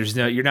 and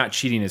you're not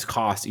cheating his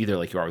cost either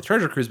like you are with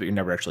Treasure Cruise, but you're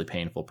never actually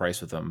paying full price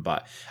with him.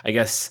 But I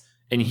guess,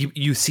 and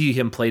you see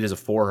him played as a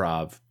 4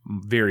 of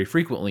very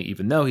frequently,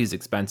 even though he's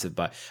expensive.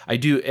 But I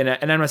do, and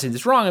I'm not saying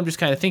this wrong. I'm just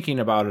kind of thinking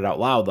about it out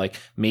loud. Like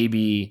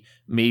maybe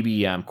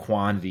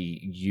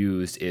quantity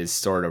used is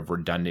sort of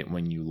redundant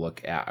when you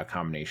look at a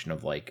combination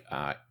of like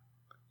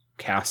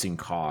casting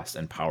cost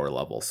and power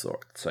level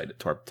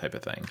type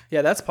of thing.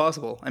 Yeah, that's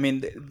possible. I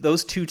mean,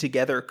 those two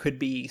together could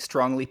be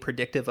strongly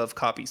predictive of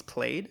copies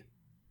played,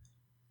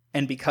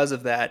 and because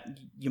of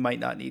that, you might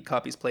not need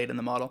copies played in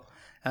the model.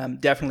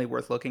 Definitely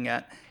worth looking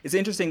at. It's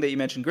interesting that you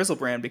mentioned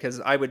Gristlebrand, because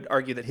I would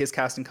argue that his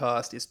casting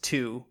cost is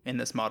 2 in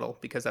this model,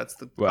 because that's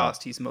the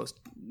cost he's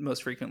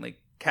most frequently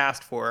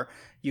cast for.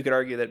 You could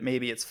argue that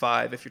maybe it's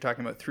 5 if you're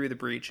talking about Through the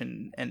Breach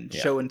and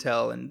Show and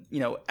Tell, and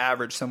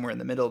average somewhere in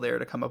the middle there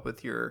to come up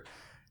with your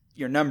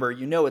number.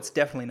 It's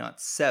definitely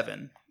not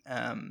 7.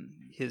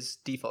 His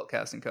default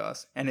casting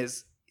cost, and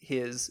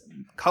his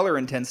color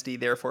intensity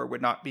therefore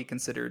would not be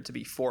considered to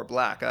be 4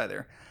 black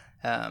either.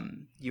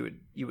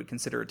 You would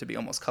consider it to be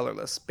almost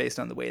colorless based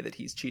on the way that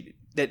he's cheated.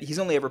 That he's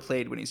only ever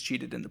played when he's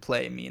cheated into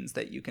play means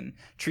that you can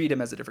treat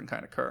him as a different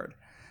kind of card.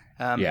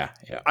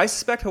 I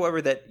suspect,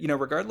 however, that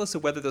regardless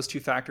of whether those two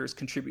factors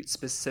contribute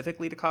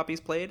specifically to copies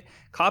played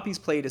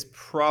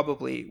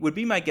would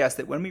be my guess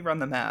that when we run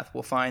the math,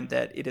 we'll find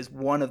that it is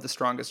one of the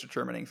strongest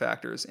determining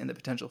factors in the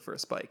potential for a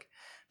spike,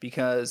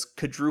 because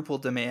quadruple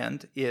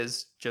demand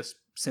is just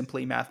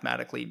simply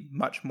mathematically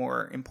much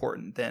more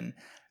important than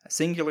a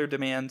singular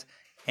demand.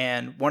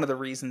 And one of the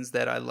reasons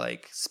that I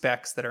like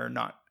specs that are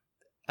not,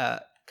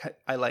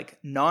 I like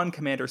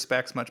non-commander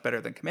specs much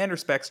better than commander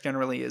specs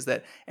generally, is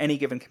that any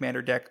given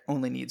commander deck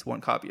only needs 1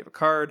 copy of a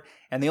card.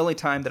 And the only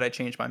time that I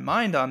change my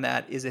mind on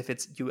that is if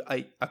it's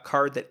a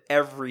card that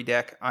every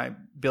deck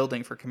I'm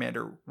building for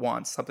commander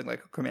wants, something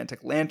like a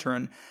Chromantic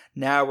Lantern.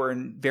 Now we're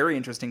in very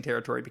interesting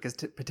territory, because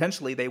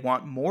potentially they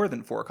want more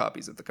than 4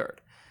 copies of the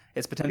card.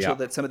 It's potential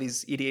that some of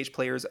these EDH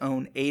players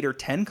own 8 or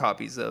 10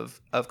 copies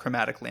of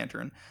Chromatic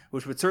Lantern,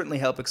 which would certainly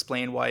help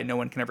explain why no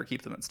one can ever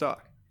keep them in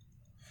stock.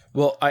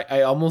 Well,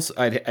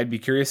 I'd be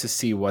curious to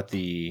see what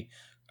the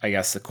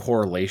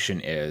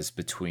correlation is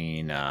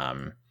between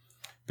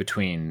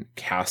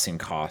casting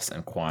costs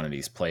and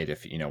quantities played,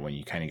 if when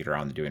you kind of get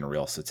around to doing a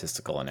real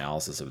statistical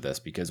analysis of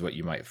this, because what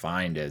you might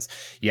find is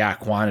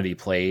quantity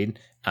played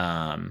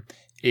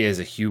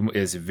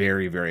is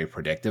very, very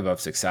predictive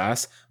of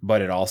success,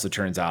 but it also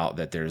turns out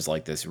that there's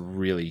like this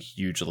really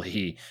huge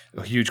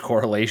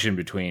correlation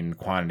between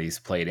quantities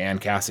played and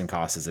casting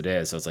costs as it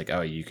is. So it's like,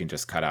 oh, you can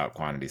just cut out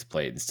quantities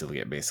played and still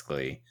get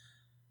basically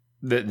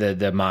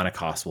the mana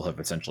cost will have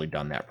essentially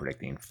done that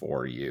predicting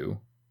for you.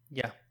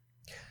 Yeah.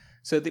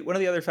 So one of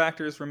the other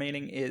factors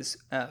remaining is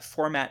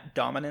format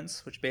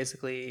dominance, which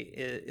basically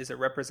is a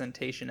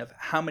representation of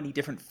how many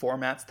different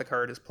formats the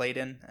card is played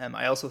in.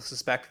 I also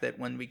suspect that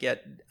when we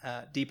get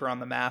deeper on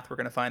the math, we're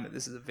going to find that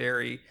this is a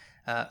very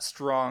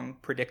strong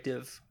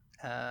predictive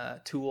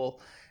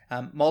tool.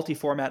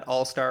 Multi-format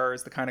All-Star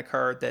is the kind of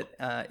card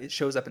that it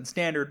shows up in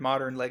Standard,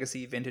 Modern,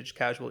 Legacy, Vintage,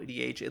 Casual,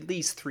 EDH. At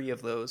least 3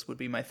 of those would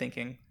be my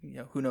thinking.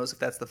 Who knows if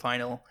that's the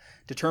final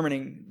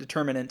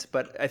determinant,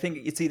 but I think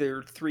it's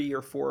either 3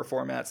 or 4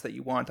 formats that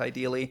you want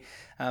ideally.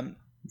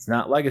 It's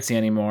not Legacy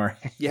anymore.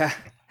 Yeah.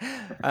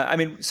 I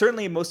mean,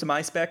 certainly most of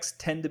my specs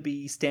tend to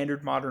be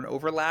Standard Modern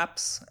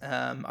overlaps.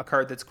 A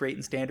card that's great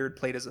in Standard,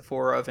 played as a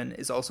 4 of, and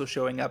is also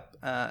showing up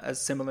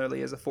as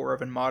similarly as a 4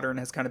 of in Modern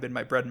has kind of been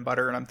my bread and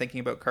butter. And I'm thinking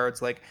about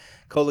cards like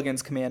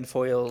Kolaghan's Command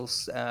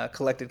foils,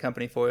 Collected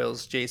Company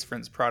foils, Jace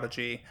Vryn's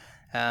Prodigy.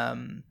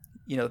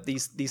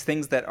 These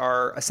things that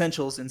are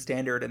essentials in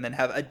Standard and then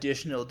have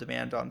additional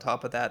demand on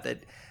top of that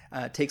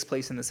takes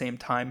place in the same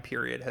time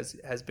period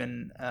has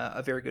been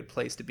a very good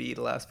place to be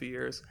the last few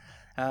years.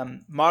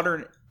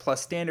 Modern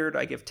plus Standard,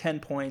 I give 10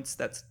 points.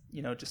 That's,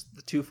 just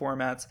the 2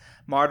 formats.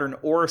 Modern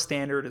or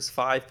Standard is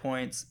 5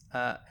 points.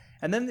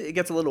 And then it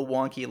gets a little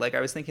wonky. Like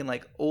I was thinking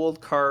like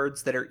old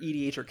cards that are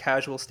EDH or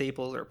Casual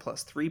staples are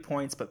plus 3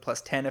 points, but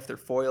plus 10 if they're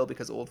foil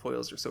because old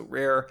foils are so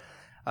rare.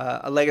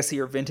 A Legacy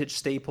or Vintage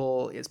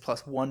staple is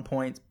plus 1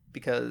 point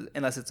because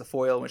unless it's a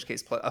foil, in which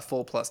case a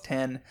full plus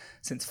 10,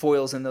 since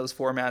foils in those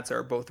formats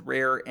are both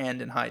rare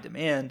and in high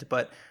demand,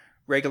 but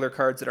regular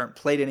cards that aren't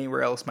played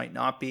anywhere else might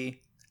not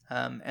be.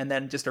 And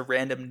then just a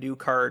random new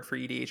card for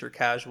EDH or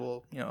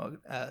Casual,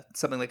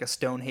 something like a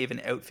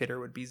Stonehaven Outfitter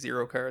would be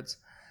 0 cards,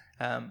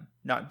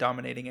 not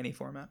dominating any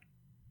format.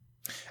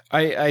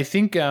 I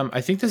think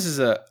this is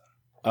a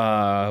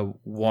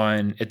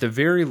one at the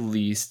very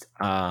least.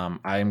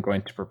 I am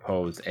going to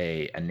propose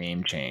a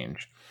name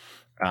change.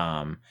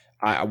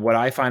 What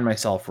I find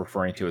myself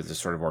referring to as a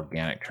sort of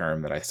organic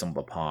term that I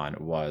stumbled upon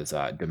was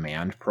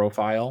demand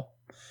profile.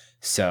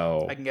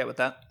 So I can get with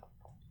that.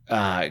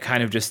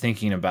 Kind of just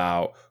thinking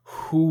about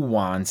who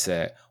wants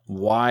it,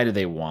 why do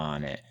they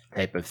want it,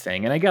 type of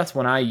thing. And I guess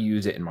when I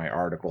use it in my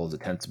articles,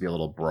 it tends to be a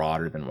little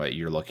broader than what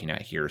you're looking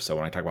at here. So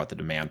when I talk about the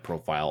demand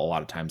profile, a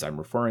lot of times I'm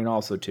referring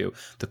also to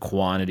the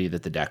quantity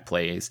that the deck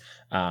plays.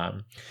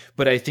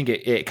 But I think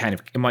it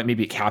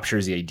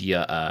captures the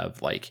idea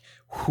of like,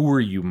 who are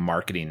you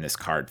marketing this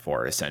card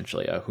for,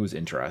 essentially, who's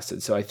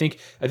interested. So I think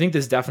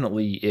this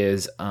definitely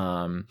is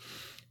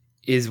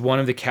one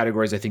of the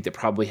categories I think that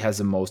probably has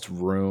the most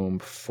room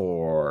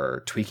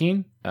for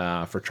tweaking,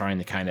 for trying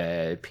to kind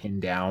of pin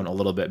down a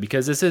little bit,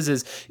 because this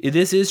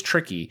is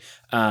tricky.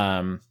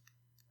 I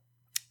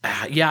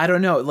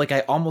don't know. Like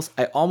I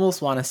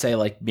almost want to say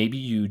like maybe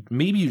you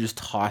just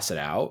toss it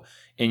out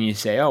and you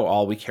say, oh,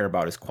 all we care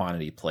about is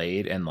quantity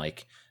played and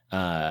like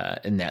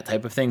and that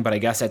type of thing. But I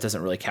guess that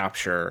doesn't really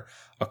capture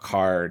a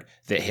card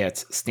that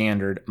hits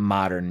Standard,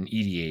 Modern, and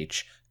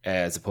EDH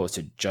as opposed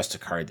to just a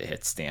card that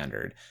hits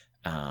Standard.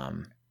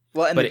 I'm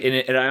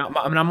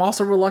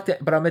also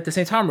reluctant, but I'm at the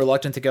same time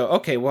reluctant to go,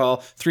 okay, well,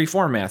 3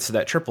 formats, so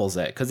that triples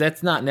it, because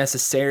that's not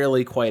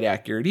necessarily quite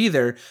accurate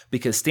either,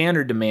 because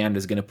Standard demand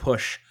is going to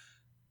push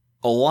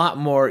a lot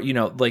more,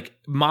 like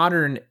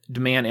Modern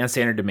demand and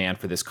Standard demand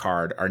for this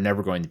card are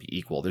never going to be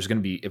equal. There's going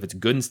to be, if it's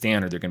good in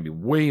Standard, there are going to be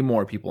way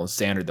more people in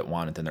Standard that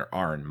want it than there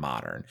are in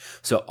Modern.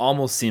 So it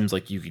almost seems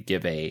like you could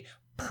give a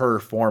per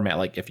format,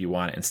 like if you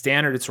want it in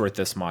Standard, it's worth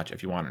this much.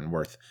 If you want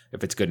it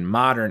if it's good in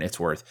Modern, it's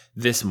worth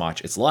this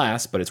much. It's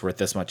less, but it's worth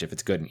this much. If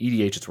it's good in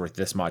EDH, it's worth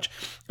this much.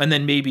 And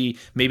then maybe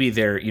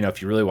there,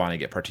 if you really want to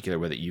get particular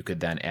with it, you could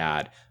then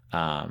add,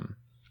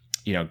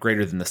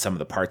 greater than the sum of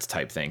the parts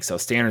type thing. So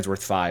Standard's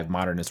worth 5,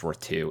 Modern is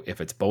worth 2.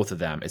 If it's both of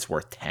them, it's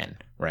worth 10,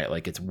 right?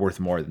 Like it's worth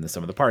more than the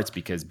sum of the parts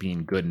because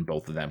being good in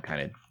both of them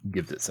kind of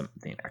gives it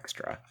something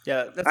extra.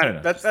 Yeah, I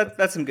don't know.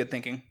 That's some good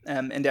thinking,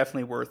 and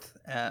definitely worth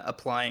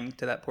applying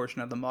to that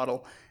portion of the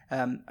model.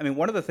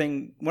 One of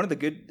the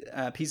good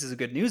pieces of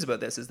good news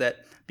about this is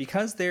that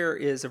because there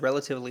is a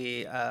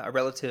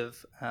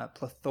relative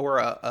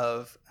plethora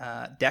of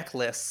deck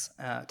lists,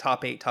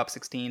 top 8, top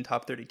 16,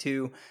 top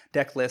 32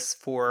 deck lists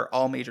for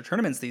all major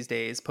tournaments these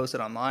days posted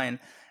online.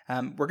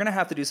 We're going to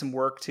have to do some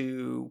work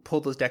to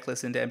pull those deck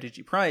lists into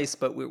MTG Price,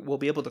 but we'll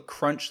be able to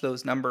crunch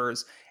those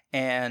numbers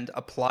and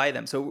apply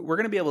them. So we're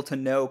going to be able to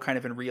know kind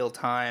of in real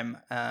time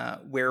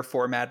where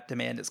format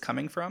demand is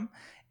coming from.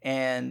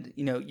 And,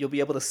 you'll be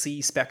able to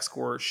see spec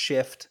scores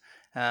shift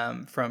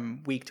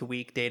from week to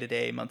week, day to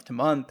day, month to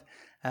month,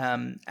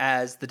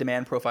 as the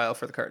demand profile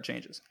for the card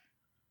changes.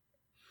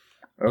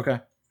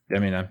 Okay. I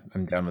mean,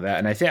 I'm done with that.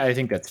 And I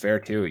think that's fair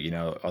too.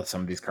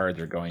 Some of these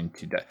cards are going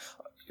to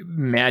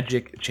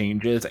Magic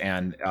changes,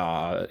 and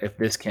if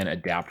this can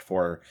adapt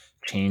for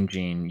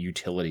changing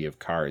utility of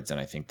cards, and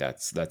I think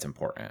that's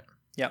important.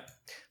 Yeah.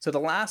 So the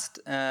last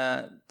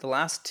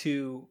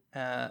 2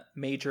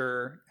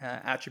 major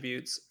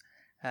attributes.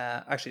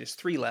 Actually, there's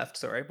 3 left,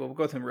 sorry, but we'll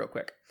go through them real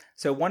quick.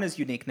 So one is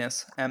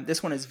uniqueness.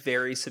 This one is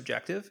very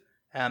subjective,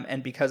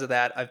 and because of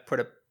that, I've put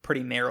a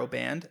pretty narrow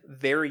band.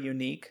 Very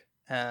unique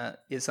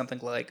is something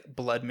like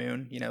Blood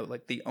Moon,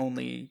 like the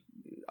only,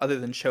 other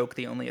than Choke,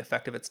 the only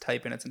effect of its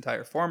type in its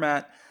entire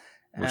format.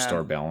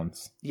 Restore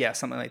balance. Yeah,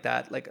 something like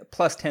that, like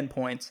plus 10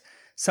 points.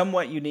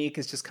 Somewhat unique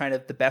is just kind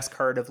of the best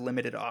card of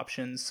limited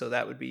options, so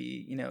that would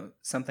be,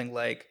 something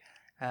like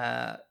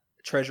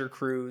Treasure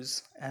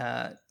Cruise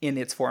in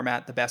its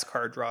format, the best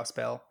card draw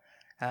spell.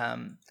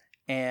 But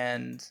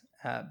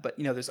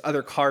there's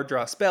other card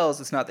draw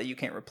spells. It's not that you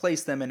can't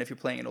replace them. And if you're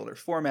playing in older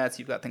formats,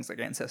 you've got things like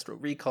Ancestral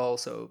Recall.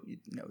 So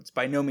it's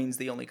by no means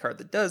the only card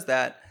that does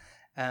that.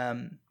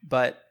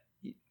 But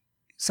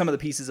some of the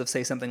pieces of,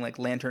 say, something like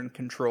Lantern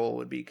Control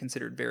would be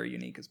considered very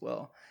unique as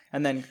well.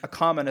 And then a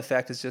common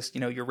effect is just,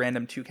 your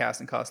random 2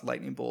 casting cost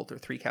Lightning Bolt or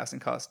 3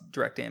 casting cost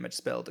direct damage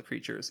spell to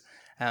creatures.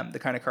 The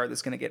kind of card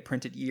that's going to get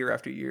printed year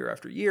after year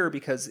after year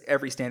because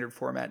every standard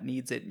format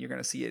needs it, and you're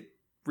going to see it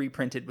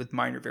reprinted with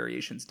minor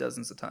variations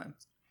dozens of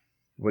times.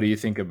 What do you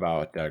think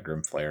about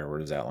Grimflayer? Where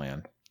does that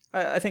land?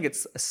 I think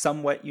it's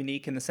somewhat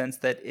unique in the sense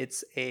that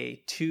it's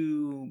a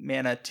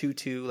 2-mana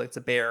 2/2, like it's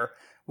a bear,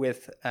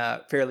 with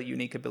fairly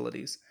unique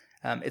abilities.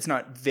 It's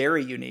not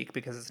very unique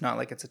because it's not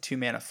like it's a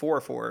 2-mana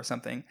 4/4 or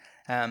something.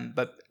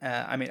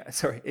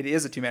 It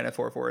is a 2-mana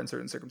 4/4 in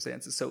certain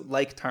circumstances. So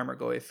like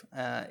Tarmogoyf,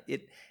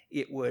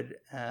 it would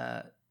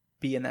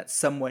be in that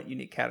somewhat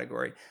unique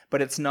category.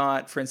 But it's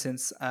not, for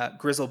instance,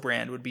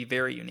 Grizzlebrand would be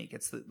very unique.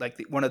 It's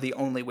one of the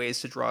only ways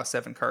to draw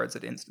 7 cards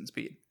at instant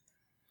speed.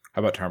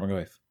 How about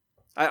Tarmogoyf?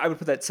 I would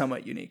put that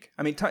somewhat unique.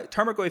 I mean,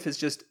 Tarmogoyf is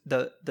just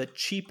the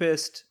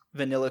cheapest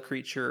vanilla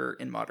creature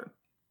in Modern.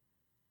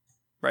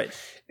 Right.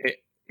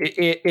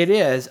 It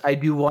is. I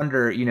do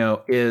wonder,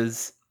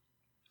 is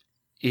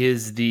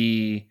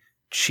the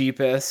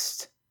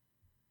cheapest,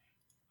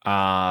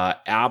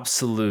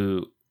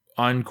 absolute,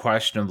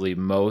 unquestionably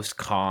most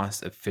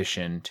cost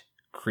efficient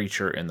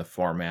creature in the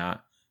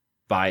format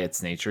by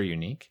its nature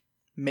unique?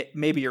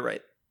 Maybe you're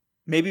right.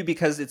 Maybe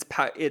because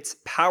its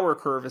power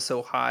curve is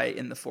so high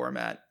in the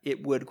format,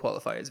 it would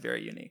qualify as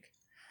very unique.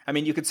 I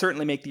mean, you could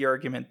certainly make the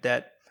argument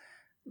that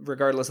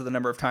regardless of the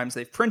number of times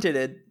they've printed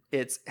it,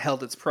 it's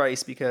held its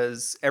price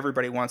because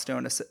everybody wants to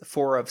own a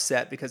 4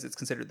 set because it's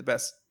considered the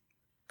best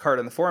card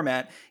in the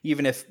format,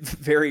 even if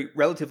very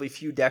relatively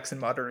few decks in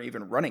Modern are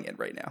even running it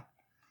right now.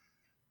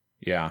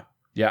 Yeah.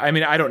 I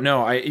mean, I don't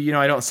know. I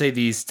don't say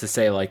these to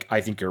say like I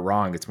think you're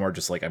wrong. It's more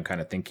just like I'm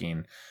kind of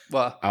thinking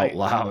out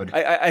loud.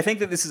 I think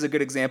that this is a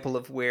good example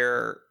of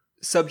where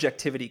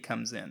subjectivity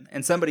comes in,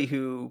 and somebody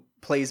who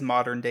plays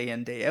Modern day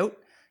in day out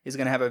is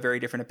going to have a very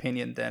different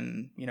opinion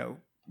than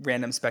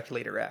random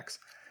speculator X,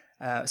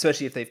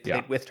 especially if they've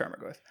played with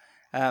Tarmogoyf.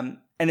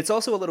 And it's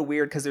also a little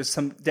weird because there's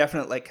some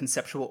definite like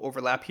conceptual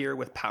overlap here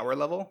with power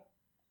level.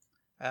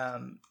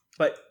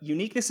 But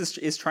uniqueness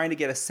is trying to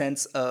get a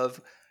sense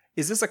of,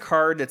 is this a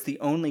card that's the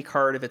only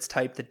card of its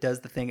type that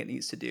does the thing it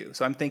needs to do?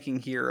 So I'm thinking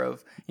here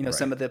of, right,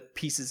 some of the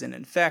pieces in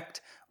Infect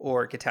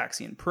or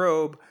Gitaxian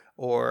Probe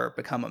or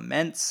Become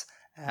Immense,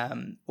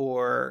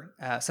 or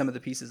some of the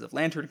pieces of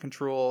Lantern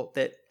Control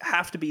that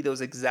have to be those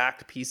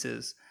exact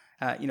pieces.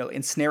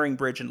 Ensnaring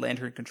Bridge and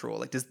Lantern Control,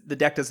 the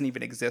deck doesn't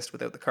even exist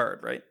without the card,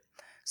 right?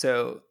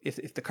 So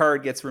if the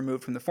card gets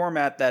removed from the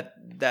format,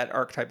 that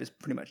archetype is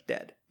pretty much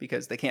dead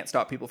because they can't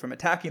stop people from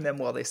attacking them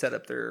while they set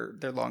up their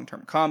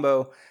long-term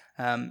combo.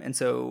 And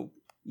so,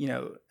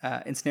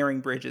 Ensnaring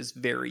Bridge is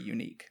very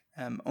unique.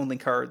 Only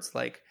cards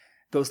like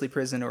Ghostly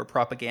Prison or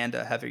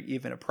Propaganda have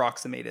even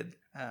approximated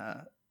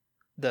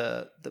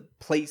the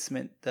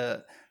placement,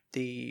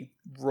 the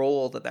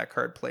role that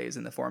card plays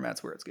in the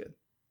formats where it's good.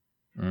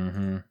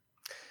 Mm-hmm.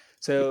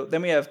 So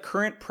then we have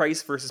current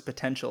price versus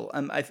potential.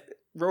 I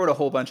wrote a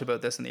whole bunch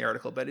about this in the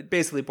article, but it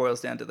basically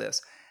boils down to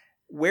this.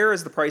 Where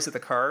is the price of the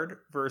card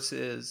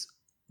versus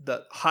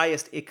the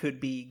highest it could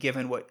be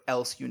given what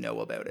else you know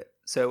about it?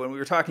 So when we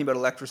were talking about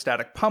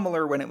Electrostatic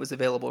Pummeler, when it was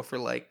available for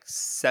like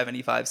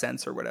 75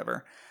 cents or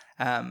whatever,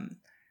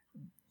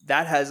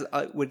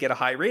 that would get a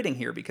high rating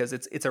here because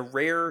it's a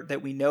rare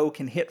that we know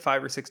can hit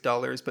 $5 or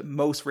 $6, but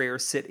most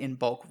rares sit in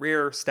bulk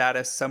rare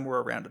status somewhere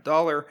around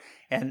 $1.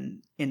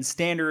 And in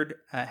standard,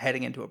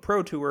 heading into a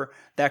Pro Tour,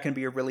 that can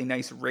be a really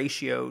nice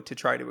ratio to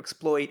try to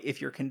exploit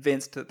if you're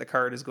convinced that the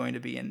card is going to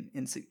be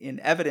in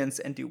evidence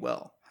and do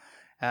well.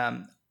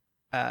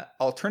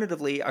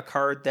 Alternatively, a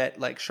card that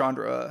like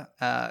Chandra,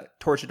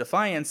 Torch of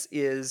Defiance,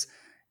 is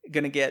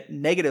going to get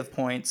negative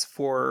points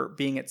for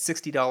being at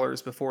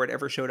 $60 before it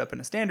ever showed up in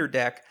a standard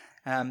deck.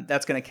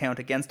 That's going to count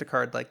against a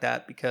card like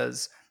that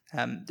because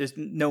there's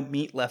no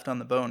meat left on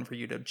the bone for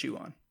you to chew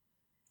on.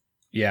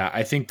 Yeah,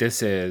 I think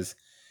this is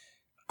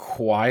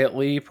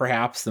quietly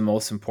perhaps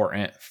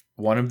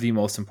one of the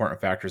most important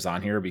factors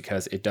on here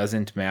because it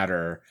doesn't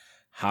matter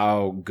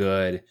how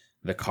good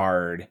the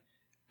card.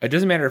 It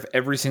doesn't matter if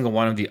every single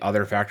one of the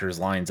other factors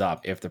lines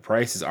up. If the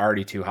price is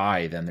already too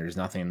high, then there's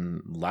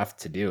nothing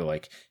left to do.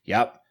 Like,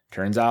 yep,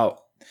 turns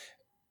out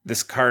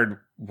this card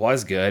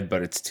was good,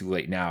 but it's too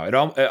late now.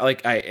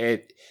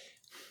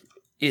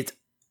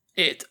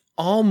 It's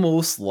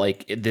almost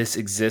like this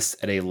exists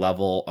at a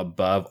level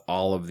above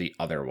all of the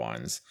other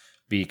ones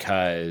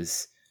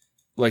because,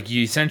 like,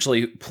 you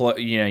essentially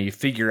you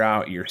figure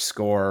out your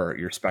score,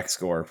 your spec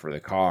score for the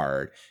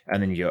card,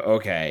 and then you go,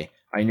 okay,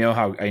 I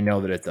know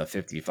that it's a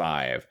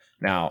 55.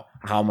 Now,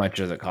 how much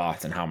does it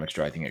cost and how much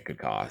do I think it could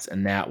cost?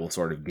 And that will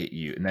sort of get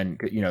you. And then,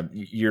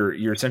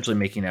 you're essentially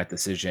making that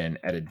decision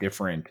at a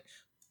different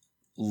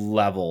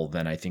level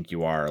than I think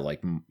you are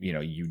like,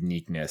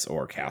 uniqueness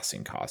or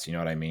casting costs. You know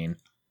what I mean?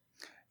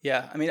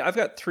 Yeah, I mean, I've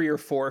got 3 or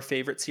 4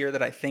 favorites here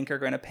that I think are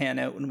going to pan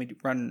out when we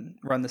run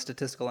the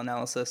statistical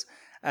analysis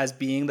as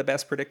being the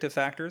best predictive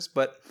factors.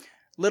 But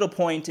little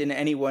point in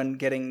anyone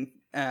getting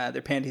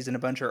their panties in a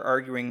bunch or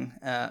arguing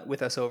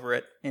with us over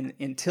it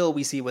until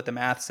we see what the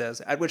math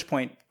says. At which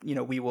point,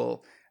 we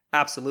will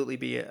absolutely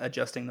be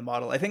adjusting the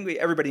model. I think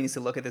everybody needs to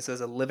look at this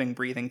as a living,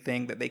 breathing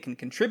thing that they can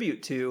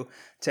contribute to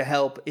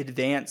help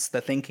advance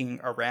the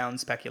thinking around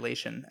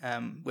speculation.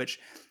 Which,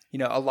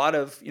 a lot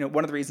of,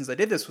 one of the reasons I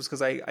did this was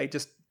because I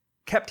just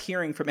kept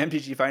hearing from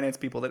MTG Finance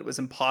people that it was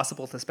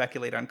impossible to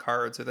speculate on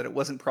cards or that it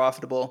wasn't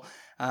profitable.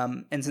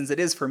 And since it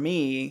is for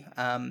me,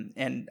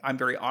 and I'm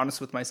very honest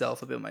with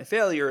myself about my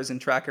failures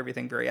and track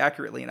everything very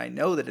accurately, and I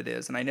know that it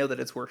is, and I know that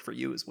it's worked for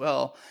you as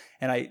well.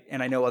 And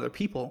I know other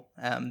people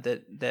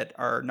that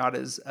are not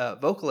as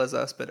vocal as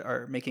us, but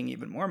are making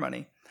even more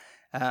money.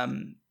 I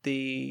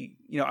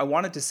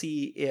wanted to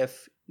see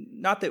if,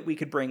 not that we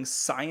could bring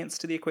science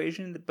to the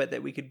equation, but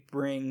that we could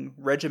bring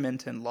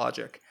regiment and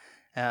logic.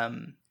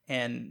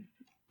 And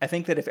I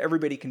think that if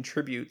everybody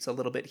contributes a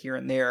little bit here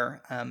and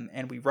there,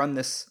 and we run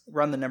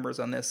the numbers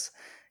on this,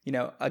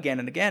 again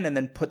and again, and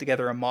then put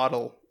together a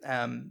model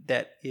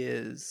that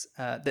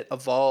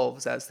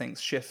evolves as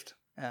things shift.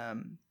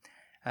 The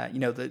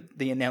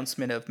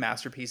announcement of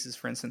masterpieces,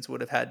 for instance,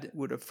 would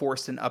have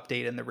forced an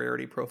update in the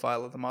rarity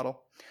profile of the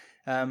model.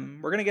 We're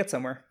going to get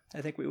somewhere.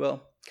 I think we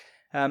will.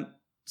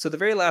 So the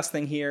very last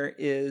thing here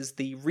is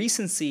the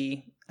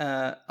recency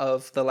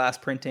of the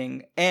last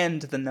printing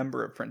and the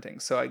number of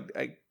printings. So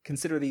I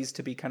consider these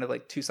to be kind of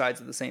like two sides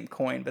of the same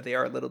coin, but they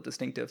are a little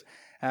distinctive.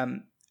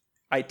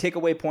 I take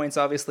away points,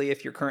 obviously,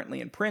 if you're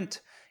currently in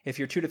print. If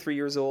you're 2 to 3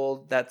 years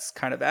old, that's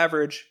kind of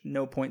average.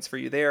 No points for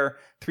you there.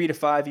 3 to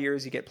 5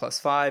 years, you get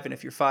 +5. And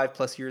if you're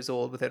 5+ years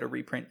old without a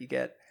reprint, you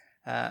get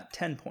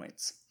 10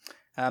 points.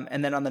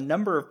 And then on the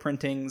number of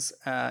printings,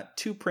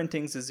 2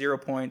 printings is 0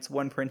 points,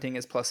 1 printing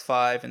is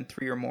 +5, and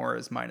 3 or more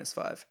is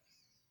 -5.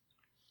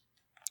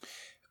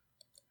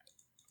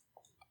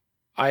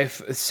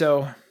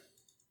 So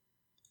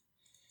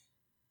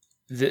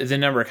the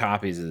number of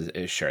copies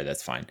is sure,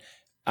 that's fine.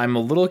 I'm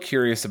a little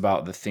curious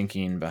about the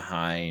thinking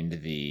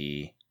behind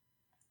the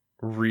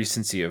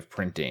recency of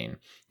printing,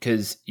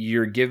 because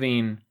you're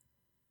giving,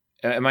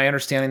 am I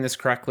understanding this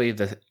correctly,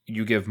 that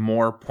you give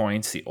more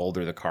points the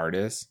older the card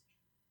is?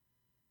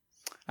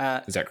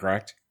 Is that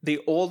correct? The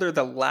older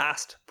the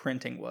last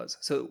printing was.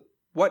 So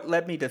what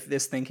led me to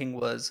this thinking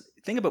was,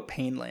 think about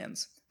pain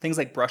lands, things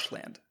like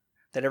Brushland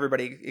that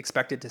everybody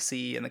expected to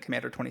see in the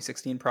Commander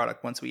 2016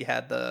 product once we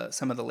had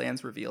some of the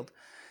lands revealed.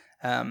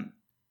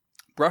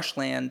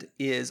 Brushland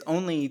is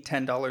only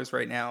 $10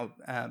 right now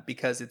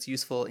because it's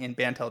useful in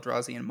Bant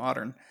Eldrazi and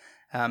Modern.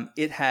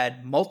 It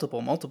had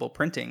multiple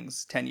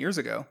printings 10 years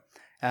ago,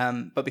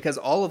 but because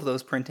all of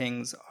those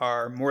printings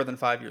are more than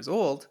 5 years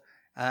old,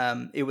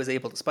 it was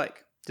able to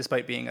spike,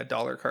 despite being a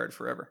dollar card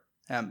forever,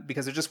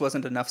 because there just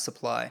wasn't enough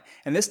supply.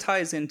 And this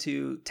taps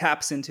into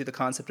the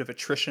concept of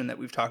attrition that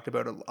we've talked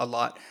about a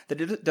lot, that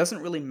it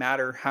doesn't really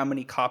matter how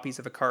many copies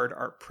of a card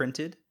are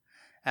printed.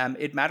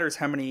 It matters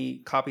how many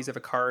copies of a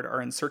card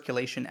are in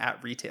circulation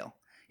at retail.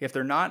 If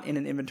they're not in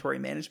an inventory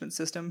management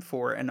system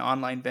for an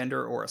online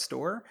vendor or a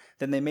store,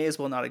 then they may as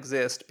well not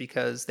exist,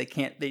 because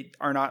they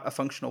are not a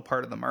functional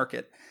part of the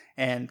market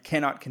and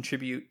cannot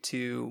contribute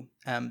to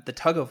the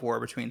tug of war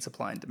between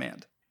supply and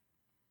demand.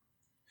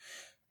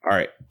 All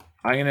right.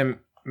 I'm going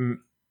to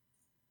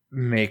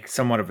make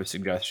somewhat of a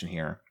suggestion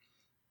here.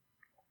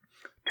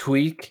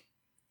 Tweak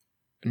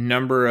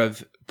number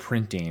of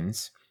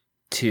printings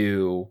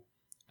to,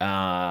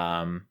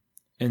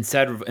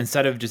 instead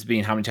of just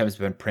being how many times it's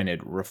been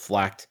printed,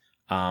 reflect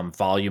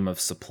volume of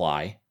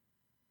supply,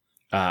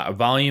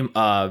 volume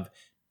of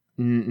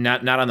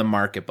not on the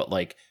market, but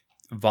like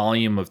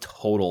volume of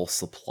total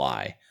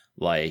supply.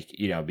 Like,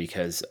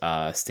 because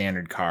a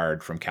standard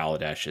card from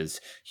Kaladesh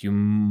is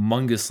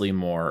humongously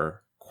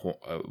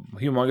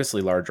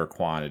larger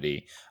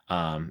quantity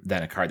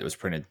than a card that was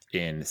printed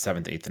in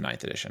 7th, 8th, and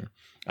 9th edition.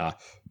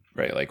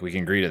 Right, like we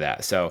can agree to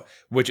that. So,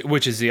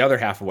 which is the other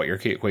half of what your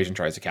equation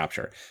tries to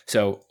capture.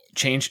 So,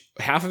 change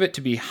half of it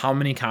to be how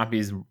many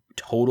copies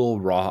total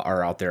raw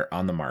are out there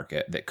on the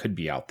market that could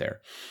be out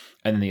there,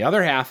 and then the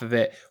other half of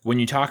it, when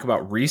you talk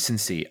about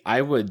recency,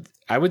 I would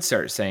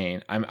start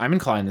saying, I'm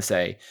inclined to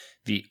say,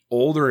 the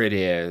older it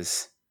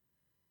is,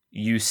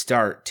 you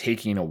start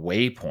taking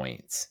away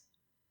points,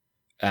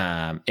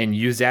 and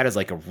use that as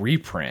like a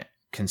reprint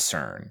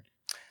concern.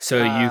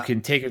 So you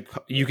can take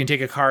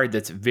a card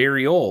that's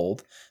very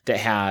old that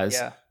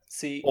has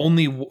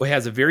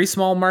has a very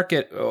small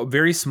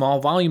very small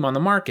volume on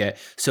the market.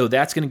 So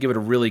that's going to give it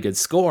a really good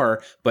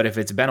score. But if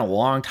it's been a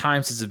long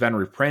time since it's been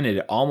reprinted,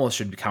 it almost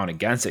should count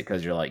against it,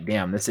 because you're like,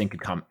 damn, this thing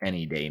could come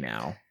any day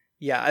now.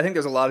 Yeah, I think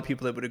there's a lot of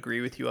people that would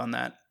agree with you on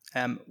that.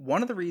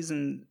 One of the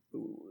reasons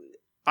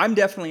I'm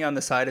definitely on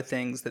the side of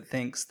things that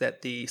thinks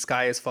that the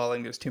sky is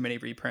falling, there's too many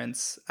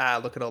reprints,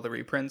 look at all the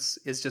reprints,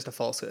 is just a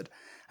falsehood.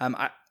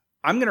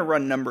 I'm going to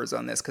run numbers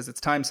on this because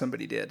it's time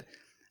somebody did.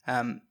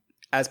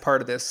 as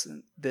part of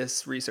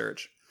this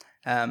research.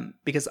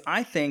 Because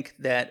I think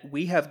that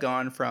we have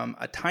gone from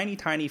a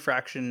tiny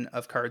fraction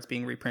of cards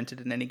being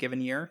reprinted in any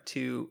given year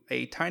to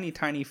a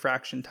tiny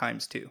fraction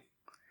times 2.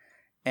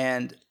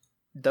 And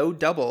though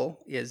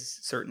double is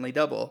certainly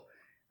double,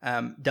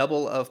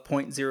 double of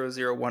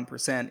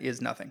 0.001%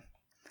 is nothing.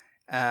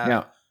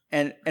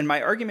 And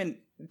my argument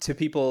to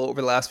people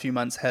over the last few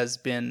months has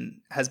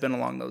been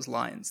along those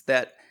lines,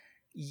 that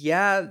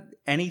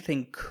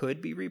anything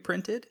could be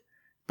reprinted,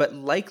 but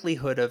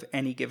likelihood of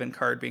any given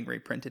card being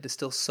reprinted is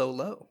still so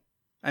low.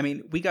 I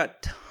mean, we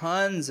got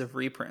tons of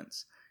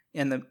reprints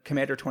in the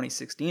Commander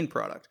 2016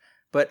 product,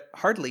 but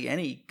hardly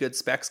any good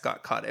specs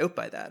got caught out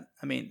by that.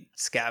 I mean,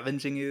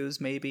 Scavenging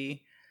Ooze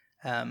maybe,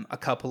 a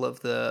couple of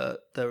the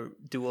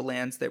dual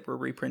lands that were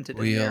reprinted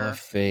in there. Wheel of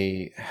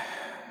Fate.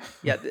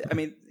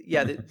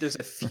 There's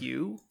a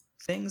few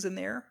things in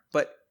there,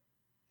 but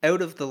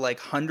out of the like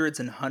hundreds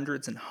and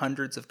hundreds and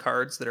hundreds of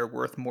cards that are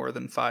worth more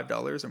than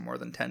 $5 or more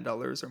than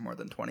 $10 or more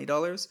than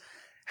 $20,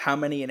 how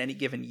many in any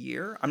given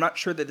year? I'm not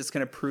sure that it's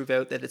going to prove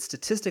out that it's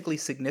statistically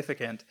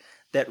significant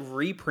that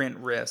reprint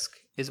risk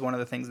is one of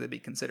the things that be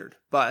considered.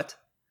 But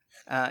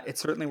it's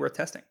certainly worth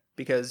testing,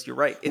 because you're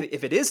right.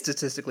 If it is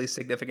statistically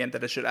significant,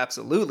 that it should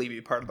absolutely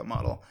be part of the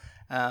model.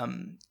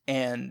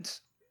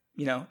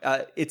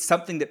 It's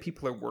something that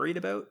people are worried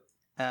about,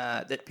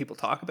 that people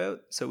talk about.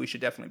 So we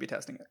should definitely be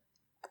testing it.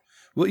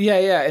 Well,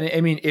 yeah, and I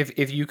mean,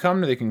 if you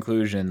come to the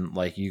conclusion,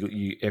 like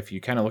if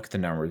you kind of look at the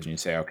numbers and you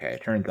say, okay,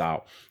 it turns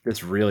out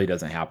this really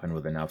doesn't happen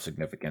with enough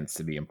significance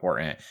to be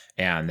important,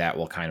 and that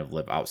will kind of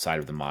live outside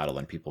of the model,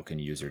 and people can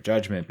use their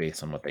judgment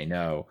based on what they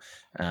know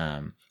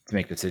to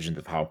make decisions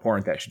of how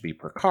important that should be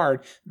per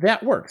card.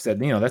 That works.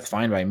 That's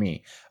fine by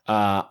me.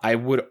 I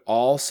would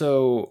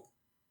also,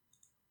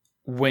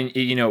 when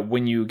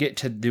you get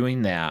to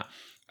doing that,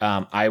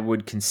 I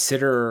would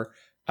consider.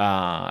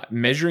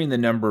 Measuring the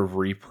number of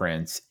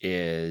reprints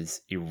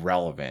is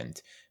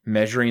irrelevant.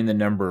 Measuring the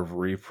number of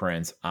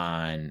reprints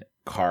on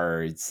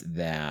cards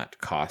that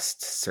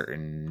cost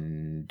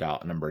certain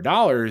number of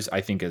dollars, I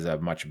think, is a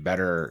much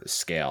better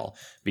scale,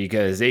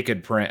 because they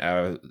could print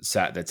a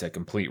set that's a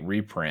complete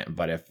reprint,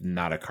 but if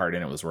not a card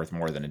in it was worth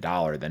more than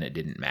 $1, then it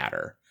didn't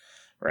matter,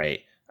 right?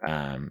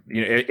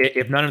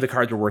 If none of the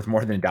cards were worth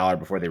more than $1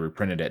 before they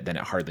reprinted it, then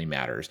it hardly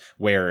matters.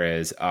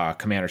 Whereas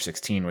Commander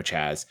 16, which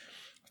has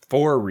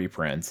 4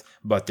 reprints,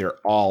 but they're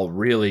all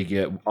really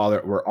good.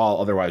 We're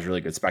all otherwise really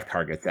good spec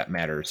targets. That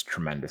matters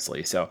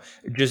tremendously. So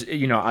just,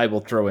 I will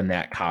throw in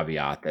that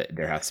caveat that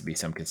there has to be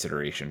some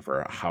consideration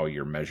for how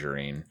you're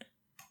measuring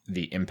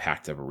the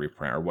impact of a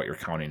reprint, or what you're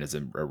counting as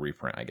a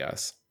reprint, I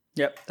guess.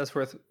 Yep. That's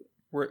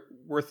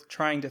worth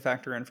trying to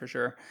factor in for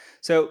sure.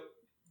 So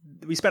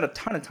we spent a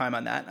ton of time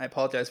on that. I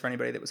apologize for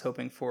anybody that was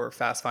hoping for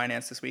fast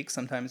finance this week.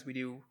 Sometimes we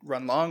do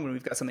run long when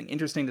we've got something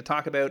interesting to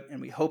talk about,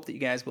 and we hope that you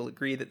guys will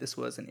agree that this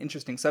was an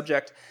interesting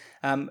subject.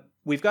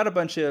 We've got a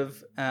bunch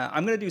of,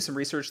 I'm going to do some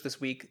research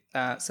this week,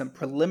 some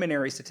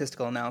preliminary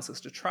statistical analysis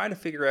to try to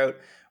figure out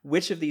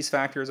which of these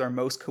factors are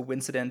most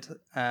coincident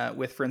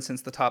with, for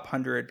instance, the top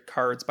 100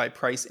 cards by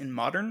price in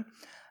Modern.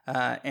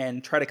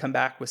 And try to come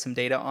back with some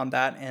data on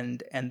that,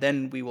 and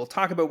then we will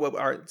talk about what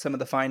are some of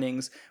the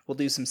findings. We'll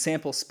do some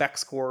sample spec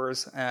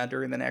scores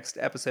during the next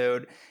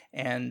episode,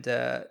 and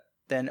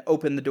then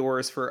open the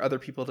doors for other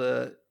people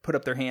to put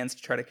up their hands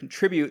to try to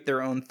contribute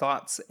their own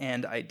thoughts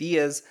and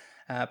ideas,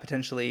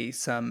 potentially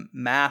some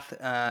math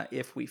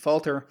if we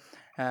falter.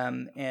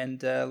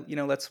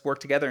 Let's work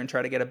together and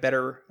try to get a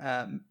better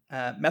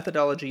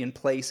methodology in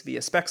place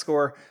via spec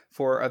score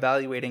for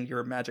evaluating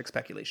your Magic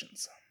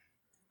speculations.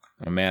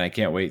 Oh man, I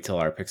can't wait till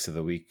our picks of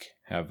the week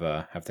have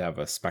to have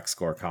a spec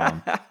score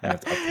column.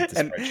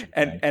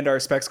 and our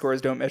spec scores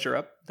don't measure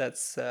up.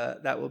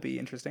 That will be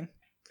interesting.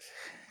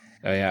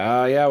 Oh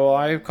yeah. Well,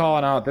 I'm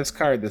calling out this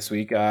card this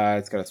week.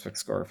 It's got a spec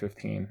score of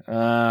 15. But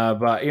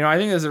I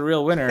think there's a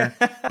real winner.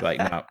 Like,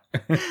 no.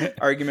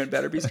 Argument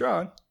better be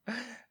strong.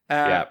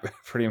 Yeah,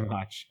 pretty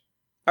much.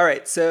 All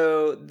right,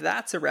 so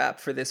that's a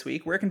wrap for this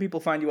week. Where can people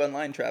find you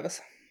online,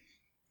 Travis?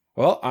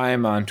 Well,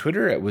 I'm on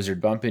Twitter at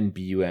WizardBumpin,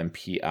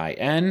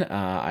 BUMPIN.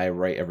 I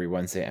write every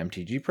Wednesday at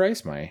MTG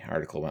Price. My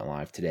article went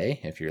live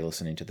today, if you're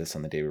listening to this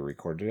on the day we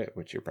recorded it,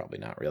 which you're probably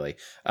not really.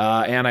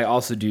 And I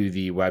also do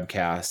the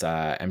webcast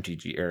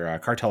MTG or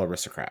Cartel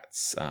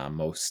Aristocrats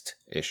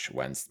most-ish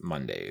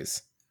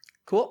Mondays.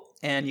 Cool.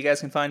 And you guys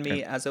can find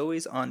me, as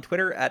always, on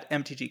Twitter at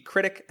MTG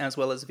Critic, as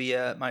well as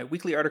via my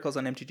weekly articles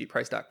on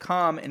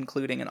MTGprice.com,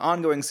 including an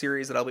ongoing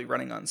series that I'll be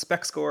running on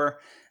SpecScore.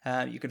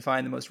 You can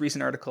find the most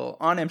recent article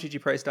on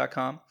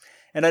MTGprice.com.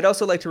 And I'd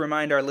also like to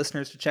remind our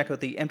listeners to check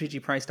out the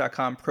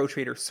MTGprice.com Pro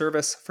Trader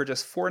service for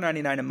just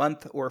 $4.99 a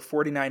month or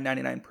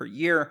 $49.99 per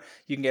year.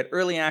 You can get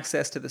early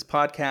access to this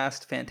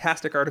podcast,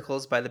 fantastic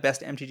articles by the best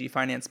MTG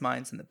finance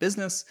minds in the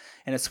business,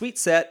 and a sweet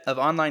set of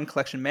online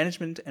collection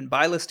management and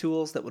buy list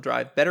tools that will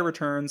drive better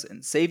returns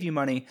and save you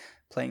money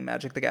playing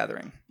Magic the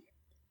Gathering.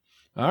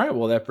 All right.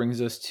 Well, that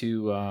brings us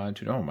to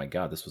oh my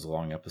God, this was a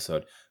long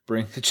episode.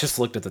 Just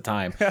looked at the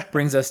time.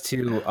 Brings us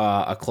to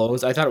a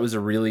close. I thought it was a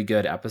really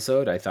good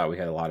episode. I thought we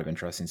had a lot of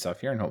interesting stuff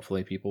here, and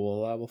hopefully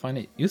people will find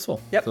it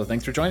useful. Yep. So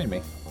thanks for joining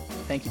me.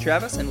 Thank you,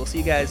 Travis, and we'll see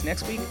you guys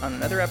next week on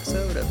another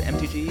episode of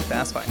MTG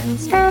Fast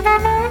Finance.